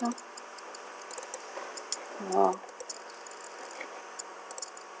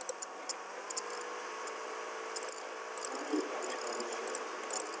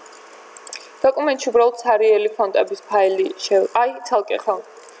 დოკუმენტში უბრალოდ სარიელი ფონტების ფაილი აი ცალკე ხო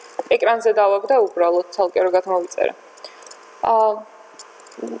ეკრანზე დავაგ და უბრალოდ ცალკე რო გადმოვიწერე.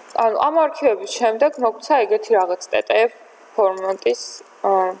 ანუ ამ არქივების შემდეგ მოგცა ეგეთი რაღაც TTF ფორმატის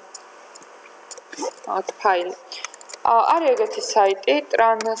ფაილი. არის ეგეთი საიტი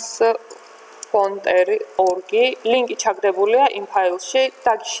transfonter.org, ლინკი ჩაგდებულია იმ ფაილში,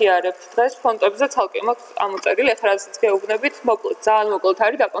 დაგიშიარებთ დღეს ფონტებზე ცალკე მაქვს ამოწერილი, ახლა რასაც გეუბნებით, მოკლედ, ძალიან მოკლედ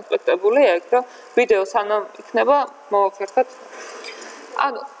არის დაკონსპექტებული ეგ, რომ ვიდეო სანამ იქნება, მოვახერხოთ.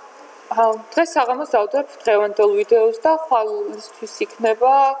 ანუ დღეს საღამოს დავდებ დღევანდელ ვიდეოს და ხვალისთვის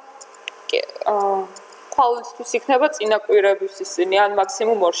იქნება წინაკვირების ისინი, ან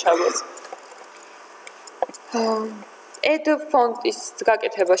მაქსიმუმ ორშაბათს. add font-ის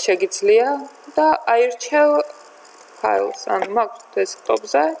გაკეთება შეგიძლია და აირჩევ ფაილს, ანუ მაქვს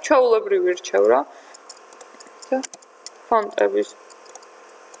დესკტოპზე, ჩვეულებრივ ვირჩევ რა. ფონტების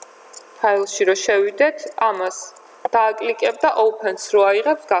ფაილში რო შევიდეთ, ამას დააკლიკებ და opens რო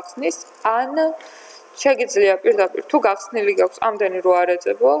აიღებს გახსნის, ან შეგიძლია პირდაპირ თუ გახსნილი გაქვს ამდენი რო არ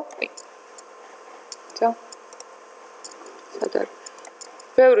ეძებო.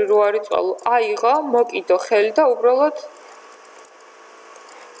 ბევრი რო არ იწვალო, აიღო, მოკიდო ხელი და უბრალოდ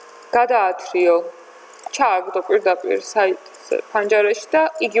გადაათრიო. ჩააგდო პირდაპირ საიტზე ფანჯარაში და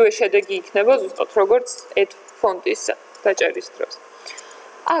იგივე შედეგი იქნება ზუსტად როგორც ეთ ფონტის დაჭერის დროს.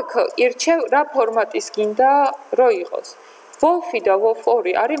 აქ ირჩევ რა ფორმატის გინდა რო იყოს. WOF და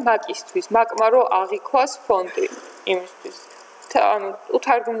WOF2 არის მაკისთვის, მაკმა რო აღიქვას ფონტი იმისთვის. ანუ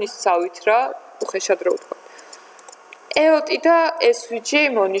უთარგმნისავით რა, უხეშად რო ვთქვა. EOT და SVG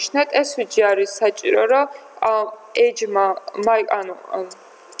მონიშნეთ, SVG არის საჭირო, რომ Edge-მა, ანუ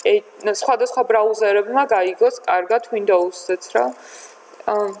სხვადასხვა ბრაუზერებმა გაიგოს კარგად Windows-ზეც რა.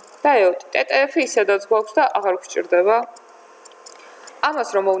 და EOT, TTF ისედაც გვაქვს და აღარ გვჭირდება. ამას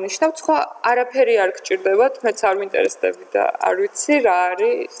რომ მოვნიშნავთ, სხვა არაფერი არ გჭირდებათ, მეც არ ვინტერესდები და არ ვიცი რა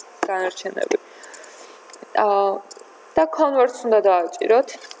არის განარჩენები. და converts უნდა დააჭიროთ.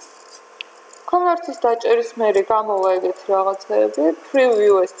 converts-ის დაჭერის მერე გამოვა ეგეთი რაღაცეები,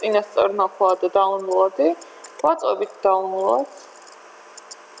 preview-ეს წინასწარ ნახვა და download-ი, ვაწვევით download-ს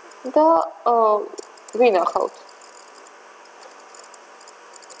და ვინახავთ.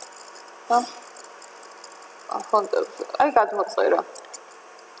 ფონტებზე. აი გადმოწერა.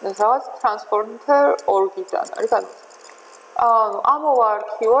 ეს რაღაც transformer org-დან არის გადმოწერა. ამოვა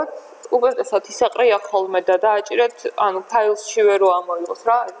არქივად, უპირატესად ისაყრია ხოლმე და დააჭირეთ, ანუ ფაილშივე რო ამოიღოს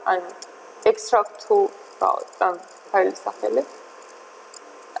რა, აი extract to და ფაილის სახელი.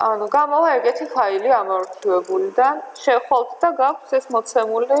 ანუ გამოვა ეგეთი ფაილი ამ არქივებულიდან, შევხვალთ და გაქვს ეს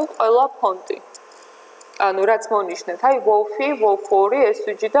მოცემული ყველა ფონტი. ანუ რაც მონიშნეთ, აი WOF, WOF2,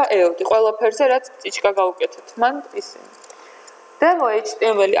 SVG და EOT, ყველაფერზე რაც წიჩკა გავუკეთეთ, მან ისინი. Demo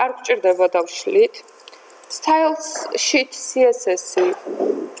HTML არ გვჭირდება დავშლით. Styles sheet CSS-ი.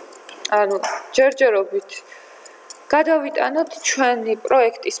 ანუ ჯერჯერობით გადავიტანოთ ჩვენი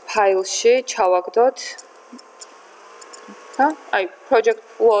პროექტის ფაილში, ჩავაგდოთ. აი project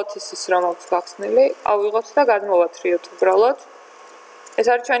flow-ის რომ აქვს გახსნილი, ავიღოთ და გადმოვათრიოთ უბრალოდ. ეს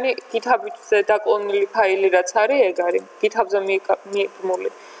არის ჩვენი GitHub-ზე დაკლონილი ფაილი, რაც არის, ეგ არის GitHub-ზე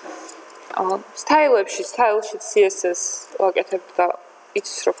მიგმული. სტაილებში, სტაილში CSS ვაკეთებ და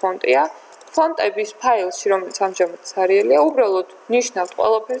იცის რომ ფონტია. ფონტების ფაილში, რომელიც ამჟამად სარიელია, უბრალოდ ნიშნავთ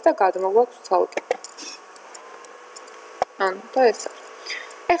ყველაფერს და გადმოგვაქვს ცალკე. და ეს არის.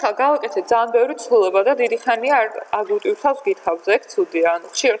 ეხლა გავაკეთეთ ძალიან ბევრი ცვლილება და დიდი ხანია არ აგვიტვირთავს GitHub-ზე, ეგ ცუდია, ანუ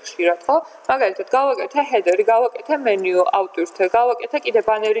ხშირ-ხშირად ხო? მაგალითად, გავაკეთე header-ი, გავაკეთე menu, ავტვირთე, გავაკეთე კიდე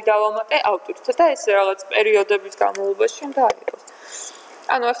ბანერი დავამატე, ავტვირთე და ეს რაღაც პერიოდების განმავლობაში უნდა აიღოს.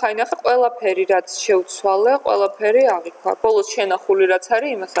 ანუ ახლა ინახე ყველაფერი რაც შევცვალე, ყველაფერი აღიქვა. ბოლოს შენახული რაც არის,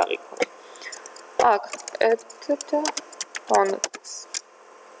 იმას აღიქვა. აქ ერთ კონტექსტ.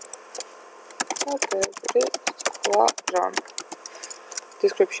 ოკეი, სხვა run.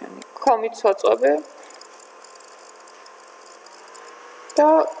 description-ი. Commit ვაწვევი და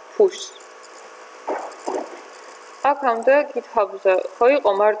push. აქამდე GitHub-ზე ხო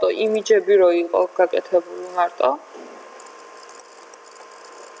იყო მარტო იმიჯები რო იყო გაკეთებული მარტო.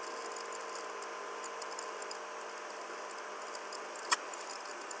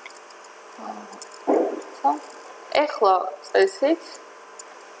 ეხლა წესით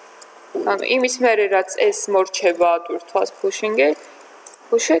ანუ იმის მერე რაც ეს მორჩება ატვირთვას pushing-ი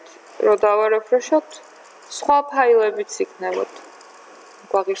push-ით რო დავარეფრეშოთ სხვა ფაილებიც იქნებოდ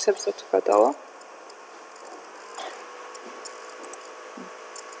გვაღირსებს თუ გადავა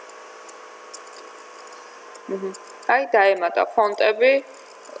აი დაემატა ფონტები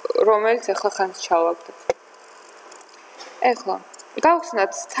რომელიც ახლა ხანს ჩავაგდებ ეხლა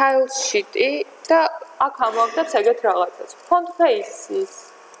გავხსნათ style sheet-ი და აქ ამოვაგდებს ეგეთ რაღაცას font face-ის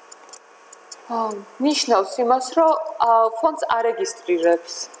ნიშნავს იმას, რომ ფონტს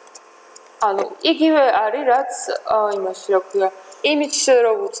არეგისტრირებს. ანუ იგივე არის, რაც იმაში რა ქვია, image-ში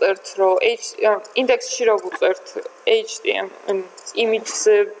რო ვუწერთ, რომ index-ში რო ვუწერთ HTML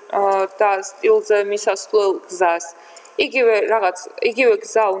image-ზე და სტილზე მისასვლელ გზას. იგივე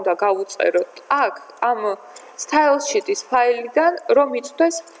გზა უნდა გავუწეროთ. აქ ამ style sheet-ის ფაილიდან რომ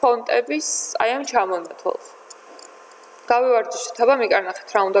იწვდეს ფონტების აი ამ ჩამონათვალს. გავივარჯიშოთ, აბა მიკარნახეთ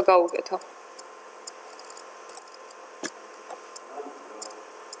რა უნდა გავუკეთო.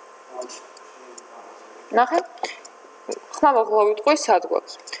 ნახე ხმამაღლა ვიტყვი სად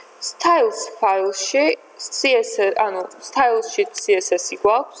გვაქვს styles ფაილში css ანუ style sheet css-ი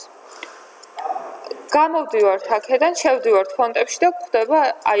გვაქვს გამოვდივართ აქედან შევდივართ ფონტებში და გვხდება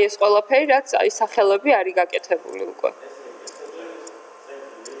აი ეს ყველაფერი რაც აი სახელები არის გაკეთებული უკვე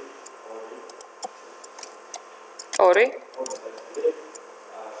ორი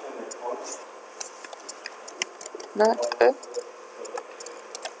ნაკე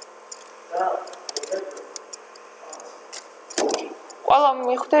ყველა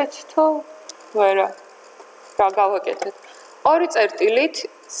მიხვდეთ თუ ვერა რა გავაკეთეთ ორი წერტილით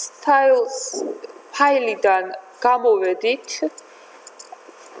styles ფაილიდან გამოვედით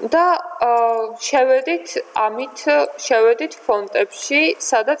და შევედით ფონტებში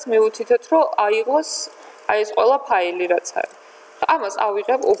სადაც მივუთითოთ რომ აიღოს აი ეს ყველა ფაილი რაც არის ამას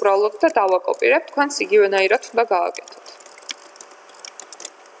ავიღებ უბრალოდ და დავაკოპირებ თქვენს იგივენაირად უნდა გააკეთოთ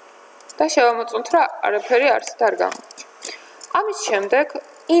და შევამოწმოთ რომ არაფერი არც არ გამოჩნდა ამის შემდეგ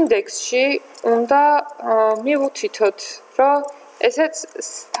ინდექსში უნდა მივუთითოთ რომ ესეც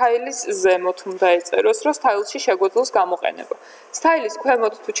სტაილის ზემოთ უნდა ეწეროს რომ სტაილში შეგვეძლოს გამოყენება სტაილის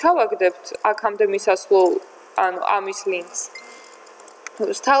ქვემოთ თუ ჩავაგდებთ აქამდე მისასვლელ ანუ ამის ლინკს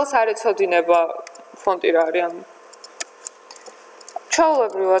სტაილს არ ეცოდინება ფონტი რა არის ამ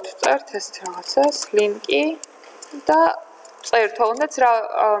ჩაულებრივად წერთ ეს რაღაცას ლინკი და წერთ თუნდაც რა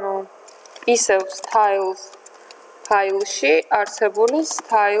ანუ ისევ styles ფაილში არსებული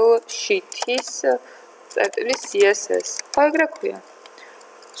style sheet-ის წერტილის CSS. ხო ეგრე ქვია.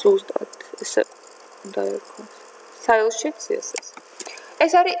 ზუსტად ესე უნდა იყოს. style sheet CSS.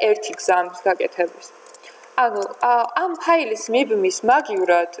 ეს არის ერთი გზა ამის გაკეთების. ანუ ამ ფაილის მიბმის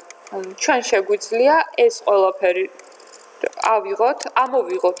მაგივრად ჩვენ შეგვიძლია ეს ყველაფერი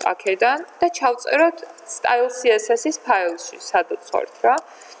ამოვიღოთ აქედან და ჩავწეროთ style CSS-ის ფაილში, სადაც ვართ რა.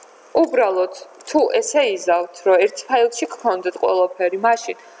 უბრალოდ თუ ესე იზავთ, რომ ერთ ფაილში გქონდეთ ყველაფერი,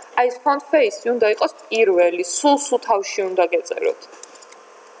 მაშინ აი ეს font face-ი უნდა იყოს პირველი, სულ თავში უნდა გეწეროთ.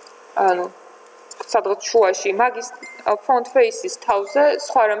 ანუ სადღაც შუაში, მაგის font face-ის თავზე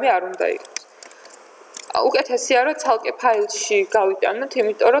სხვა რამე არ უნდა იყოს. უკეთესია რომ ცალკე ფაილში გავიტანოთ,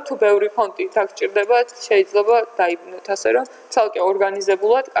 იმიტომ რომ თუ ბევრი ფონტი დაგჭირდებათ, შეიძლება დაიბნოთ ასე რომ ცალკე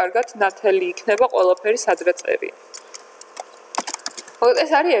ორგანიზებულად კარგად ნათელი იქნება ყველაფერი სადღაც წერია.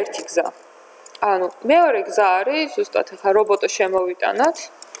 ეს არის ერთი გზა. ანუ მეორე გზა არის ზუსტად ახლა რობოტო შემოვიტანოთ.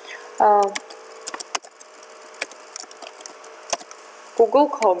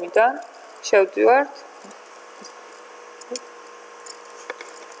 Google.com-დან შევდივართ.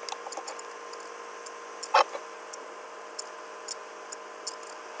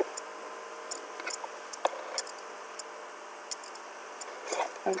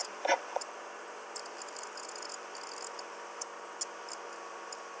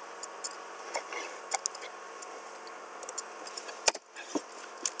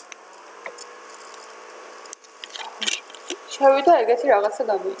 შევიდა ეგეთი რაღაცა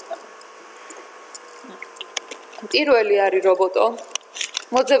გამოიტანა. პირველი არის რობოტო.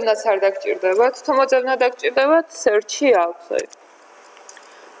 მოძებნაც არ დაგჭირდებათ. თუ მოძებნა დაგჭირდებათ, search-ი აქვს.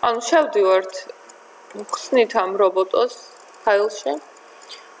 ანუ შევდივართ ხსნით ამ რობოტოს ფაილში.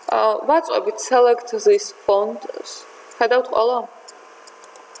 ვაწვევით select this font. ხედავთ ყველა?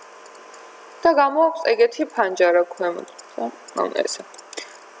 და გამოაქვს ეგეთი ფანჯარა ქვემოთ. ანუ ესე.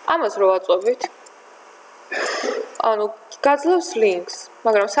 ამას რო ვაწვევით ანუ გაძლევს links,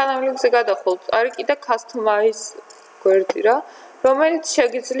 მაგრამ სანამ links-ზე გადახვალთ, არის კიდე customize გვერდი რა, რომელიც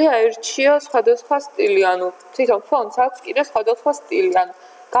შეგიძლია ერჩიო სხვადასხვა სტილი, ანუ თვითონ ფონტს აქვს კიდე სხვადასხვა სტილი, ანუ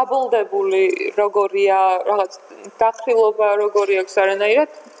გაბოლდებული როგორია, რაღაც დახრილობა როგორი აქვს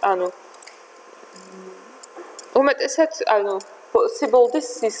არანაირად, ანუ უმეტესად, ანუ სიბოლდის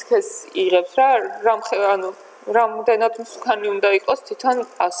სისქეს იღებს რა, ანუ რამდენად მსხვანი უნდა იყოს თვითონ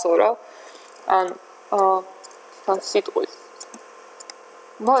ასო რა. ანუ სიტყვის.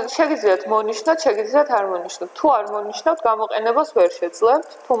 შეგიძლიათ მონიშნოთ, შეგიძლიათ არ მონიშნოთ. თუ არ მონიშნოთ, გამოყენებას ვერ შეძლებთ.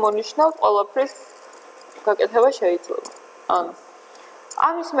 თუ მონიშნოთ, ყველაფრის გაკეთება შეიძლება. ანუ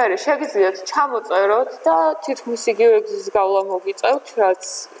ამის მერე შეგიძლიათ ჩამოწეროთ და თითქმის იგივე გზის გავლა მოგიწევთ, რაც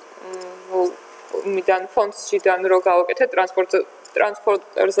მიდან ფონტსიდან რო გავაკეთეთ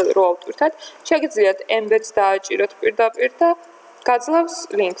ტრანსპორტერზე რო ავტვირთეთ. შეგიძლიათ embed დააჭიროთ პირდაპირ და გაძლევს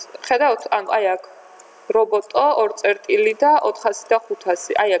links. ხედავთ, ანუ აი აქ რობოტო 2 წერტილი და 400 და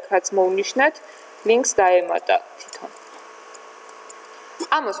 500. აი აქ რაც მოვნიშნეთ, links დაემატა თვითონ.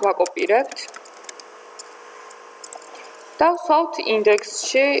 ამას ვაკოპირებთ. და ვსვავთ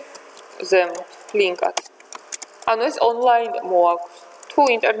ინდექსში ზემოთ ლინკად. ანუ ეს online მოაქვს. თუ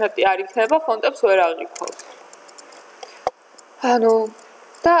ინტერნეტი არ იქნება, ფონტებს ვერ აღიქვავს. ანუ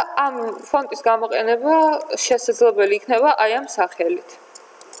და ამ ფონტის გამოყენება შესაძლებელი იქნება აი ამ სახელით.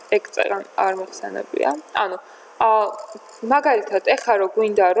 ეგ წერან არ მეხსენებია. ანუ მაგალითად ეხლა რო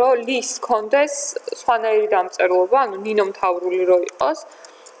გვინდა რომ ლის კონდეს სხვანაირი დამწერლობა, ანუ ნინომთავრული რო იყოს,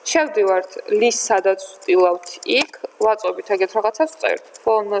 შევდივართ ლის სადაც ვსტილავთ იქ, ვაწვევით ეგეთ რაღაცას ვწერთ.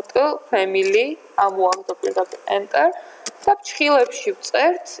 font family ამოვაგდო პირდაპირ enter და ფრჩხილებში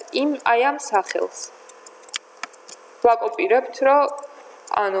ვწერთ იმ აი ამ სახელს. ვაკოპირებთ რომ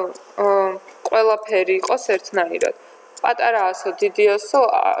ანუ ყველაფერი იყოს ერთნაირად. პატარაასო, დიდიოსო,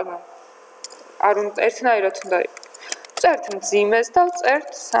 არ უნდა ერთნაირად უნდა იყოს. წერთ მძიმეს და წერთ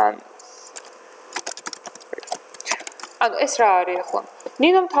სამს. ანუ ეს რა არის ახლა?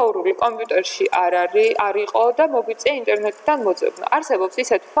 ნინომთავრული კომპიუტერში არ იყო და მოგვიწია ინტერნეტიდან მოძებნა. არსებობს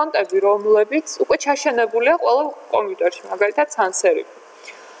ისეთი ფონტები, რომლებიც უკვე ჩაშენებულია ყველა კომპიუტერში, მაგალითად სანსერიფი.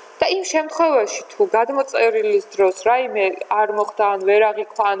 და იმ შემთხვევაში თუ გადმოწერილის დროს რაიმე არ მოხდა, ან ვერ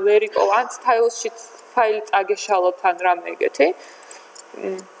აღიქვა, ან ვერ იყო, ან სტაილში ფაილი წაგეშალოთ, ან რამე ეგეთი,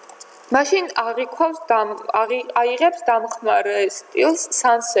 მაშინ აიღებს დამხმარე სტილს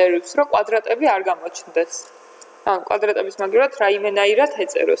სანსერიფს, რომ კვადრატები არ გამოჩნდეს. ან კვადრატების მაგივრად რაიმენაირად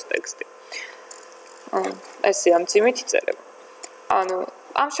ეწეროს ტექსტი. ესე ამციმით იწერება. ანუ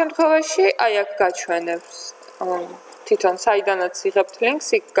ამ შემთხვევაში აი აქ გაჩვენებს თვითონ საიდანაც იღებთ ლინკს,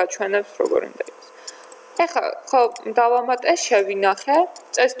 იქ გაჩვენებს როგორ უნდა იყოს. ეხლა ხო დავამატე, შევინახე,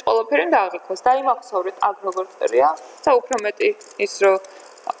 წესით ყველაფერი უნდა აღიქვას. დაიმახსოვრეთ აქ როგორ წერია და უფრო მეტი ის რომ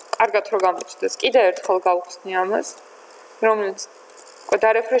კარგად რო გამოჩნდეს. კიდე ერთხელ გავხსნი ამას, რომელიც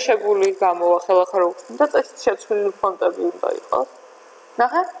დარეფრეშებული გამოვა ხელახლა რო ვხსნი და წესით შეცვლილი ფონტები უნდა იყოს.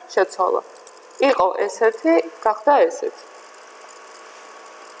 ნახე, შეცვალა. იყო ესეთი, გახდა ესეთი.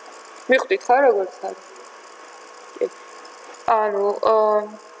 მიხვდით ხო როგორც არის? ანუ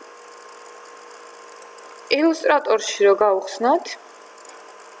ილუსტრატორში რო გავხსნათ,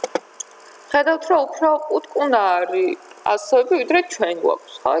 ხედავთ რომ უფრო კუტკუნა არის ასოები, ვიდრე ჩვენ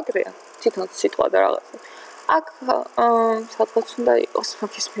გვაქვს, ხო ეგრეა? თვითონ სიტყვა და რაღაცა. აქ სადღაც უნდა იყოს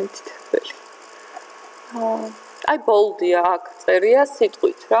მაგის მიმდიდრებელი. აი ბოლდია აქ წერია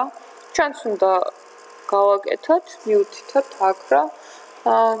სიტყვით რა. ჩვენც უნდა გავაკეთოთ, მიუთითოთ აქ რა.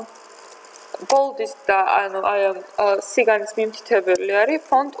 ბოლდის და ანუ აი ამ სიგანის მიმდიდრებელი არის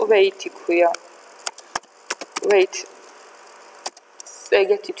font weight-ი ქვია. weight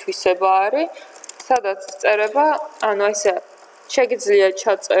ეგეთი თვისება არის, სადაც წერება, ანუ ესე შეგიძლია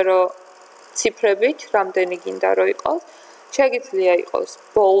ჩაწერო ციფრებით, რამდენი გინდა რომ იყოს. შეგიძლია იყოს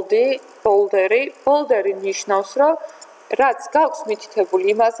ბოლდერი ნიშნავს, რომ რაც გაქვს მითითებული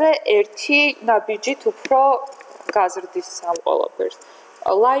იმაზე ერთი ნაბიჯით უფრო გაზრდის ამ ყველაფერს.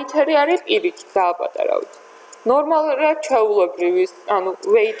 ლაითერი არის პირიქით დააპატარავით. ნორმალურად ჩვეულებრივი, ანუ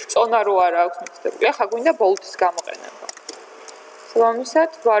weight წონა რო არ აქვს მითითებული. ახლა გვინდა ბოლდის გამოყენება.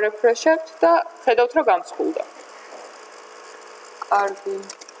 სამისად ვარეფრეშებთ და ხედავთ რომ გამსხვილდა. კარგი.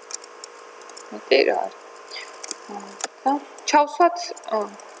 მეტი რა არის. და ჩავსვათ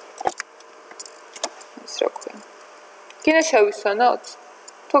ეს რა ქვია. კიდე შევისვენოთ?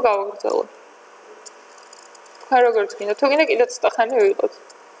 თუ გავაგრძელოთ? ხა როგორც გინდა, თუ გინდა კიდე ცოტა ხანი ვიყოთ.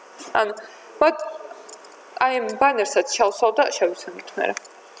 ანუ მოდ აი ამ ბანერსაც ჩავსვავ და შევისვენოთ მერე.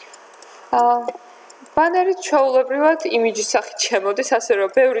 ბანერი ჩვეულებრივად იმიჯის სახით შემოდის, ასე რომ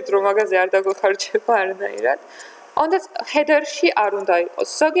ბევრი დრო მაგაზე არ დაგვეხარჯება არანაირად. Ondats header-ში არ უნდა იყოს.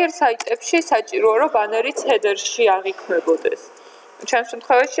 ზოგიერთ საიტებში საჭიროა რომ ბანერიც header-ში აღიქმებოდეს. ჩემს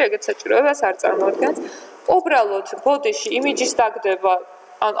შემთხვევაში ეგეთ საჭიროებას არ წარმოადგენს. უბრალოდ body-ში იმიჯის დაგდება,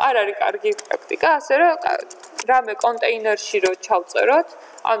 ანუ არ არის კარგი პრაქტიკა, ასე რომ რამე კონტეინერში რო ჩავწეროთ,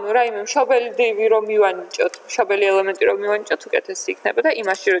 ანუ რაიმე მშობელი დივი რომ მივანიჭოთ, მშობელი ელემენტი რომ მივანიჭოთ, უკეთესი იქნება და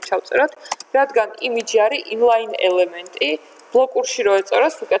იმაში რო ჩავწეროთ, რადგან იმიჯი არის inline ელემენტი, ბლოკურში რო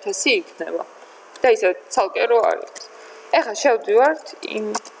ეწეროს, უკეთესი იქნება. და ისე ცალკე რო არის. ეხლა შევდივართ იმ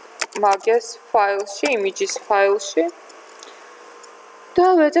მაგეს ფაილში, იმიჯის ფაილში. და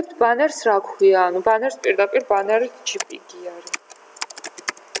ვეძებთ ბანერს რა ქვია, ანუ ბანერს პირდაპირ ბანერი JPG არის.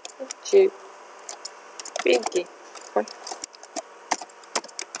 JPG.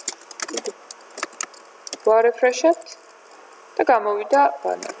 ვარეფრეშებთ და გამოვიდა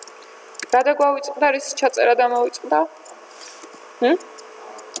ბანერი. რა დაგვავიწყდა, რის ჩაწერა დამოვიწყდა?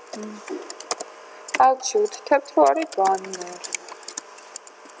 ალტში უთითებთ, რომ არის ბანერი.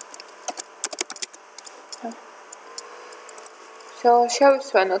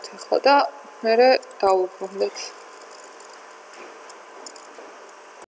 შევისვენოთ ახლა და მერე დავუბრუნდეთ.